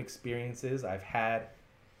video game experiences I've had,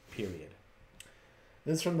 period.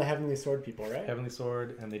 This is from the Heavenly Sword people, right? Heavenly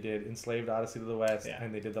Sword, and they did Enslaved Odyssey to the West, Yeah.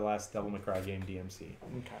 and they did the last Devil May Cry game, DMC.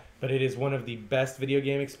 Okay. But it is one of the best video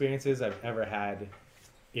game experiences I've ever had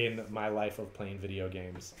in my life of playing video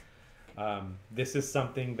games. This is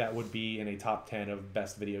something that would be in a top 10 of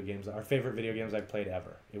best video games, our favorite video games I've played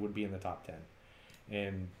ever. It would be in the top 10.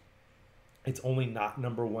 And it's only not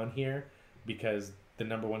number one here because the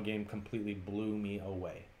number one game completely blew me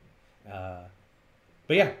away.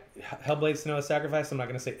 But yeah, Hellblade: Senua's Sacrifice, I'm not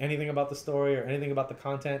going to say anything about the story or anything about the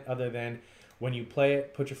content other than when you play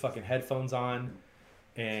it, put your fucking headphones on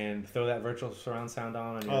and throw that virtual surround sound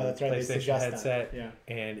on your that's right. PlayStation headset. Yeah.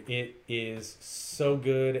 And it is so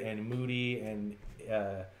good and moody, and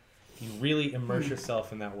you really immerse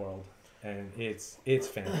yourself in that world. And it's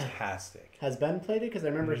fantastic. Has Ben played it? Because I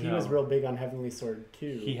remember he was real big on Heavenly Sword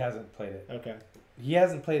too. He hasn't played it. Okay. He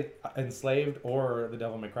hasn't played Enslaved or the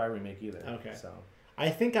Devil May Cry remake either. Okay. So I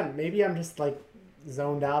think I'm just like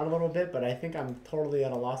zoned out a little bit, but I think I'm totally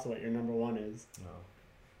at a loss of what your number one is. no.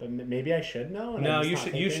 But maybe I should know. And No, I'm just you not should.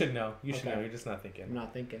 thinking? You should know. You should Okay. know. You're just not thinking. I'm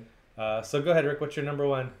not thinking. So go ahead, Rick. What's your number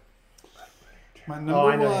one? My I number know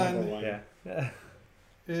your one number one. Yeah.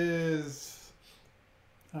 is.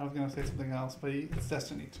 I was gonna say something else, but it's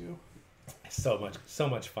Destiny 2. So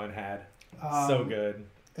much fun had. So good.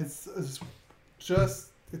 It's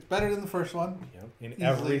better than the first one. Yeah. In Easily.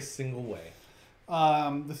 every single way.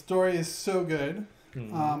 The story is so good.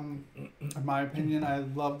 Mhm. In my opinion, I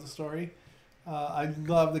love the story. I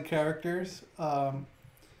love the characters,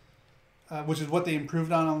 which is what they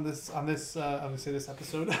improved on this. I would say this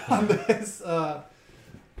episode on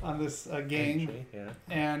this game. Entry, yeah.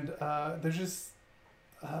 And there's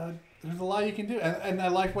a lot you can do, and I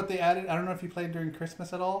like what they added. I don't know if you played during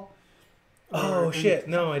Christmas at all. Oh shit!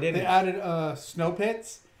 No, I didn't. They added snow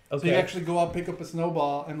pits. Okay. So you actually go up, pick up a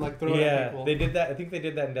snowball, and like throw it at people. They did that. I think they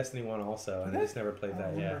did that in Destiny 1 also, and I Did just never played I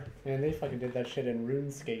that. don't Yeah. remember. Man, they fucking did that shit in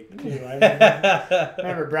RuneScape too. I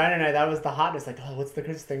remember Brian and I. That was the hotness. Like, oh, what's the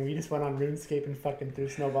Christmas thing? We just went on RuneScape and fucking threw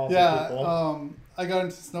snowballs at people. Yeah, I got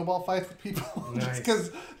into snowball fights with people Nice.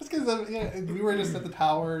 just because we were just at the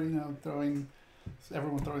tower,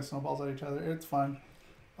 everyone throwing snowballs at each other. It's fun.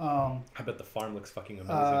 I bet the farm looks fucking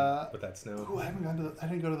amazing with that snow. Ooh, I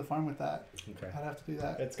didn't go to the farm with that. Okay. I'd have to do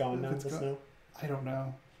that. It's gone now. It's The go- snow. I don't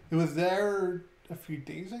know. It was there a few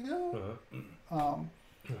days ago. Uh-huh.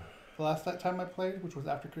 The last time I played, which was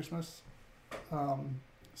after Christmas.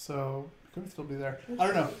 So it could still be there. I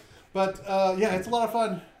don't know. But yeah, it's a lot of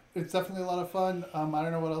fun. It's definitely a lot of fun. I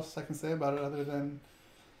don't know what else I can say about it other than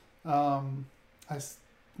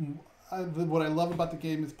what I love about the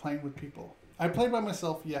game is playing with people. I play by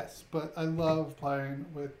myself, yes, but I love playing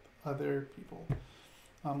with other people.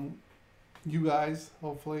 You guys,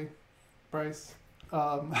 hopefully, Bryce.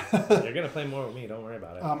 You're gonna play more with me. Don't worry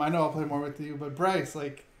about it. I know I'll play more with you, but Bryce,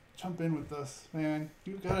 jump in with us, man.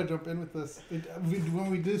 You gotta jump in with us.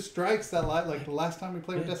 When we do strikes the last time we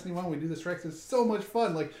played with Destiny 1, we do the strikes. It's so much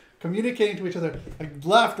fun, communicating to each other,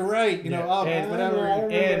 left or right, up, and whatever.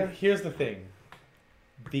 And here's the thing: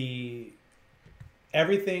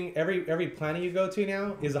 every planet you go to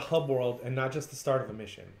now is a hub world and not just the start of a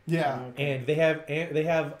mission. Yeah. And they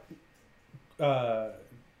have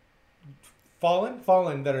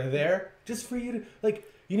fallen that are there just for you to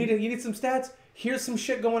you need some stats. Here's some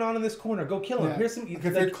shit going on in this corner. Go kill him. Yeah. Here's some. If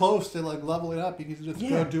you're close to leveling up, you can just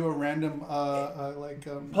go do a random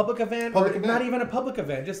public event, not even a public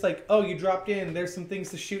event. Just you dropped in. There's some things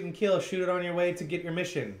to shoot and kill. Shoot it on your way to get your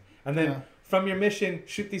mission, and then from your mission,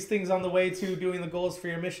 shoot these things on the way to doing the goals for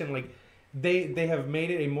your mission. They have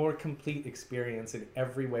made it a more complete experience in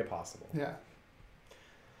every way possible. Yeah.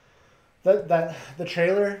 The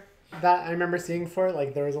trailer that I remember seeing for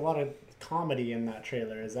it, there was a lot of comedy in that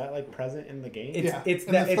trailer. Is that present in the game? It's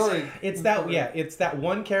that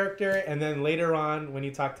one character, and then later on when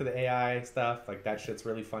you talk to the AI stuff, that shit's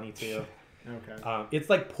really funny too. Okay. It's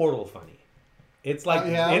like Portal funny. It's like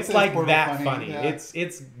Portal that funny. Yeah.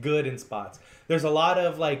 It's good in spots. There's a lot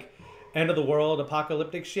of end of the world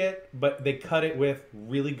apocalyptic shit, but they cut it with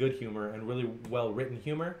really good humor and really well written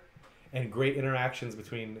humor. And great interactions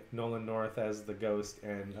between Nolan North as the ghost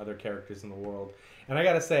and other characters in the world. And I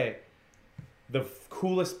gotta say, the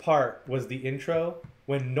coolest part was the intro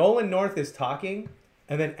when Nolan North is talking,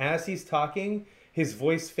 and then as he's talking, his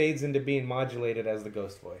voice fades into being modulated as the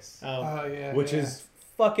ghost voice. Oh, yeah. Which is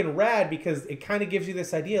fucking rad because it kind of gives you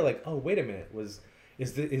this idea like, oh, wait a minute,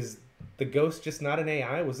 is the ghost just not an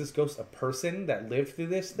AI? Was this ghost a person that lived through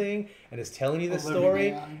this thing and is telling you this story?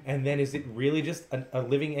 AI. And then is it really just a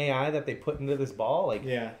living AI that they put into this ball? Like,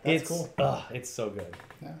 Yeah, that's cool. It's so good.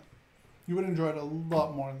 Yeah. You would enjoy it a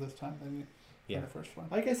lot more this time than you Yeah. the first one.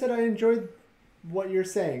 Like I said, I enjoyed what you're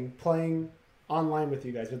saying, playing online with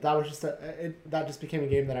you guys, but that was just that just became a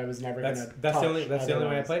game that I was never gonna. That's touch the only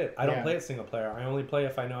way I played it. I don't Yeah. play it single player. I only play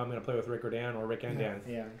if I know I'm gonna play with Rick or Dan or Rick and Dan.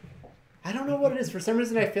 Yeah. I don't know what it is. For some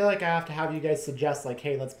reason, I feel like I have to have you guys suggest, like,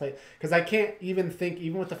 hey, let's play. Because I can't even think,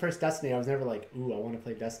 even with the first Destiny, I was never like, ooh, I want to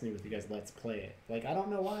play Destiny with you guys. Let's play it. Like, I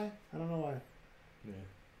don't know why. Yeah.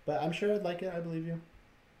 But I'm sure I'd like it. I believe you.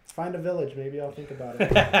 Find a village. Maybe I'll think about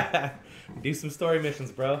it. Do some story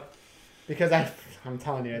missions, bro. Because I'm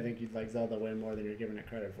telling you, I think you'd like Zelda way more than you're giving it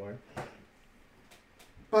credit for.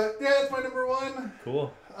 But yeah, that's my number one.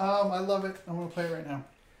 Cool. I love it. I'm gonna play it right now.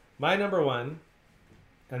 My number one,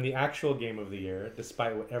 and the actual game of the year,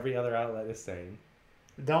 despite what every other outlet is saying.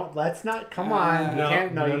 Let's not. Come on. No, You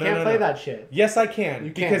can't no, play that shit. Yes, I can.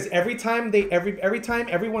 You Because can't. every time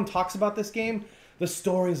everyone talks about this game, the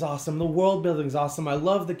story's awesome, the world building's awesome. I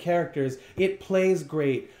love the characters. It plays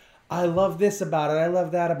great. I love this about it. I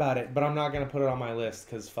love that about it. But I'm not gonna put it on my list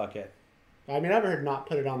because fuck it. I mean, I've heard not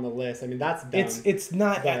put it on the list. I mean, that's dumb. It's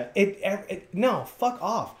not. But- No, fuck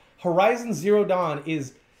off. Horizon Zero Dawn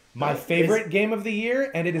is my favorite game of the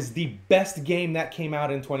year, and it is the best game that came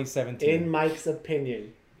out in 2017. In Mike's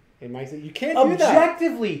opinion. You can't do that.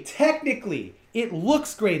 Objectively, technically, it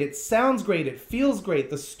looks great, it sounds great, it feels great.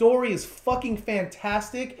 The story is fucking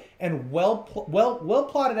fantastic and well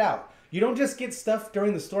plotted out. You don't just get stuff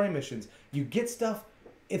during the story missions. You get stuff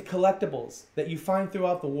in collectibles that you find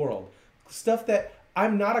throughout the world. Stuff that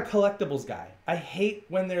I'm not a collectibles guy. I hate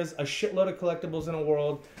when there's a shitload of collectibles in a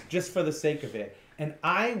world just for the sake of it. And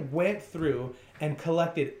I went through and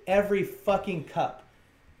collected every fucking cup.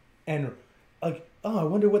 And like, oh, I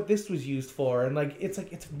wonder what this was used for. And like, it's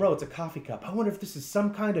a coffee cup. I wonder if this is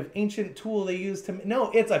some kind of ancient tool they used to...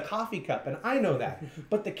 No, it's a coffee cup. And I know that.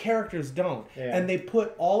 But the characters don't. Yeah. And they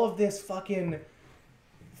put all of this fucking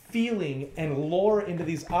feeling and lore into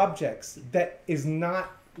these objects that is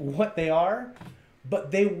not what they are.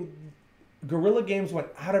 But Guerrilla Games went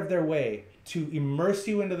out of their way to immerse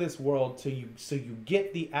you into this world so you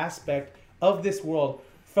get the aspect of this world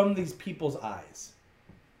from these people's eyes.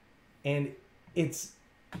 And it's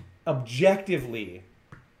objectively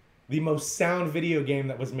the most sound video game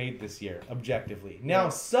that was made this year, objectively. Now,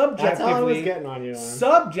 subjectively... That's all I was getting on you on.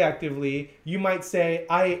 Subjectively, you might say,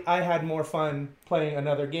 I had more fun playing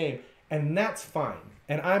another game. And that's fine.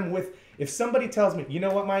 And I'm with... If somebody tells me, you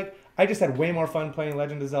know what, Mike? I just had way more fun playing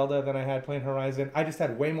Legend of Zelda than I had playing Horizon. I just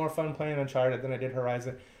had way more fun playing Uncharted than I did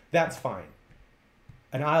Horizon. That's fine.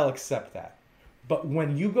 And I'll accept that. But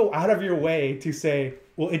when you go out of your way to say,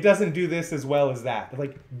 well, it doesn't do this as well as that.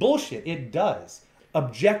 Like, bullshit, it does.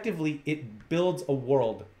 Objectively, it builds a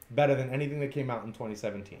world better than anything that came out in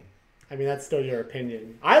 2017. I mean, that's still your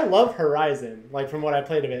opinion. I love Horizon, like from what I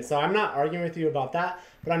played of it. So I'm not arguing with you about that.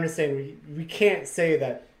 But I'm just saying we can't say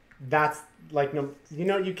that that's like, no,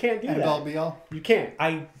 you can't do that. And all be all. You can't.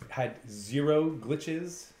 I had 0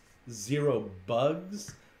 glitches, 0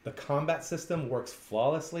 bugs. The combat system works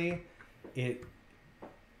flawlessly.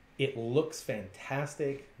 It looks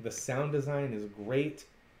fantastic. The sound design is great.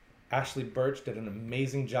 Ashley Birch did an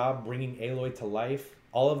amazing job bringing Aloy to life.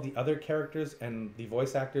 All of the other characters and the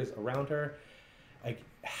voice actors around her, like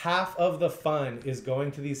half of the fun is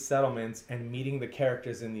going to these settlements and meeting the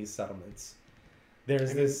characters in these settlements.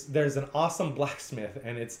 There's an awesome blacksmith,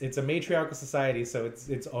 and it's a matriarchal society, so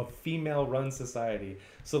it's a female-run society.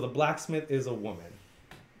 So the blacksmith is a woman,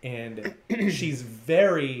 and she's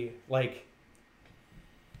very like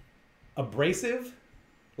abrasive,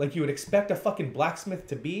 like you would expect a fucking blacksmith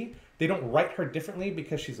to be. They don't write her differently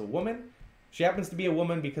because she's a woman. She happens to be a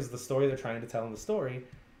woman because of the story they're trying to tell in the story,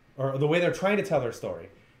 or the way they're trying to tell their story.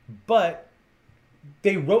 But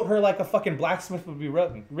they wrote her like a fucking blacksmith would be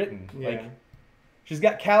written. Yeah. Like, she's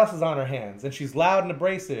got calluses on her hands, and she's loud and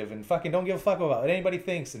abrasive, and fucking don't give a fuck about what anybody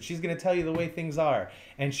thinks, and she's gonna tell you the way things are,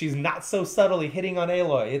 and she's not so subtly hitting on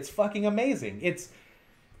Aloy. It's fucking amazing. It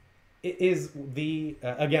is the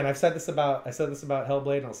again. I said this about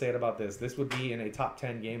Hellblade, and I'll say it about this. This would be in a top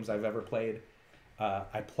 10 games I've ever played.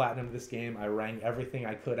 I platinumed this game. I rang everything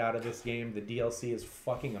I could out of this game. The DLC is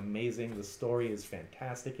fucking amazing. The story is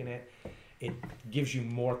fantastic in it. It gives you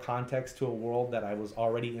more context to a world that I was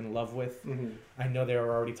already in love with. Mm-hmm. I know they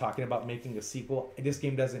were already talking about making a sequel. This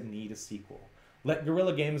game doesn't need a sequel. Let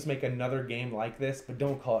Guerrilla Games make another game like this, but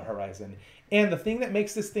don't call it Horizon. And the thing that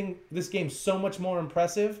makes this game so much more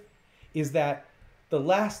impressive is that the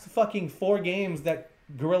last fucking 4 games that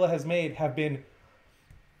Guerrilla has made have been,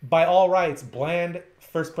 by all rights, bland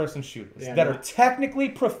first-person shooters that are technically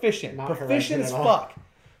proficient as fuck,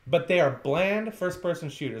 but they are bland first-person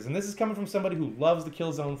shooters. And this is coming from somebody who loves the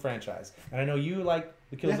Killzone franchise, and I know you like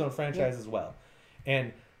the Killzone franchise as well.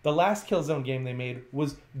 And the last Killzone game they made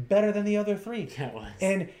was better than the other 3. Yeah, it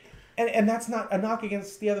was. And that's not a knock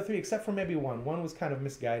against the other 3, except for maybe 1. 1 was kind of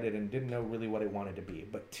misguided and didn't know really what it wanted to be.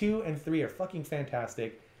 But 2 and 3 are fucking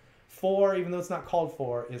fantastic. 4, even though it's not called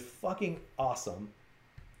 4, is fucking awesome.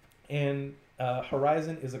 And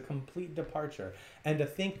Horizon is a complete departure. And to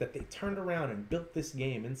think that they turned around and built this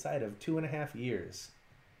game inside of 2.5 years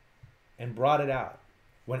and brought it out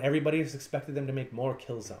when everybody has expected them to make more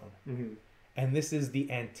Killzone. Mm-hmm. And this is the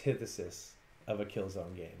antithesis of a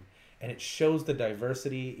Killzone game. And it shows the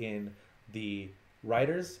diversity in the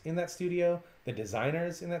writers in that studio, the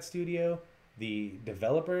designers in that studio, the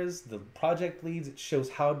developers, the project leads. It shows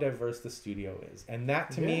how diverse the studio is. And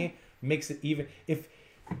that, to me, makes it even...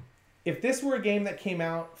 If this were a game that came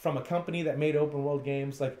out from a company that made open world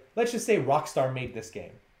games, like, let's just say Rockstar made this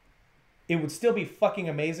game, it would still be fucking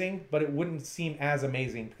amazing, but it wouldn't seem as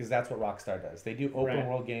amazing because that's what Rockstar does. They do open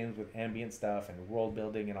world games with ambient stuff and world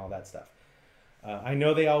building and all that stuff. I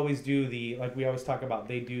know they always do like we always talk about,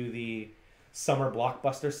 they do the summer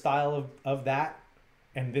blockbuster style of that.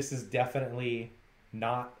 And this is definitely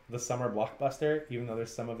not the summer blockbuster, even though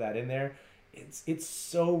there's some of that in there. It's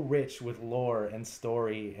so rich with lore and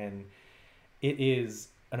story, and it is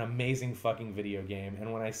an amazing fucking video game.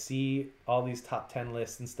 And when I see all these top 10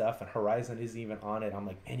 lists and stuff, and Horizon isn't even on it, I'm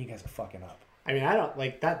like, man, you guys are fucking up. I mean, I don't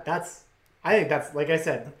like that. I think that's, like I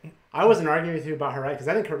said, I wasn't arguing with you about Horizon, because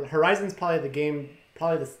I think Horizon's probably the game,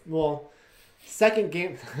 second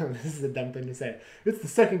game. This is a dumb thing to say. It's the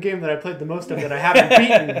second game that I played the most of that I haven't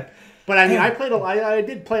beaten. But I mean, I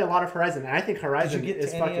did play a lot of Horizon, and I think Horizon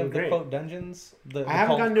is fucking great. Quote dungeons? I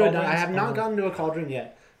haven't gotten to I have not gotten to a cauldron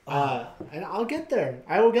yet. And I'll get there.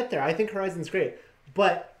 I will get there. I think Horizon's great.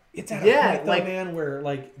 But it's at a point, though, man, where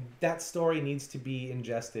like that story needs to be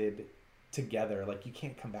ingested together. Like, you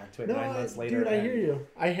can't come back to it 9 months later. Dude, I hear you.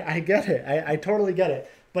 I get it. I totally get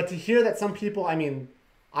it. But to hear that some people, I mean,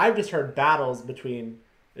 I've just heard battles between,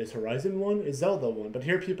 is Horizon 1? Is Zelda 1? But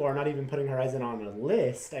here people are not even putting Horizon on a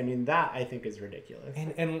list. I mean, that I think is ridiculous.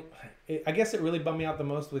 And I guess it really bummed me out the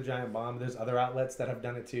most with Giant Bomb. There's other outlets that have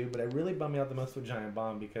done it too, but it really bummed me out the most with Giant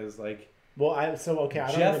Bomb because, like... Well, I don't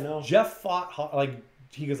even know. Jeff fought, like,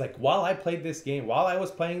 he goes like, while I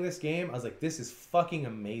was playing this game, I was like, this is fucking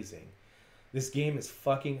amazing. This game is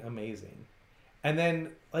fucking amazing. And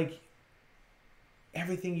then, like...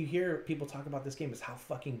 everything you hear people talk about this game is how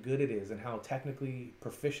fucking good it is and how technically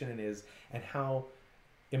proficient it is and how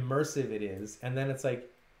immersive it is. And then it's like,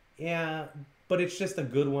 yeah, but it's just a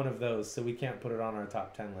good one of those, so we can't put it on our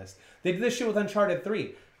top 10 list. They did this shit with Uncharted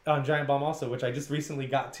 3 on Giant Bomb also, which I just recently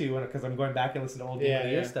got to because I'm going back and listening to old Game of the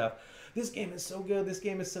Year stuff. This game is so good. This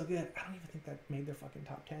game is so good. I don't even think that made their fucking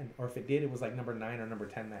top 10. Or if it did, it was like number 9 or number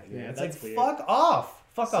 10 that year. Yeah, it's like, weird. Fuck off.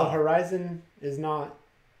 Fuck off. So Horizon is not...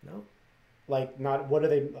 No. Like, not... What do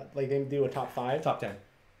they... Like, they do a top 5? Top 10.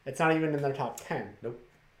 It's not even in their top 10. Nope.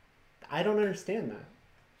 I don't understand that.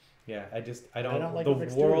 Yeah, I don't like the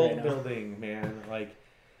world right building, man. Like...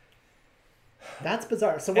 That's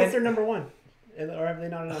bizarre. So what's their number 1? Or have they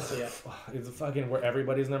not announced it yet? It's fucking where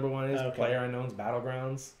everybody's number 1 is. Okay. PlayerUnknown's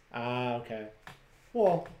Battlegrounds. Ah, okay.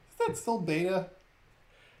 Well... Is that still beta?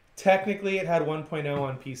 Technically, it had 1.0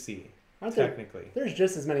 on PC. Technically. There's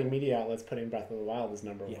just as many media outlets putting Breath of the Wild as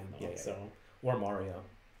number 1, though. Yeah. So. Or Mario.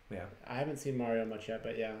 Yeah. I haven't seen Mario much yet,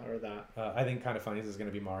 but yeah, or that. I think Kind of Funnies is going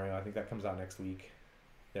to be Mario. I think that comes out next week.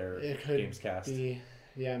 Their games cast.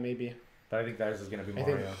 Yeah, maybe. But I think theirs is going to be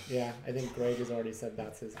Mario. I think Greg has already said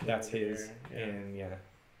that's his. That's his. Yeah.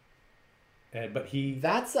 And but he...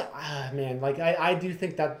 That's man, like I do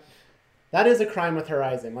think that is a crime with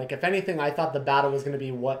Horizon. Like, if anything, I thought the battle was going to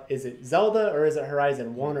be, what is it, Zelda or is it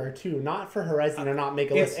Horizon 1 or 2? Not for Horizon to not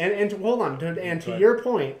make a list. And hold on, to your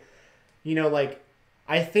point, you know, like,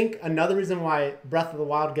 I think another reason why Breath of the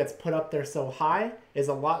Wild gets put up there so high is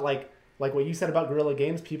a lot like what you said about Guerrilla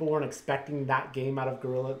Games. People weren't expecting that game out of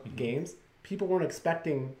Guerrilla Games. People weren't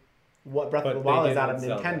expecting what Breath of the Wild is out of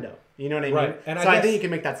Nintendo. Zelda. You know what I mean? Right. And so I think you can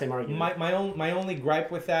make that same argument. My only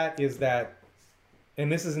gripe with that is that,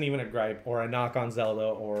 and this isn't even a gripe or a knock on Zelda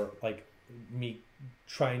or like me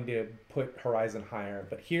trying to put Horizon higher,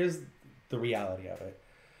 but here's the reality of it.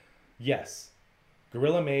 Yes,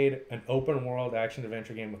 Guerrilla made an open world action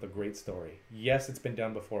adventure game with a great story. Yes, it's been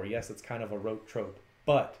done before. Yes, it's kind of a rote trope,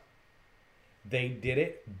 but they did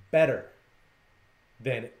it better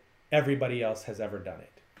than everybody else has ever done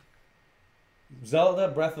it. Zelda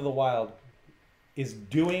Breath of the Wild is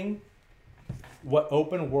doing what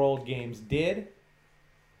open world games did.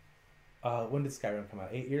 When did Skyrim come out?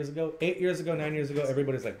 8 years ago? 8 years ago, 9 years ago,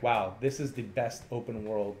 everybody's like, wow, this is the best open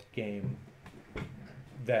world game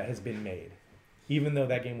that has been made. Even though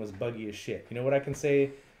that game was buggy as shit. You know what I can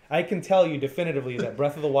say? I can tell you definitively that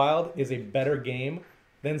Breath of the Wild is a better game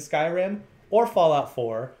than Skyrim or Fallout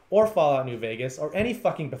 4 or Fallout New Vegas or any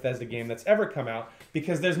fucking Bethesda game that's ever come out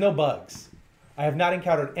because there's no bugs. I have not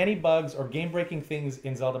encountered any bugs or game-breaking things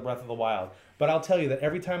in Zelda Breath of the Wild. But I'll tell you that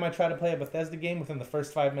every time I try to play a Bethesda game, within the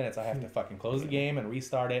first 5 minutes, I have to fucking close the game and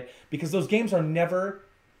restart it because those games are never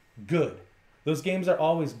good. Those games are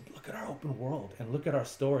always, look at our open world and look at our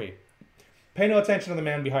story. Pay no attention to the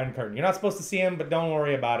man behind the curtain. You're not supposed to see him, but don't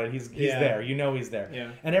worry about it. He's there. You know he's there.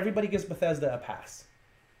 Yeah. And everybody gives Bethesda a pass.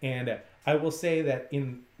 And I will say that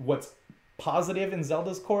in what's positive in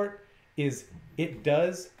Zelda's court is it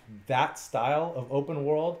does that style of open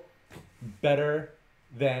world better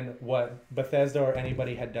than what Bethesda or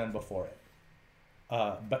anybody had done before it.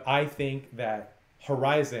 But I think that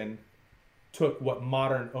Horizon took what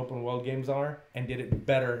modern open world games are and did it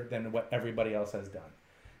better than what everybody else has done.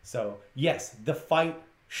 So, yes, the fight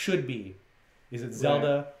should be, is it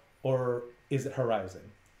Zelda or is it Horizon?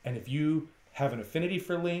 And if you have an affinity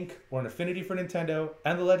for Link or an affinity for Nintendo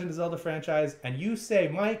and the Legend of Zelda franchise, and you say,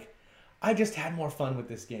 Mike, I just had more fun with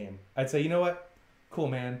this game, I'd say, you know what? Cool,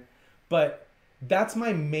 man. But that's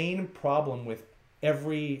my main problem with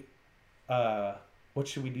every, what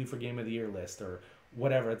should we do for Game of the Year list or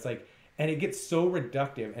whatever. It's like, and it gets so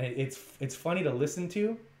reductive and it's funny to listen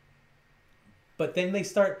to. But then they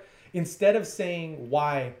start, instead of saying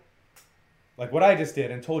why, like what I just did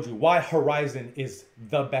and told you, why Horizon is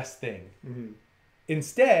the best thing. Mm-hmm.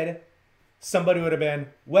 Instead, somebody would have been,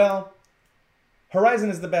 well, Horizon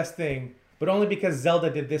is the best thing, but only because Zelda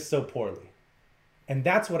did this so poorly. And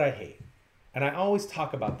that's what I hate. And I always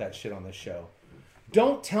talk about that shit on this show.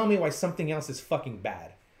 Don't tell me why something else is fucking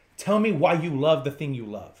bad. Tell me why you love the thing you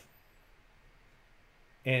love.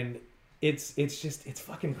 And it's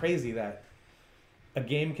fucking crazy that a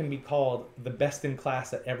game can be called the best in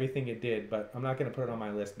class at everything it did, but I'm not going to put it on my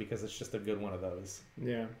list because it's just a good one of those.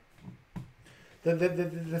 Yeah.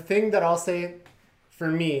 The thing that I'll say for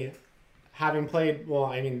me, having played, well,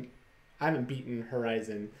 I mean, I haven't beaten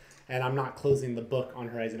Horizon, and I'm not closing the book on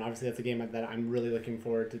Horizon. Obviously, that's a game that I'm really looking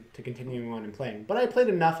forward to continuing on and playing. But I played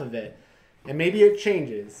enough of it, and maybe it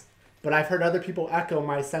changes, but I've heard other people echo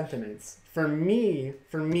my sentiments. For me,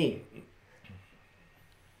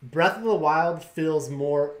 Breath of the Wild feels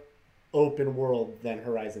more open world than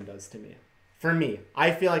Horizon does to me. For me, I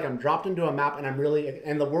feel like I'm dropped into a map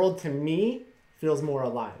and the world to me feels more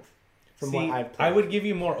alive from what I've played. I would give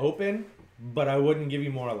you more open, but I wouldn't give you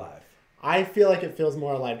more alive. I feel like it feels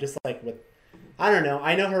more alive, just like with, I don't know.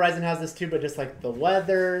 I know Horizon has this too, but just like the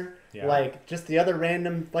weather, like just the other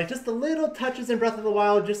random, like just the little touches in Breath of the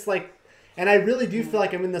Wild, just like, and I really do feel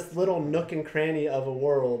like I'm in this little nook and cranny of a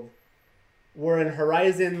world. Where in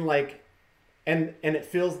Horizon, like, and it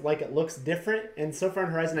feels like it looks different. And so far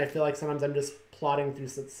in Horizon, I feel like sometimes I'm just plodding through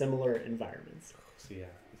similar environments. So yeah,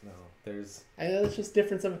 no, there's. It's just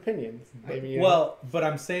difference of opinions. Maybe. But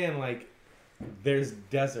I'm saying like, there's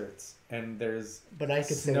deserts and there's. But I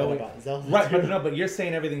could say that about Zelda. Right, but you're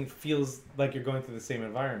saying everything feels like you're going through the same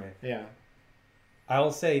environment. Yeah.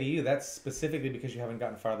 I'll say to you that's specifically because you haven't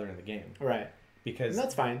gotten farther in the game. Right. Because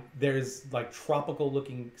that's fine. There's like tropical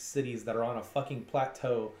looking cities that are on a fucking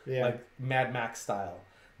plateau, like Mad Max style.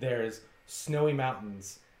 There's snowy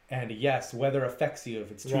mountains, and yes, weather affects you. If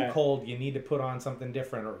it's too cold, you need to put on something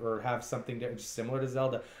different or have something different, just similar to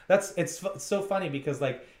Zelda. It's so funny because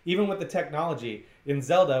like even with the technology in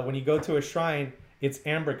Zelda, when you go to a shrine, it's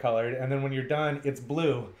amber colored, and then when you're done, it's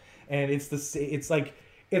blue, and it's like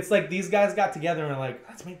these guys got together and like,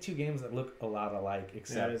 let's make two games that look a lot alike,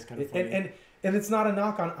 except it's kind of funny. And it's not a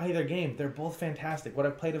knock on either game. They're both fantastic. What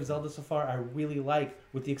I've played of Zelda so far, I really like,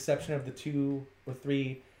 with the exception of the 2 or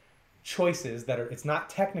 3 choices that are, it's not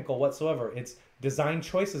technical whatsoever. It's design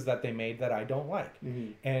choices that they made that I don't like.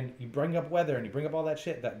 Mm-hmm. And you bring up weather and you bring up all that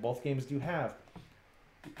shit that both games do have.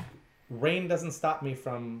 Rain doesn't stop me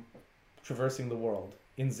from traversing the world.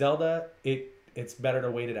 In Zelda, it's better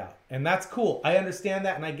to wait it out. And that's cool. I understand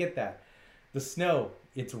that and I get that. The snow,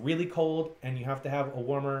 it's really cold and you have to have a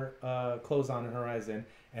warmer clothes on in Horizon.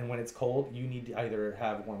 And when it's cold, you need to either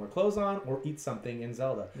have warmer clothes on or eat something in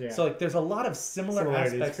Zelda. Yeah. So like, there's a lot of similar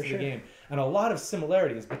aspects to the game and a lot of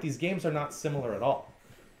similarities, but these games are not similar at all.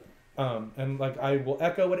 And like, I will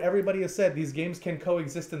echo what everybody has said. These games can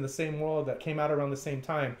coexist in the same world that came out around the same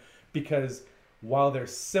time, because while they're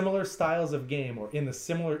similar styles of game or in a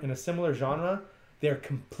similar genre, they're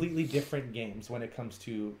completely different games when it comes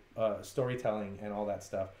to storytelling and all that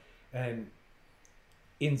stuff. And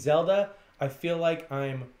in Zelda, I feel like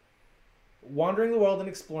I'm wandering the world and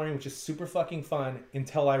exploring, which is super fucking fun,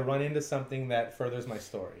 until I run into something that furthers my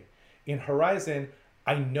story. In Horizon,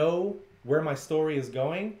 I know where my story is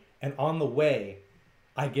going, and on the way,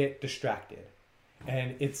 I get distracted.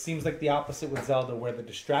 And it seems like the opposite with Zelda, where the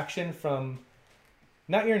distraction from,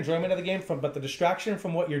 not your enjoyment of the game, but the distraction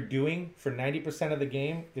from what you're doing for 90% of the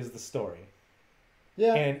game is the story.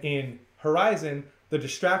 Yeah. And in Horizon, the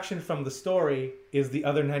distraction from the story is the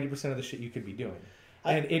other 90% of the shit you could be doing.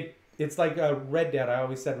 And it's like Red Dead. I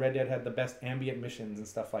always said Red Dead had the best ambient missions and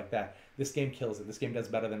stuff like that. This game kills it. This game does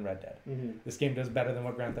better than Red Dead. Mm-hmm. This game does better than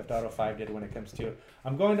what Grand Theft Auto 5 did when it comes to,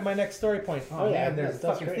 I'm going to my next story point. Oh man, there's a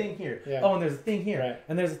fucking thing here. Yeah. Oh, and there's a thing here. Right.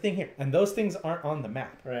 And there's a thing here. And those things aren't on the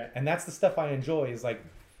map. Right. And that's the stuff I enjoy, is like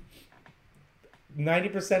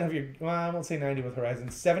 90% of your, well, I won't say 90 with Horizon,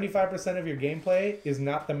 75% of your gameplay is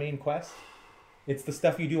not the main quest. It's the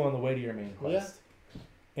stuff you do on the way to your main quest. Yeah.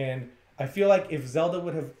 And I feel like if Zelda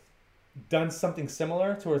would have done something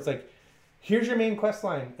similar to where it's like, here's your main quest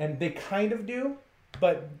line, and they kind of do,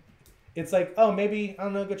 but it's like, oh, maybe, I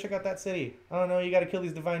don't know, go check out that city. I don't know, you got to kill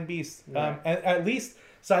these divine beasts. Yeah. At least,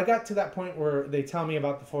 so I got to that point where they tell me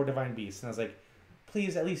about the 4 divine beasts, and I was like,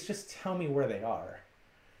 please, at least just tell me where they are.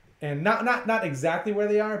 And not exactly where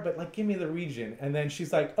they are, but like, give me the region. And then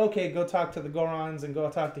she's like, okay, go talk to the Gorons, and go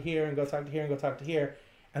talk to here, and go talk to here, and go talk to here.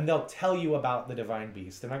 And they'll tell you about the divine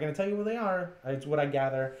beast. They're not going to tell you where they are. It's what I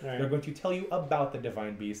gather. Right. They're going to tell you about the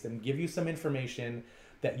divine beast and give you some information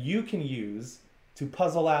that you can use to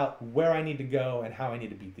puzzle out where I need to go and how I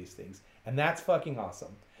need to beat these things. And that's fucking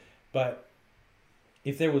awesome. But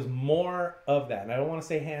if there was more of that, and I don't want to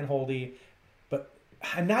say hand-holdy, but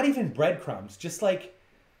not even breadcrumbs, just like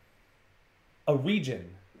a region.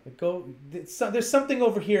 Like there's something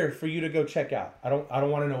over here for you to go check out. I don't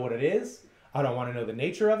want to know what it is. I don't want to know the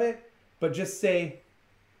nature of it, but just say,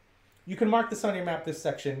 you can mark this on your map, this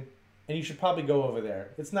section, and you should probably go over there.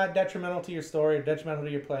 It's not detrimental to your story, or detrimental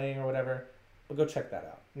to your playing or whatever, but go check that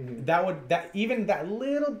out. Mm-hmm. That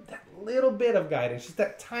little bit of guidance, just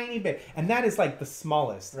that tiny bit, and that is like the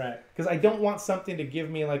smallest. Right. Because I don't want something to give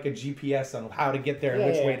me like a GPS on how to get there and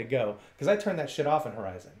which way to go, because I turn that shit off in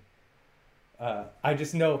Horizon. I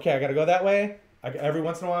just know, okay, I got to go that way. Every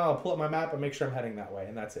once in a while, I'll pull up my map and make sure I'm heading that way,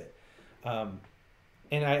 and that's it.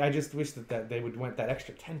 And I just wish that they would went that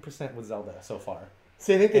extra 10% with Zelda so far.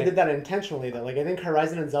 So I think they did that intentionally, though. Like, I think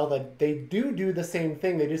Horizon and Zelda, they do the same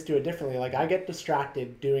thing. They just do it differently. Like, I get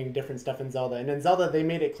distracted doing different stuff in Zelda. And in Zelda, they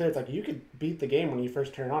made it clear, it's like, you could beat the game when you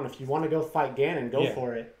first turn it on. If you want to go fight Ganon, go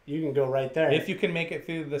for it. You can go right there. If you can make it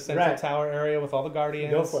through the Central Tower area with all the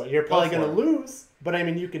Guardians. Go for it. You're probably going to lose, but I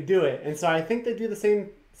mean, you could do it. And so I think they do the same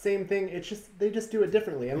thing. It's just, they just do it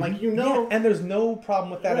differently. And like, and there's no problem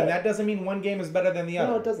with that. Right. And that doesn't mean one game is better than the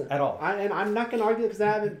other. No, it doesn't. At all. And I'm not going to argue because I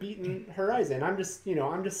haven't beaten Horizon. I'm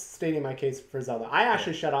just stating my case for Zelda. I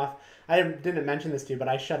actually shut off, I didn't mention this to you, but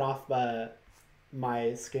I shut off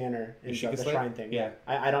my scanner in the shrine thing. Yeah.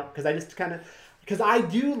 I don't, because I just kind of, because I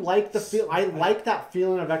do like the feel, I like that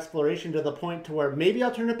feeling of exploration to the point to where maybe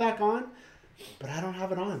I'll turn it back on, but I don't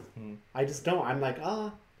have it on. I just don't. I'm like,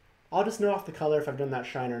 I'll just know off the color if I've done that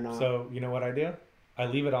shrine or not. So, you know what I do? I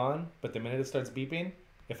leave it on, but the minute it starts beeping,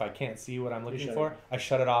 if I can't see what I'm looking for, I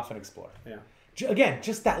shut it off and explore. Yeah. Again,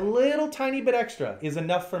 just that little tiny bit extra is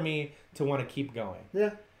enough for me to want to keep going.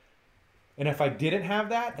 Yeah. And if I didn't have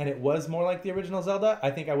that, and it was more like the original Zelda, I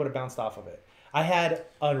think I would have bounced off of it. I had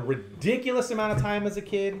a ridiculous amount of time as a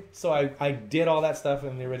kid, so I did all that stuff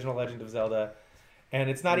in the original Legend of Zelda. And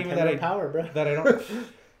it's not even that I don't...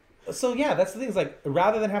 So yeah, that's the thing. Is like,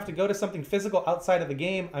 rather than have to go to something physical outside of the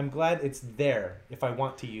game, I'm glad it's there if I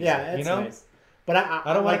want to use it. Yeah, it's nice. But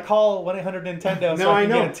I don't want to call 1-800-Nintendo so I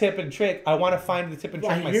can get a tip and trick. I want to find the tip and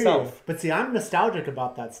trick myself. But see, I'm nostalgic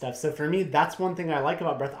about that stuff. So for me, that's one thing I like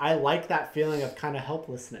about Breath. I like that feeling of kind of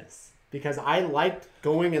helplessness. Because I liked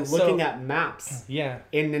going and looking at maps in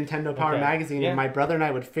Nintendo Power Magazine. And my brother and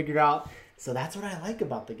I would figure out... So that's what I like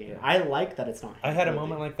about the game. Yeah. I like that it's not... I had a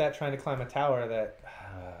moment like that trying to climb a tower that...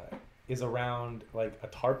 is around like a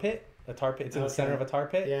tar pit. It's in the center of a tar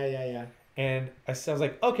pit. Yeah. And I was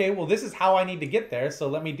like, okay, well, this is how I need to get there, so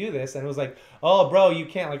let me do this. And it was like, oh, bro, you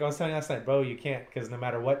can't. Like I was telling you last night, bro, you can't, because no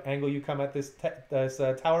matter what angle you come at this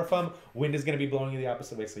tower from, wind is going to be blowing you the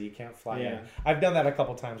opposite way, so you can't fly in. I've done that a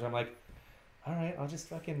couple times where I'm like, all right, I'll just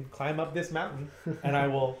fucking climb up this mountain, and I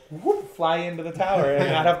will fly into the tower and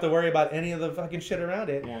not have to worry about any of the fucking shit around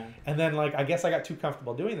it. Yeah. And then, like, I guess I got too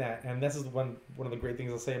comfortable doing that. And this is one of the great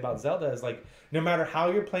things I'll say about Zelda is, like, no matter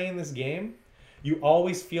how you're playing this game, you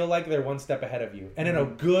always feel like they're one step ahead of you, and in a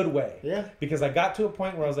good way. Yeah. Because I got to a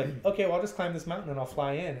point where I was like, okay, well, I'll just climb this mountain and I'll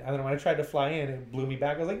fly in. And then when I tried to fly in, it blew me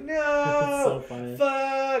back. I was like, no, That's so funny.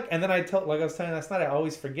 fuck. And then like I was telling you last night, I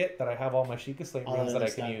always forget that I have all my Sheikah Slate All runes that that I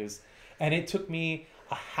other can stuff. use. And it took me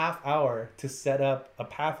a half hour to set up a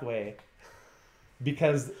pathway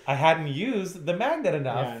because I hadn't used the magnet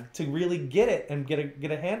enough to really get it and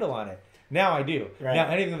get a handle on it. Now I do. Right. Now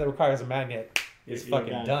anything that requires a magnet is You're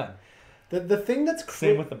fucking done. done. The thing that's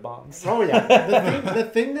Same with the bombs. Oh yeah. The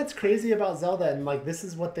thing that's crazy about Zelda, and like this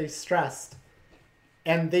is what they stressed,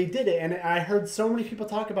 and they did it, and I heard so many people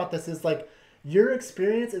talk about this, is like your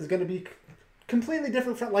experience is going to be completely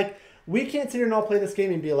different from, like, we can't sit here and all play this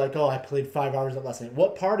game and be like, oh, I played 5 hours of lesson.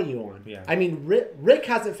 What part are you on? Yeah. I mean, Rick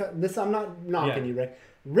hasn't found this. I'm not knocking you, Rick.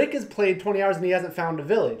 Rick has played 20 hours and he hasn't found a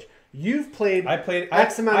village. You've played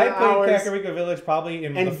X amount of hours. I played Kakariko Village probably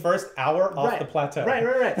in the first hour off the plateau.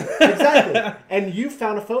 Right. Exactly. And you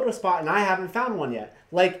found a photo spot and I haven't found one yet.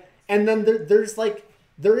 Like, and then there's like,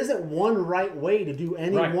 there isn't one right way to do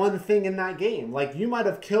any one thing in that game. Like, you might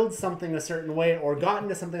have killed something a certain way or gotten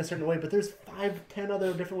to something a certain way, but there's 5-10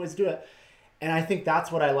 other different ways to do it. And I think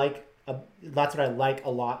that's what I like. That's what I like a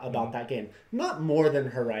lot about that game. Not more than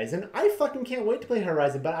Horizon. I fucking can't wait to play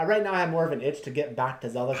Horizon, but right now I have more of an itch to get back to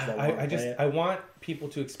Zelda. I want people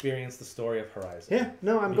to experience the story of Horizon. Yeah,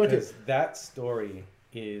 no, I'm going to. Because that story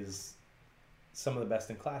is some of the best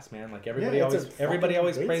in class, man. Like everybody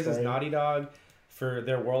always praises Naughty Dog for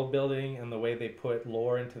their world building and the way they put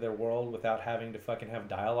lore into their world without having to fucking have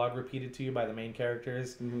dialogue repeated to you by the main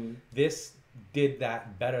characters. Mm-hmm. This did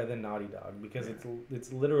that better than Naughty Dog because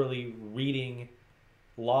it's literally reading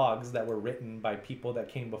logs that were written by people that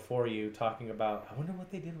came before you talking about, I wonder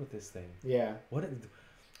what they did with this thing. Yeah.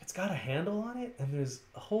 It's got a handle on it and there's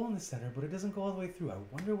a hole in the center, but it doesn't go all the way through. I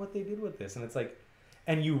wonder what they did with this. And it's like,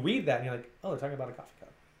 and you read that and you're like, oh, they're talking about a coffee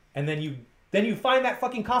cup. And then you find that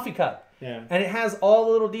fucking coffee cup. Yeah. And it has all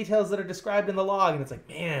the little details that are described in the log and it's like,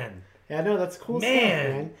 man. Yeah, no, that's cool stuff,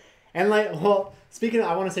 man. And like, well,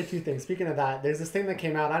 I want to say two things. Speaking of that, there's this thing that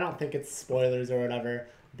came out. I don't think it's spoilers or whatever,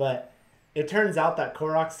 but it turns out that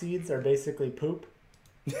Korok seeds are basically poop,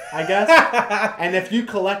 I guess. And if you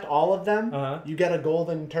collect all of them, you get a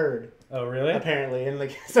golden turd. Oh, really? Apparently, and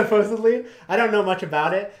like supposedly, I don't know much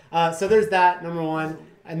about it. So there's that, number one.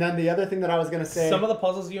 And then the other thing that I was gonna say, some of the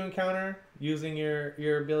puzzles you encounter using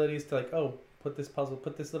your abilities to like, oh, put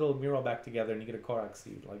this little mural back together and you get a Korok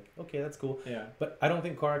seed. Like, okay, that's cool. Yeah. But I don't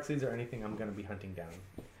think Korok seeds are anything I'm going to be hunting down.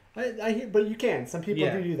 I hear, but you can. Some people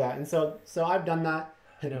do that. And so I've done that.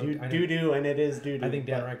 Doo-doo, and it is doo-doo. I think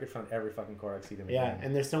Dan Reichert found every fucking Korok seed in the game.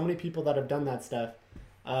 And there's so many people that have done that stuff.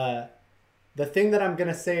 The thing that I'm going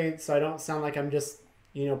to say, so I don't sound like I'm just,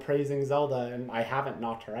 praising Zelda, and I haven't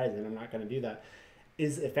knocked Horizon, I'm not going to do that,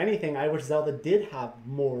 is if anything, I wish Zelda did have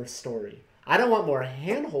more story. I don't want more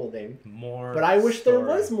hand-holding, but I wish there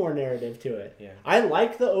was more narrative to it. Yeah. I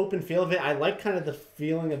like the open feel of it. I like kind of the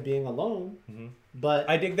feeling of being alone. Mm-hmm. But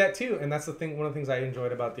I dig that too, and that's the thing. One of the things I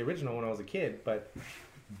enjoyed about the original when I was a kid. But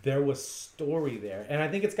there was story there, and I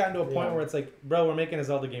think it's gotten to a point where it's like, bro, we're making a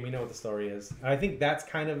Zelda game. You know what the story is. And I think that's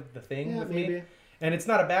kind of the thing with me. And it's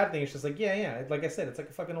not a bad thing. It's just like, yeah. Like I said, it's like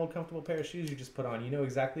a fucking old comfortable pair of shoes you just put on. You know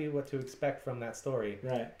exactly what to expect from that story,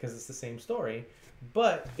 right? Because it's the same story.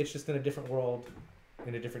 But it's just in a different world,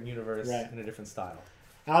 in a different universe, in a different style.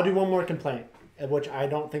 I'll do one more complaint, which I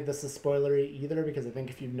don't think this is spoilery either, because I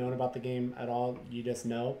think if you've known about the game at all, you just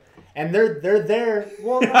know. And they're there.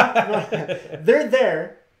 Well, they're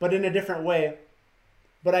there, but in a different way.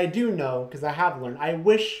 But I do know, because I have learned. I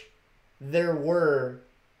wish there were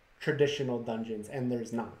traditional dungeons, and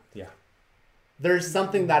there's not. Yeah. There's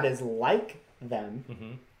something that is like them.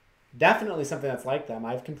 Mm-hmm. Definitely something that's like them.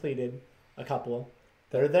 I've completed a couple.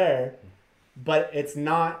 They're there, but it's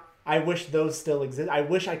not. I wish those still exist. I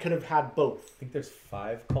wish I could have had both. I think there's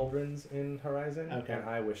 5 cauldrons in Horizon, okay. And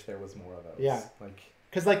I wish there was more of those. Yeah. Like,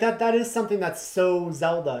 Because like that is something that's so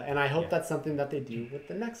Zelda, and I hope that's something that they do with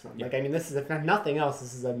the next one. Like I mean, this is if nothing else,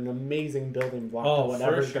 this is an amazing building block. Oh, to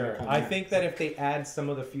whatever's for sure. Gonna come I next. think that if they add some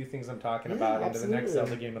of the few things I'm talking about into the next absolutely.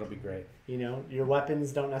 Zelda game, it'll be great. You know, your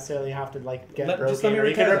weapons don't necessarily have to like get Just let broken, me or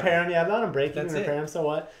you can repair repair them. Yeah, let them break. You That's can repair it. them. So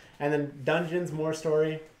what? And then dungeons, more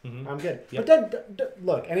story. Mhm. I'm good. Yep. But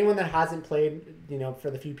look, anyone that hasn't played, you know,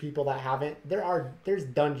 for the few people that haven't, there's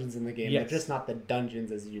dungeons in the game. Yes. They're just not the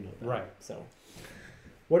dungeons as you know them. Right. So,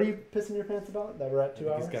 what are you pissing your pants about? That we're at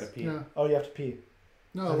 2 hours. He's got to pee. Yeah. Oh, you have to pee.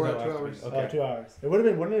 No, we're No, at 2 after hours. we- Okay. Oh, 2 hours.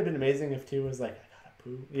 Wouldn't it have been amazing if 2 was like, I gotta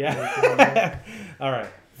poop. Yeah. All right.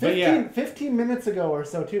 But 15 minutes ago or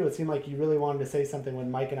so too, it seemed like you really wanted to say something when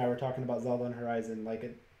Mike and I were talking about Zelda and Horizon. Like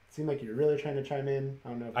it seemed like you were really trying to chime in. I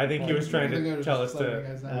don't know. I think he was trying I think I to was tell us just letting to you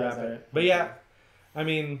guys know. wrap sorry. it. But yeah, I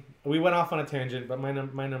mean, we went off on a tangent, but my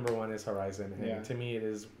number one is Horizon, and Yeah. to me, it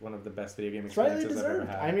is one of the best video game It's rightly experiences I've ever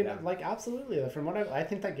deserved. had. I mean, Yeah. like absolutely. From what I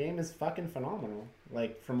think that game is fucking phenomenal.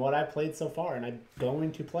 Like from what I played so far, and I'm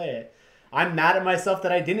going to play it. I'm mad at myself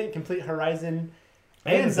that I didn't complete Horizon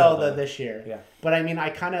and Zelda this year. Yeah. But I mean, I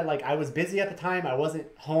kind of like I was busy at the time. I wasn't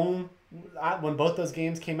home when both those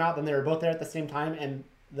games came out. Then they were both there at the same time, and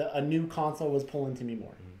a new console was pulling to me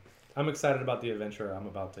more. I'm excited about the adventure I'm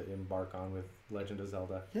about to embark on with Legend of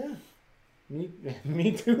Zelda. Yeah.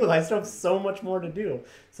 Me too. I still have so much more to do.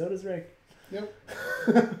 So does Rick. Yep.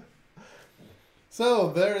 So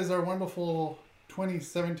there is our wonderful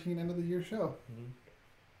 2017 end of the year show.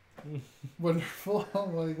 Wonderful.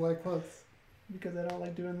 Why close? Because I don't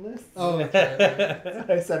like doing lists. Oh, that's right.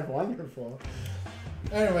 I said wonderful.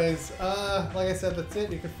 Anyways, like I said, that's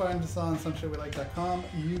it. You can find us on someshitwelike.com,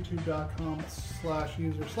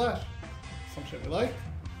 youtube.com/user/someshitwelike,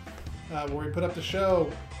 where we put up the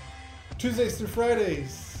show Tuesdays through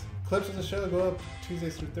Fridays. Clips of the show go up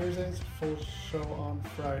Tuesdays through Thursdays, full show on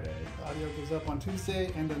Friday. Audio goes up on Tuesday,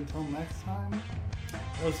 and until next time.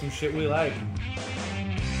 That was some shit we like.